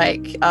of,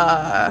 like,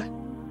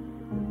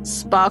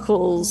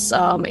 sparkles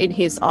in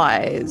his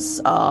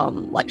eyes,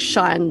 like,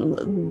 shine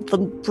the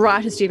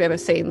brightest you've ever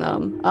seen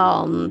them.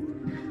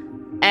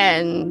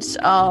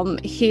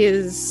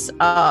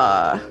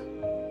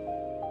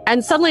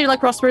 And suddenly,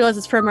 like, Ross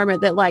realizes for a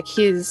moment that, like,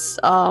 his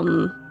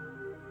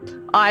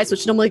eyes,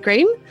 which are normally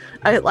green,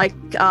 are, like,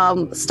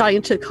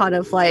 starting to kind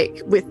of,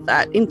 like, with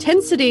that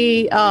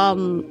intensity,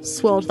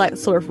 swirled, like,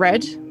 sort of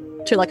red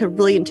to, like, a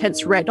really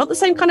intense red. Not the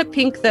same kind of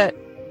pink that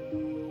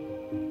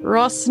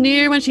Ross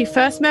knew when she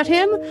first met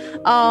him,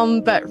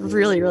 but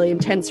really, really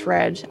intense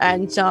red.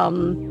 And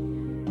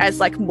as,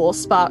 like, more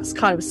sparks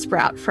kind of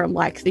sprout from,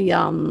 like, the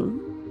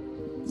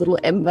little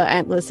ember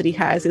antlers that he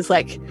has, is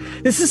like,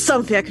 this is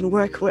something I can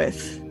work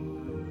with.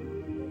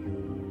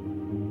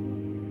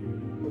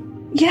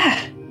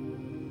 Yeah.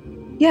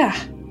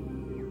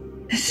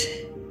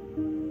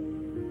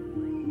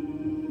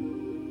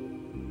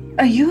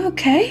 Are you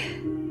okay?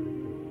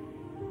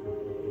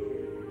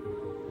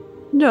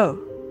 No,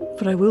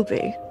 but I will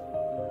be.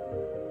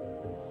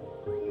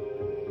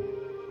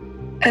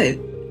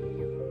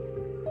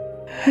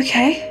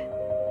 Okay.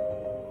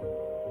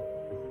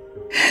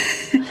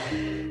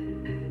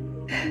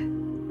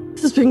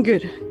 This has been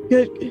good.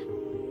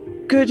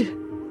 Good.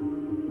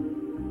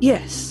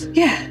 Yes.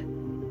 Yeah.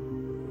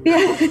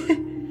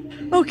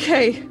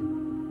 Okay.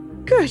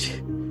 Good.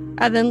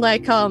 And then,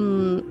 like,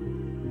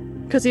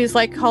 because he's,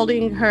 like,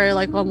 holding her,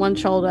 like, on one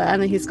shoulder, and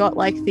then he's got,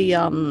 like, the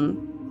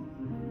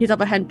his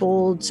upper hand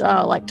balled,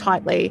 like,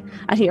 tightly,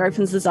 and he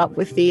opens this up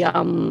with the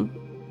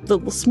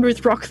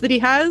smooth rock that he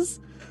has,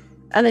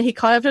 and then he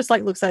kind of just,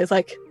 like, looks at it, he's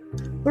like,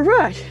 all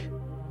right,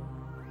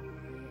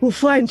 we'll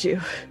find you.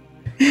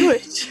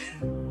 Good.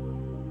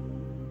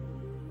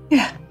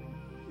 Yeah.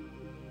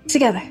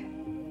 Together.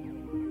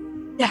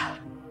 Yeah.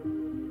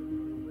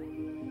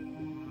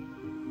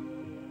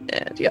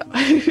 dead. Yeah.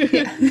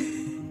 Yeah.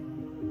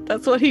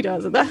 That's what he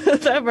does at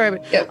that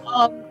moment. Yep.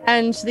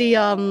 And the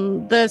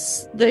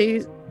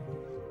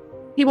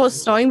he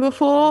was snowing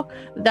before.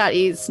 That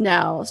is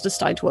now just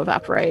starting to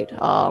evaporate.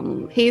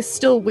 He's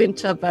still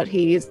winter, but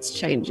he is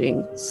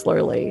changing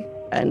slowly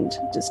and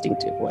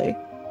distinctively.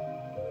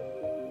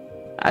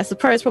 I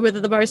suppose probably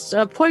the most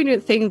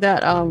poignant thing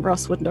that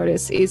Ross would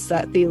notice is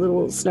that the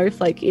little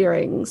snowflake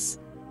earrings,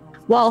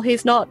 while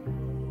he's not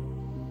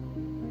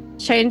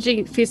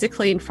changing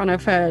physically in front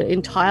of her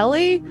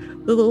entirely,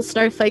 the little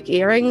snowflake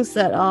earrings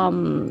that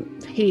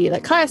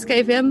Caius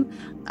gave him,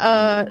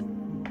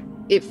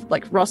 if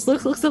like Ross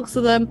looks at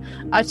them,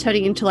 are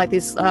turning into like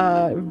this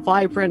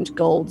vibrant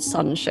gold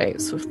sun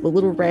shapes with a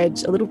little red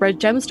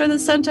gemstone in the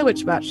center,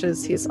 which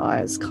matches his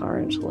eyes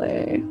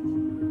currently.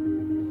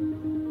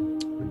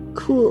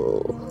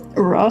 Cool.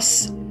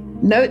 Ross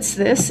notes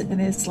this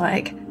and is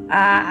like,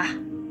 ha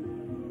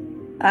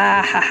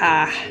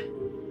ha.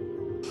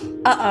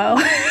 Uh-oh.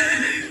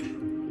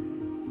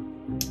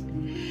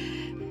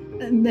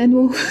 And then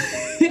we'll...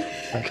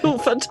 Cool,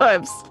 fun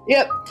times.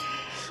 Yep.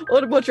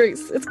 Order more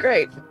drinks. It's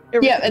great.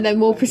 Yeah, and then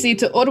we'll proceed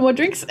to order more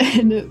drinks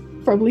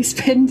and probably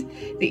spend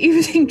the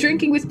evening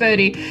drinking with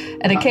Birdie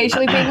and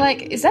occasionally being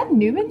like, is that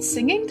Newman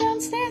singing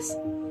downstairs?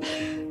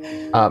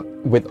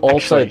 With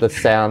also Actually- the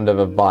sound of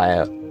a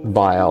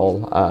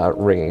viol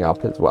ringing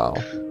up as well.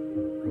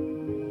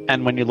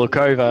 And when you look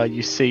over,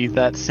 you see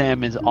that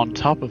Sam is on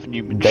top of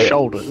Newman's They-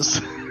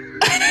 shoulders.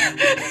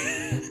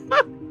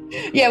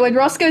 Yeah, when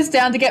Ross goes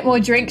down to get more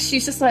drinks,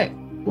 she's just like,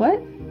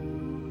 what?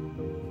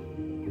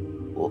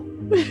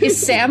 Is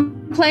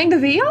Sam playing the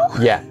viol?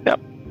 Yeah.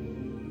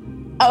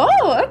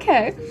 Oh,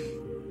 okay.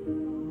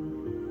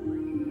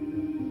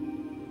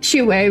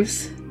 She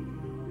waves.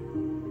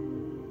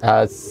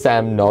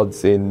 Sam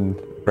nods in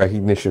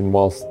recognition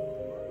whilst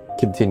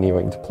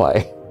continuing to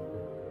play.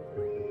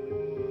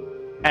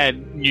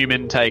 And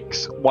Newman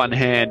takes one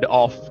hand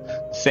off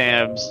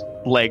Sam's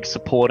leg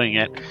supporting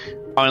it,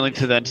 only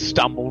to then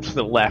stumble to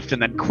the left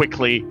and then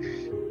quickly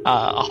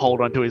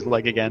hold onto his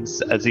leg again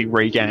as he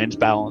regains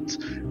balance.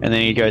 And then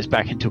he goes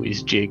back into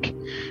his jig.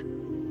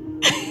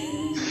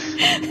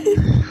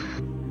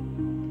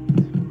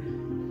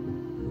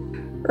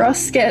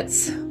 Ross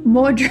gets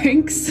more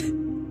drinks,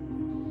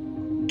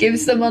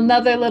 gives them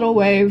another little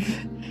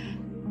wave,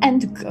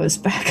 and goes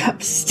back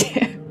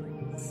upstairs.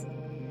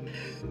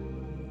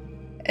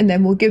 And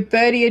then we'll give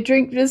Birdie a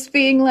drink, just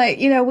being like,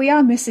 we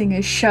are missing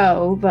a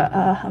show, but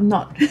I'm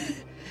not.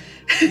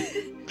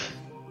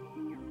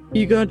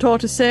 You gonna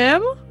talk to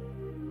Sam?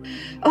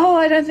 Oh,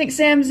 I don't think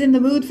Sam's in the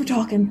mood for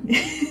talking.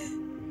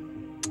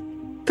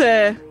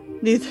 Fair.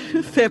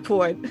 Fair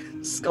point.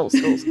 Skull.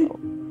 Skull.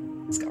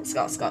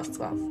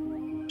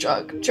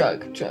 Chug.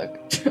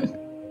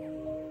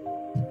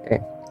 Okay.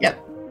 Yep,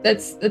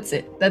 that's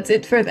it. That's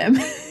it for them.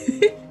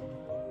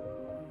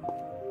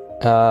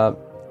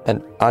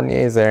 And Anya,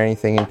 is there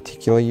anything in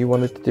particular you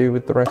wanted to do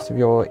with the rest of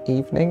your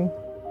evening?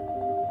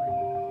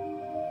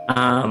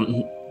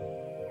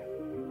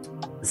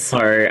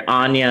 So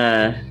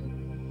Anya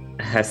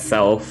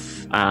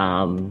herself,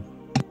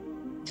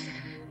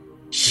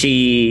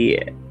 she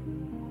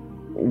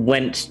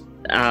went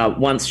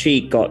once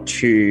she got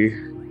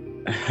to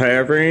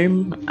her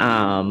room,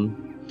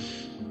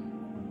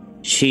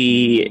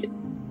 she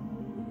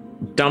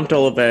dumped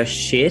all of her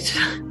shit,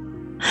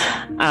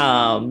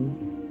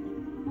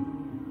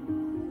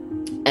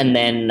 and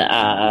then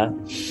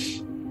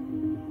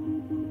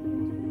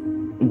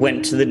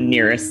went to the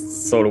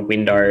nearest sort of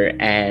window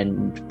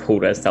and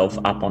pulled herself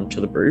up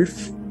onto the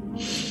roof.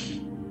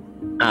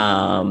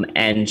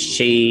 And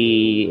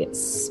she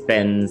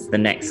spends the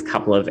next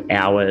couple of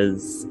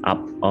hours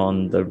up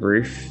on the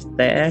roof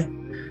there.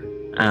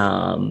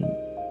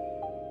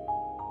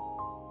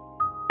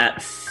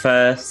 At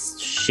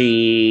first,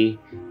 she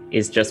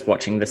is just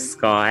watching the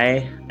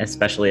sky,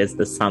 especially as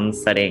the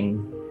sun's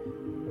setting.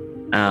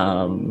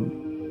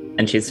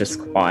 And she's just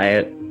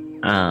quiet.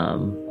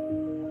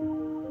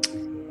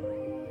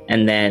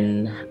 And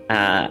then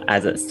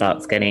as it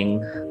starts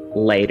getting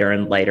later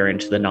and later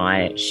into the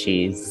night,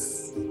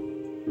 she's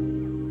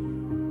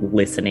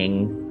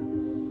listening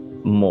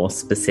more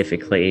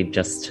specifically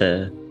just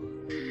to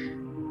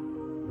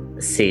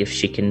see if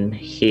she can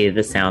hear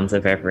the sounds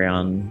of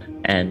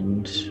everyone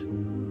and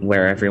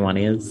where everyone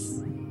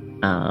is.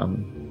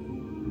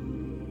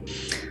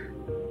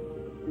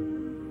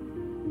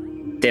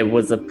 There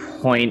was a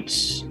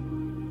point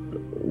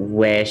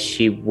where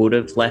she would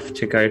have left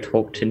to go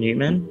talk to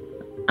Newman,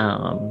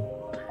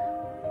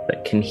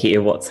 but can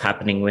hear what's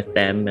happening with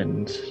them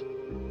and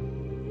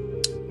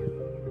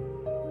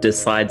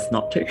decides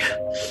not to,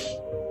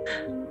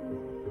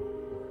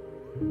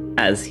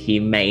 as he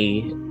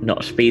may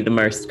not be the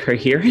most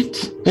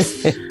coherent.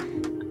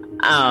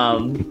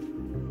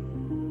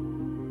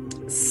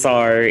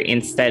 So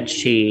instead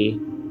she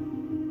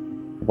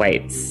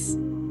waits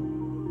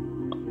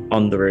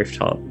on the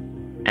rooftop,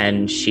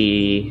 and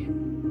she,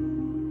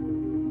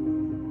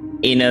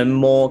 in a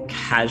more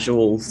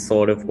casual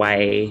sort of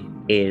way,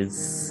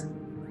 is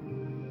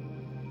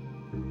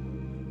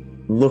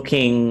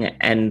looking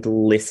and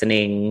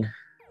listening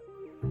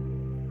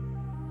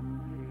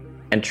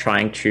and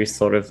trying to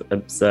sort of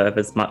observe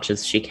as much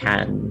as she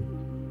can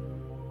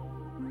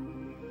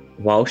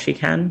while she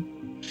can.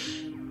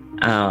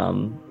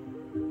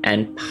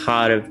 And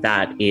part of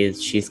that is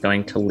she's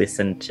going to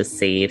listen to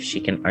see if she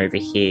can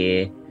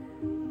overhear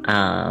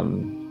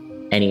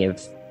any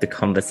of the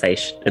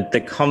conversations.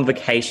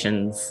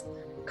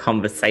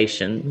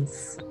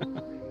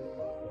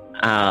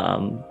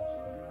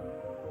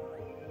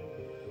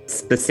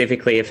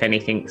 Specifically, if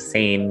anything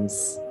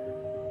seems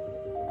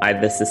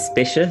either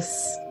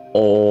suspicious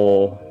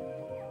or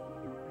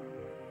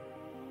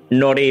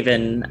not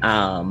even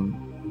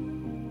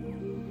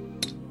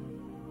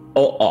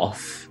or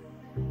off,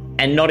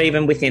 and not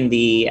even within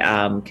the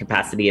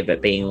capacity of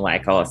it being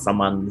like, oh,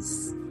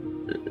 someone's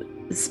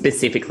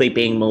specifically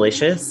being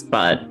malicious,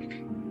 but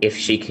if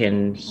she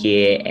can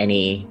hear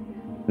any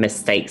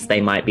mistakes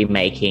they might be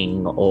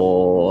making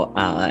or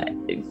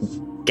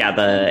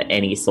gather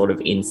any sort of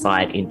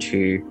insight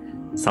into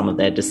some of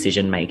their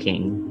decision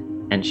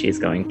making, and she's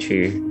going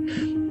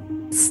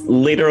to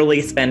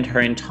literally spend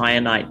her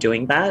entire night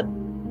doing that,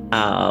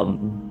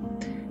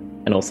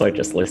 and also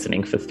just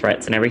listening for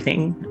threats and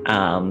everything,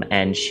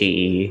 and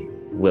she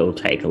will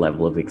take a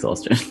level of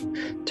exhaustion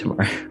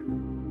tomorrow.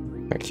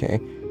 Okay.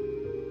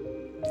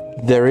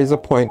 There is a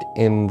point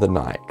in the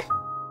night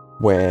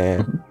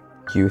where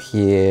you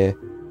hear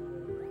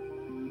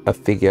a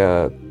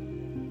figure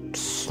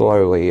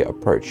slowly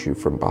approach you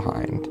from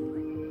behind.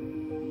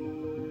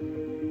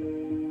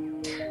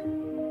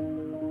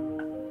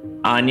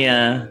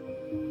 Anya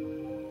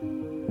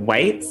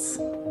waits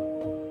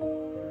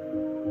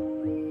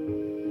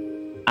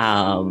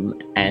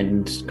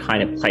and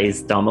kind of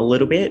plays dumb a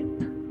little bit.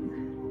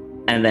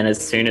 And then as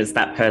soon as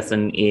that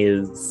person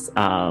is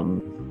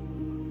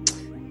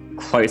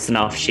close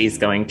enough, she's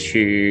going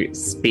to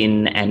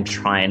spin and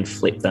try and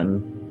flip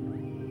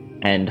them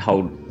and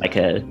hold like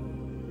a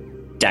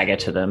dagger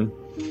to them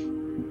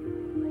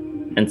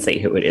and see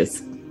who it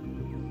is.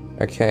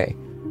 Okay.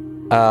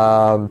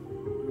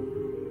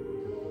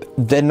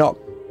 They're not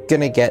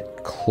gonna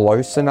get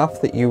close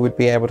enough that you would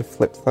be able to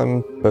flip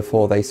them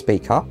before they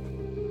speak up.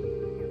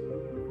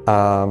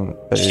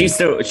 But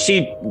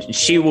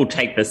she will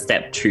take the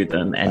step to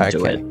them and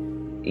do it.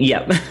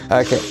 Yep.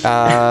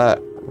 Okay.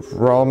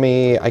 Roll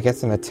me, I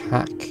guess, an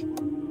attack.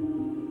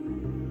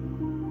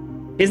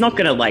 She's not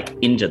gonna like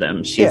injure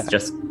them. She's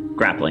just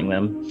grappling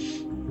them.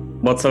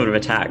 What sort of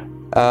attack?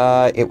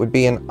 It would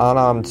be an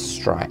unarmed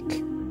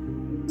strike,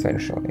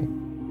 essentially.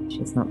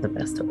 She's not the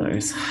best at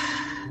those.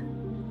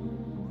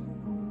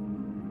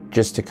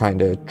 Just to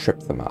kind of trip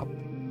them up.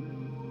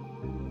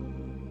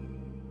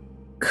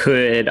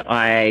 Could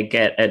I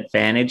get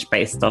advantage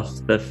based off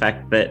the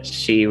fact that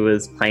she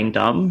was playing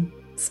dumb?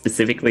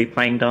 Specifically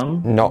playing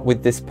dumb? Not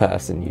with this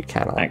person, you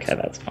cannot. Okay,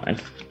 that's fine.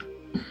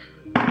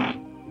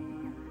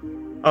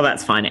 Oh,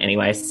 that's fine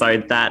anyway. So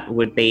that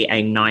would be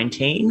a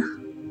 19.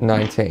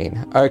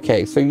 19.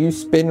 Okay, so you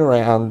spin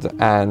around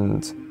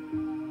and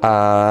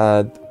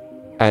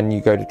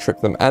you go to trip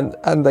them, and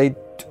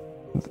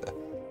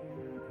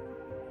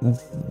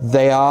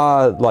they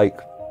are like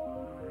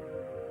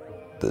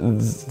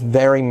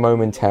very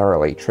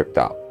momentarily tripped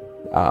up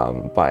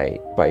by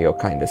your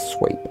kind of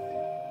sweep.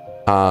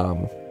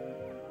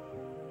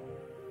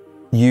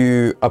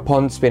 You,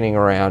 upon spinning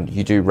around,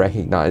 you do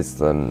recognize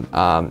them,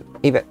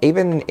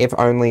 even if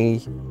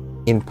only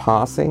in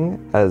passing,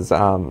 as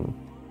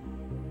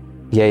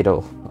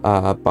Yadel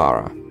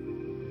Bara,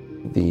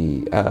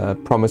 the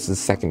Promise's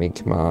second in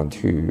command,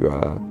 who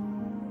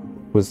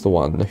was the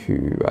one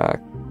who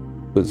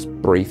was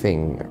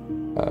briefing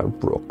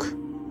Rook.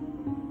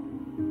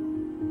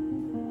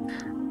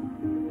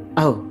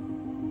 Oh,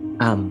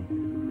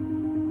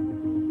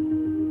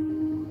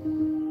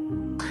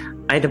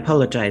 I'd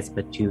apologize,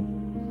 but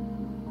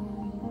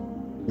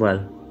well,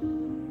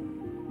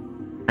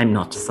 I'm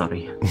not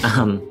sorry.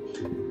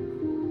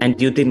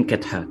 And you didn't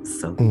get hurt,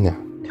 so No.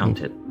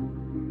 count it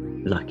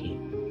lucky.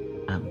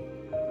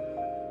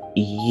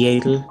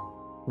 Yale,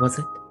 was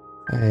it?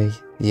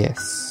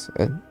 Yes.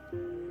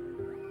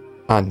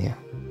 Anya, I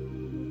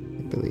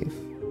believe.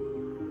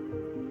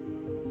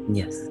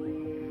 Yes.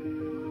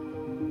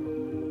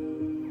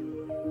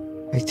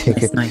 I take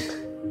Nice it. night.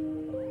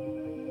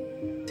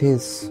 It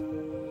is.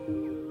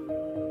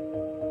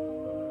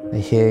 I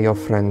hear your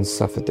friends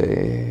suffered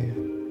a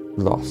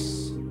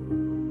loss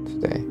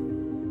today.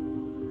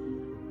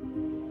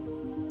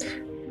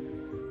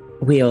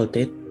 We all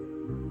did.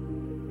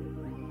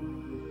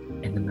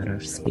 In the matter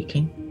of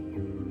speaking.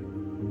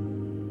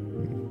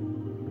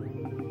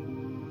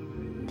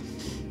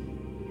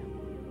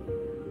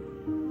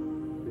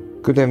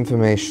 Good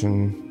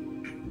information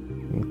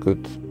and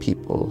good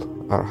people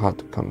are hard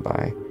to come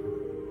by.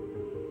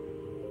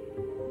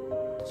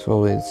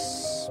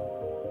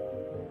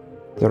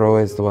 They're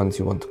always the ones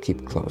you want to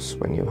keep close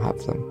when you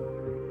have them.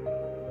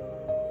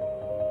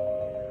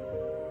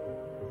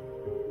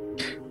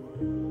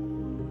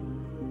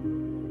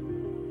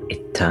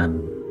 It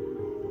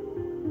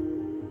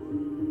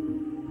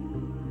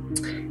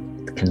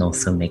can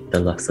also make the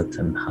loss of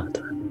them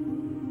harder.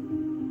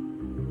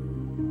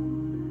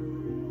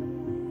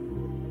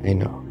 I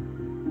know.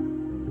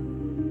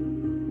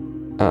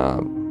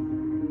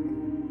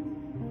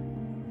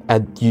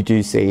 And you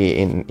do see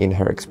in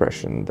her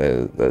expression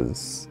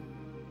there's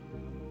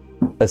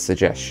a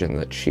suggestion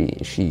that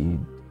she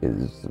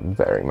is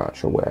very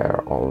much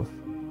aware of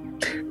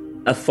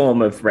A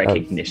form of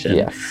recognition.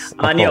 yes.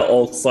 Anya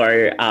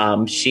also,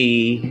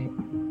 she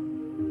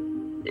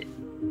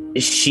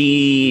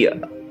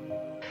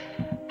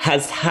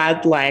has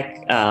had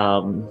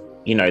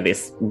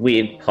this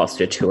weird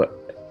posture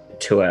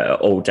to her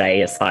all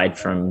day, aside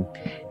from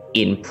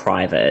in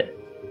private.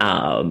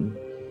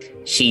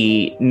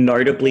 She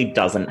notably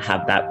doesn't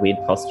have that weird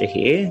posture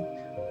here,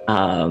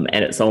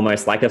 and it's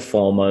almost like a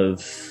form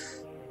of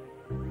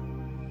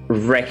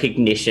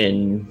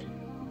recognition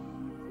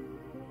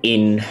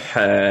in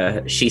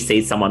her. She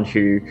sees someone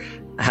who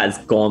has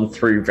gone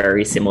through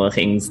very similar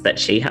things that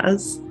she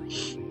has,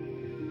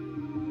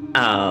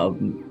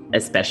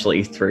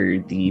 especially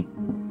through the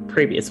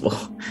previous war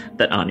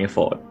that Anya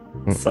fought.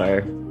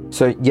 So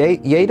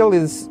Yadel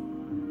is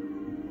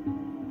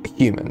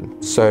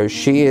human, so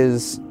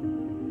she's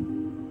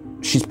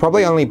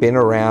probably only been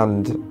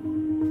around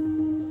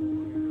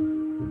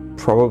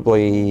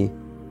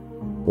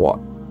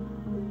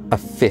a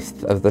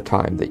fifth of the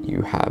time that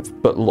you have,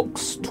 but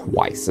looks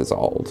twice as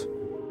old.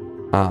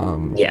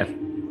 Yeah.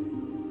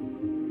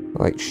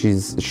 Like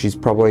she's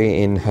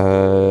probably in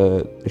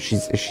her she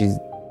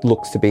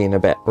looks to be in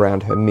about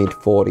around her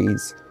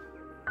mid-40s.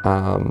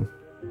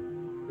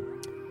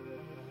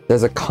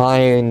 There's a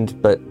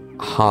kind but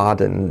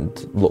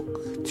hardened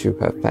look to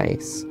her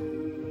face.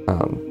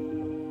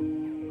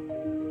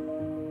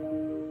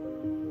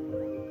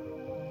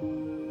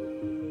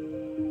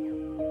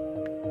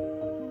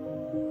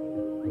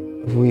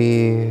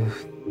 We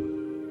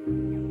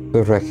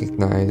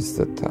recognize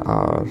that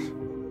our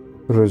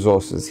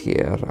resources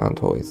here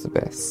aren't always the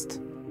best.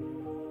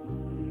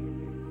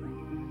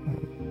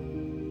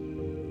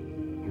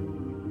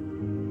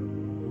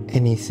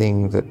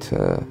 Anything that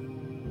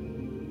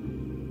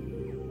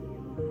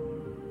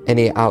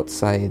any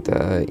outside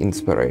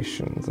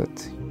inspiration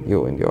that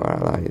you and your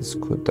allies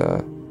could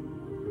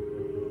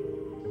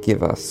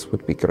give us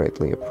would be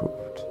greatly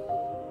approved.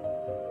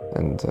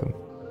 And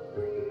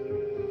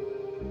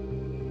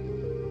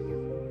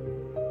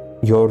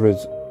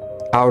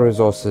our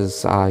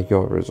resources are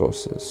your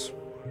resources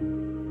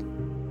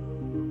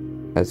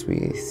as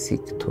we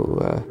seek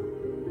to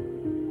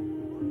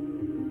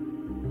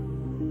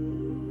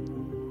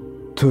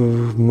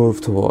move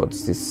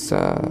towards this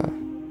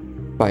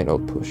final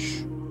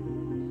push.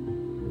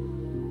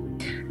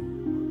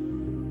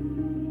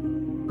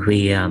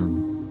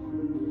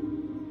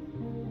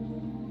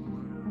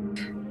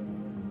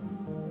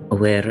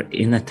 We're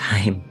in a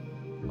time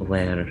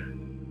where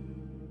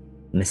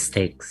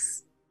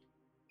mistakes,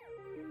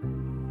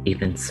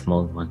 even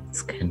small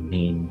ones, can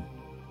mean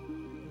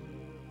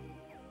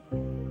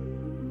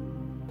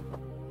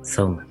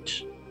so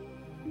much.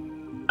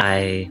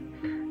 I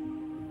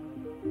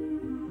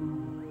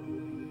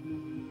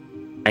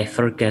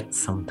forget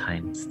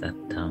sometimes that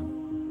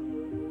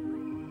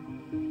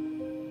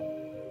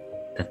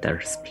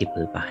there's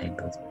people behind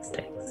those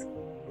mistakes.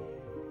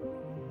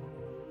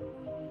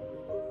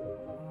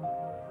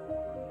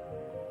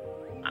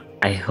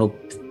 I hope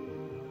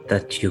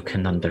that you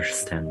can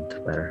understand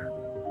where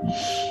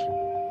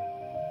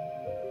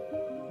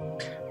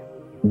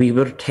we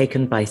were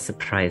taken by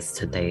surprise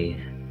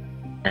today,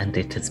 and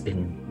it has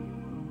been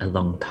a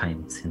long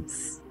time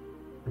since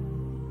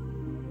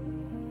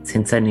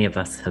any of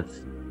us have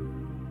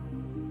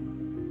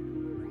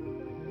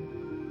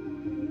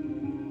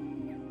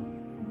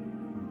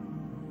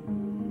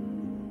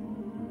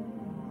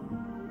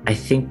I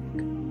think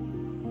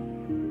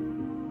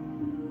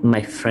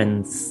my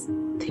friends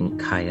think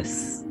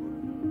Caius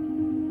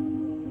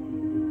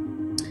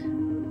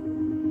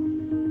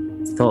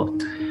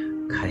thought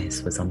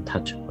Caius was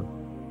untouchable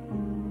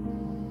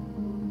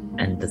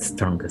and the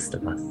strongest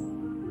of us.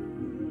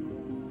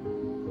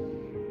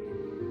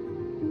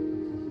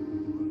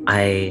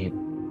 I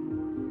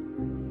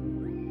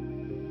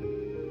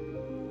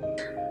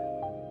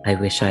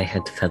wish I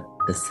had felt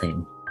the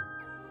same.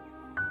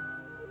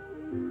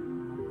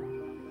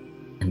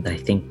 And I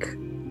think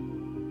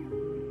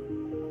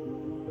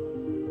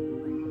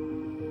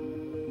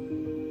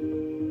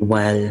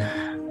while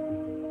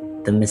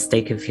the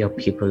mistake of your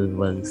people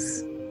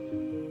was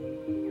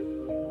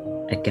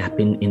a gap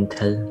in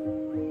intel,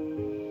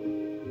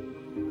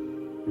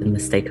 the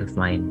mistake of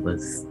mine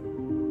was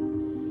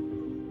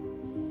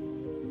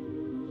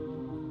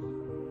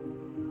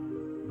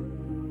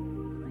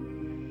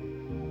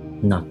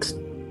not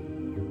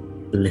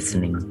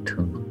listening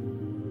to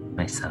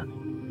myself.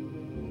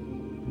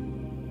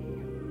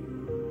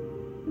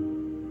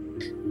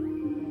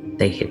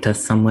 They hit us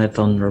somewhere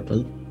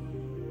vulnerable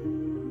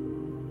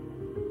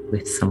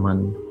with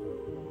someone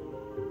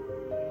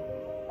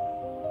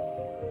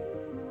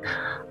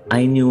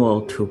I knew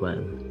all too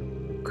well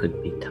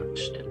could be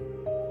touched.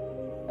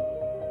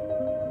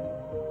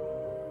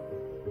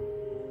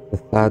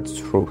 sad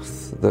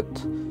truth that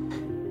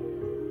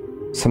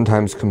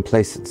sometimes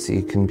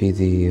complacency can be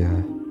the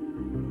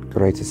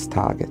greatest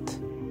target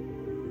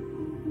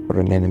for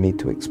an enemy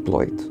to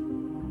exploit.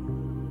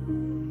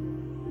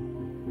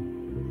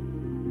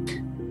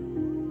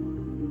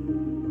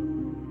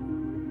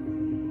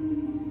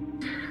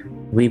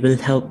 We will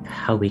help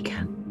how we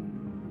can.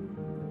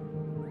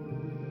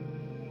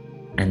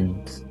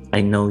 And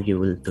I know you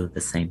will do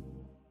the same.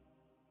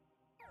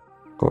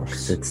 Of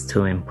course. It's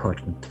too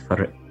important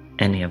for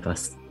any of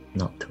us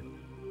not to.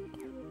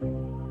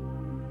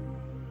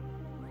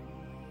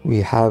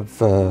 We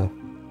have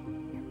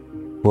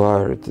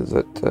word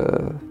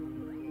that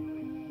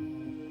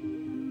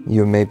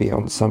you may be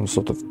on some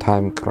sort of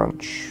time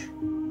crunch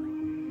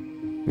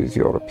with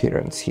your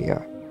appearance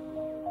here.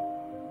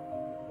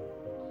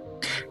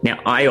 Now,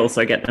 I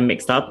also get them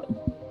mixed up.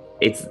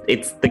 It's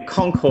the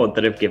Concord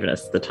that have given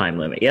us the time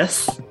limit,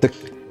 yes?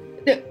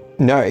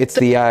 No, it's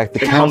the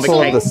Council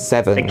of the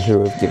Seven the- who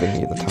have given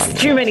you the time.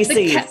 Too many The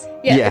C's.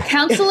 Yeah. The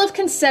Council of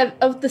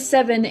the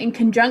Seven, in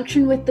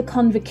conjunction with the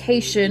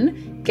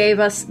Convocation, gave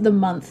us the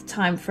month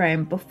time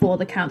frame before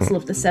the Council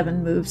of the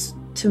Seven moves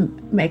to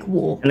make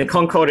war. And the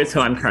Concord is who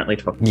I'm currently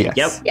talking to. Yes.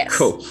 Yep. Yes.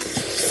 Cool.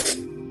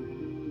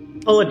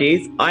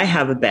 Apologies, I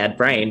have a bad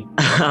brain.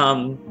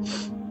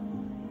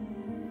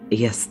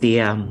 Yes, the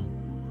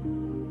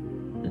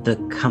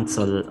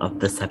Council of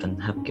the Seven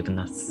have given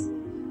us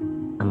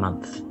a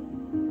month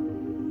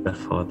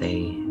before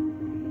they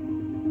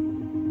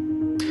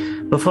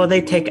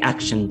take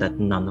action that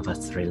none of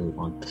us really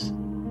want,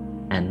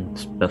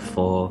 and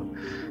before,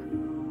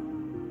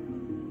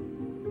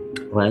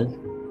 well,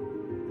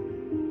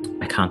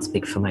 I can't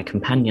speak for my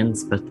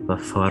companions, but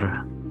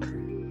before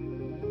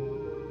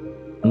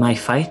my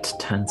fight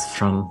turns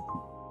from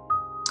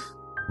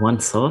one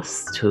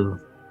source to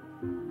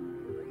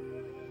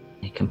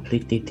a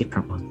completely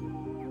different one.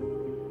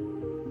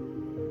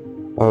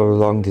 How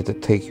long did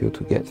it take you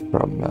to get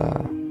from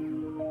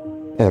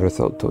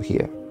Erithel to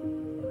here?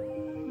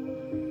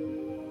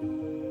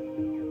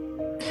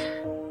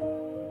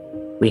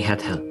 We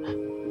had help.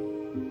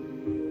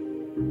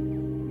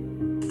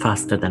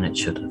 Faster than it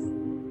should have.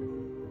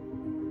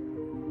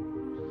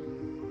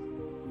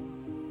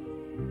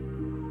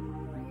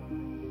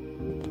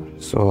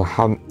 So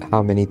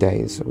how many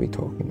days are we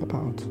talking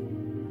about?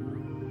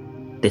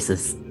 This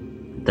is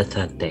the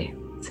third day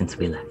since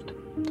we left.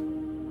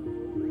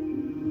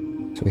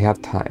 So we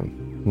have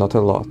time. Not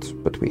a lot,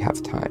 but we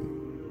have time.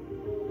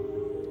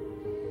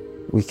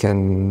 We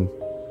can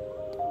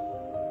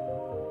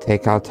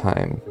take our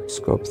time,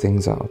 scope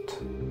things out,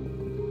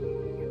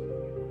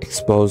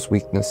 expose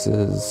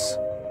weaknesses,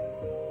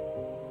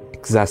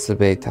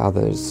 exacerbate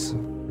others,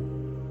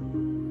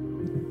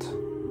 and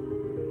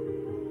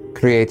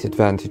create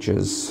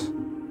advantages,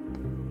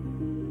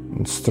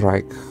 and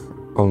strike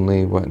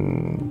only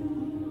when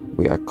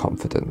we are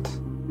confident.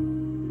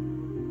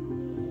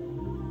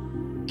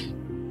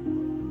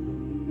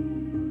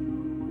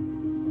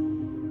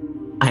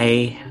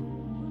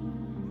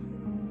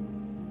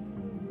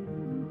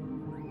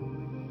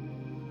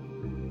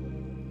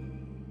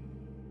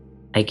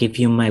 I give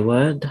you my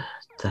word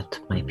that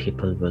my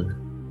people will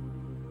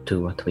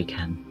do what we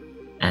can,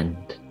 and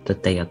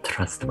that they are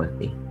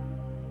trustworthy.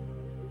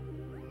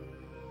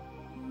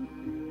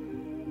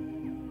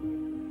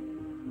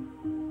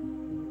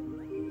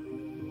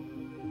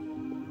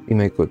 Be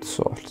my good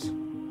sort.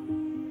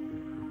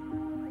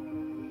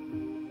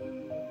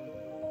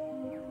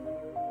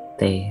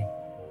 They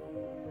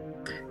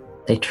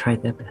try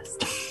their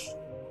best.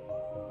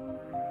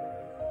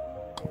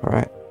 All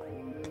right.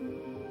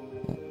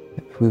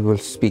 We will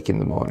speak in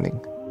the morning.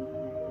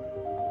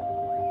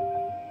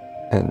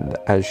 And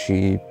as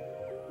she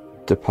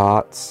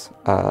departs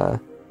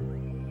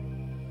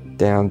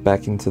down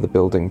back into the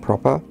building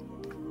proper,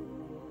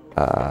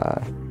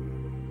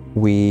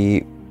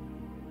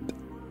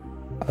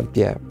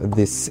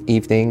 this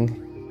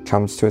evening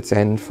comes to its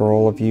end for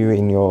all of you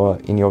in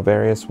your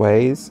various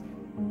ways,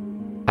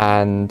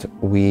 and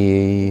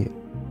we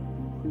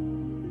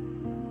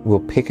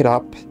will pick it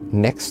up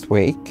next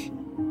week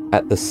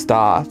at the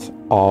start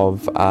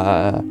of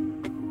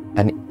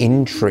an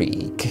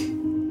intrigue.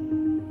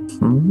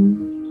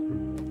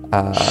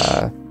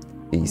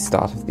 The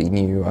start of the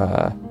new,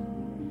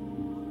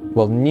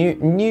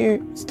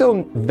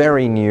 still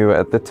very new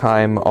at the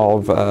time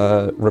of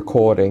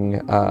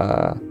recording,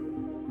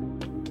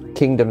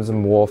 Kingdoms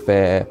and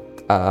Warfare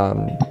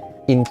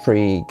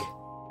intrigue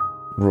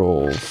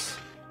rules,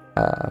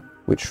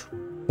 which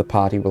the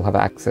party will have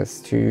access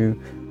to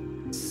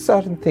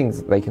certain things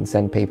that they can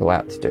send people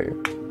out to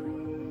do.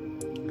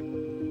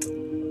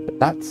 But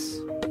that's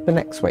for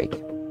next week.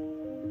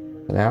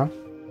 For now,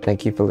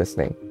 thank you for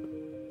listening.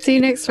 See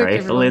you next week, Sorry for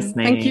everyone.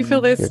 listening. Thank you for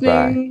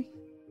listening.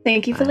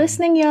 Thank you for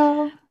listening,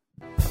 y'all.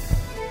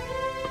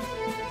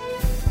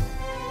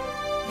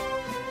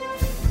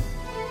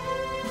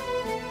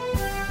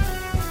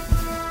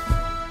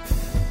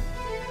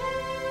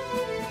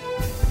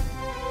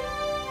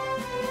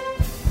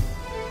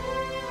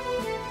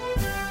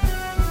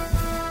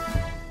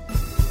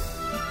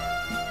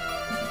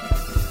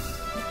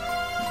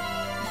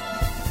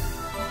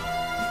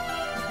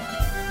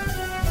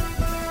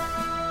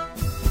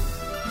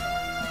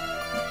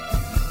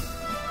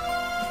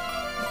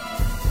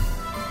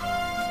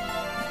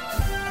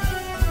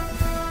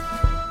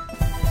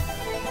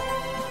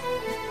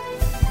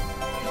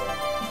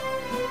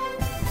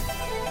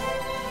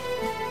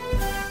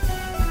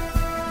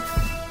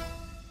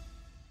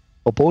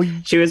 boy.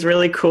 She was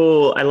really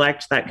cool. I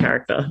liked that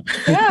character.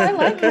 Yeah, I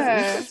like her.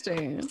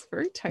 Interesting. It's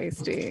very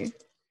tasty.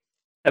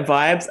 Her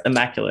vibe's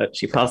immaculate.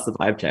 She passed the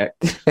vibe check.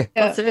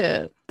 That's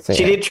it. So,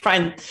 She yeah. did try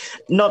and,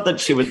 not that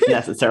she was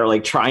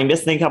necessarily trying to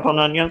sneak up on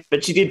Anya,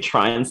 but she did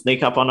try and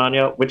sneak up on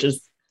Anya, which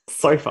is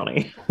so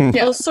funny.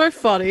 It was so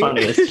funny.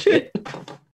 Funny as shit.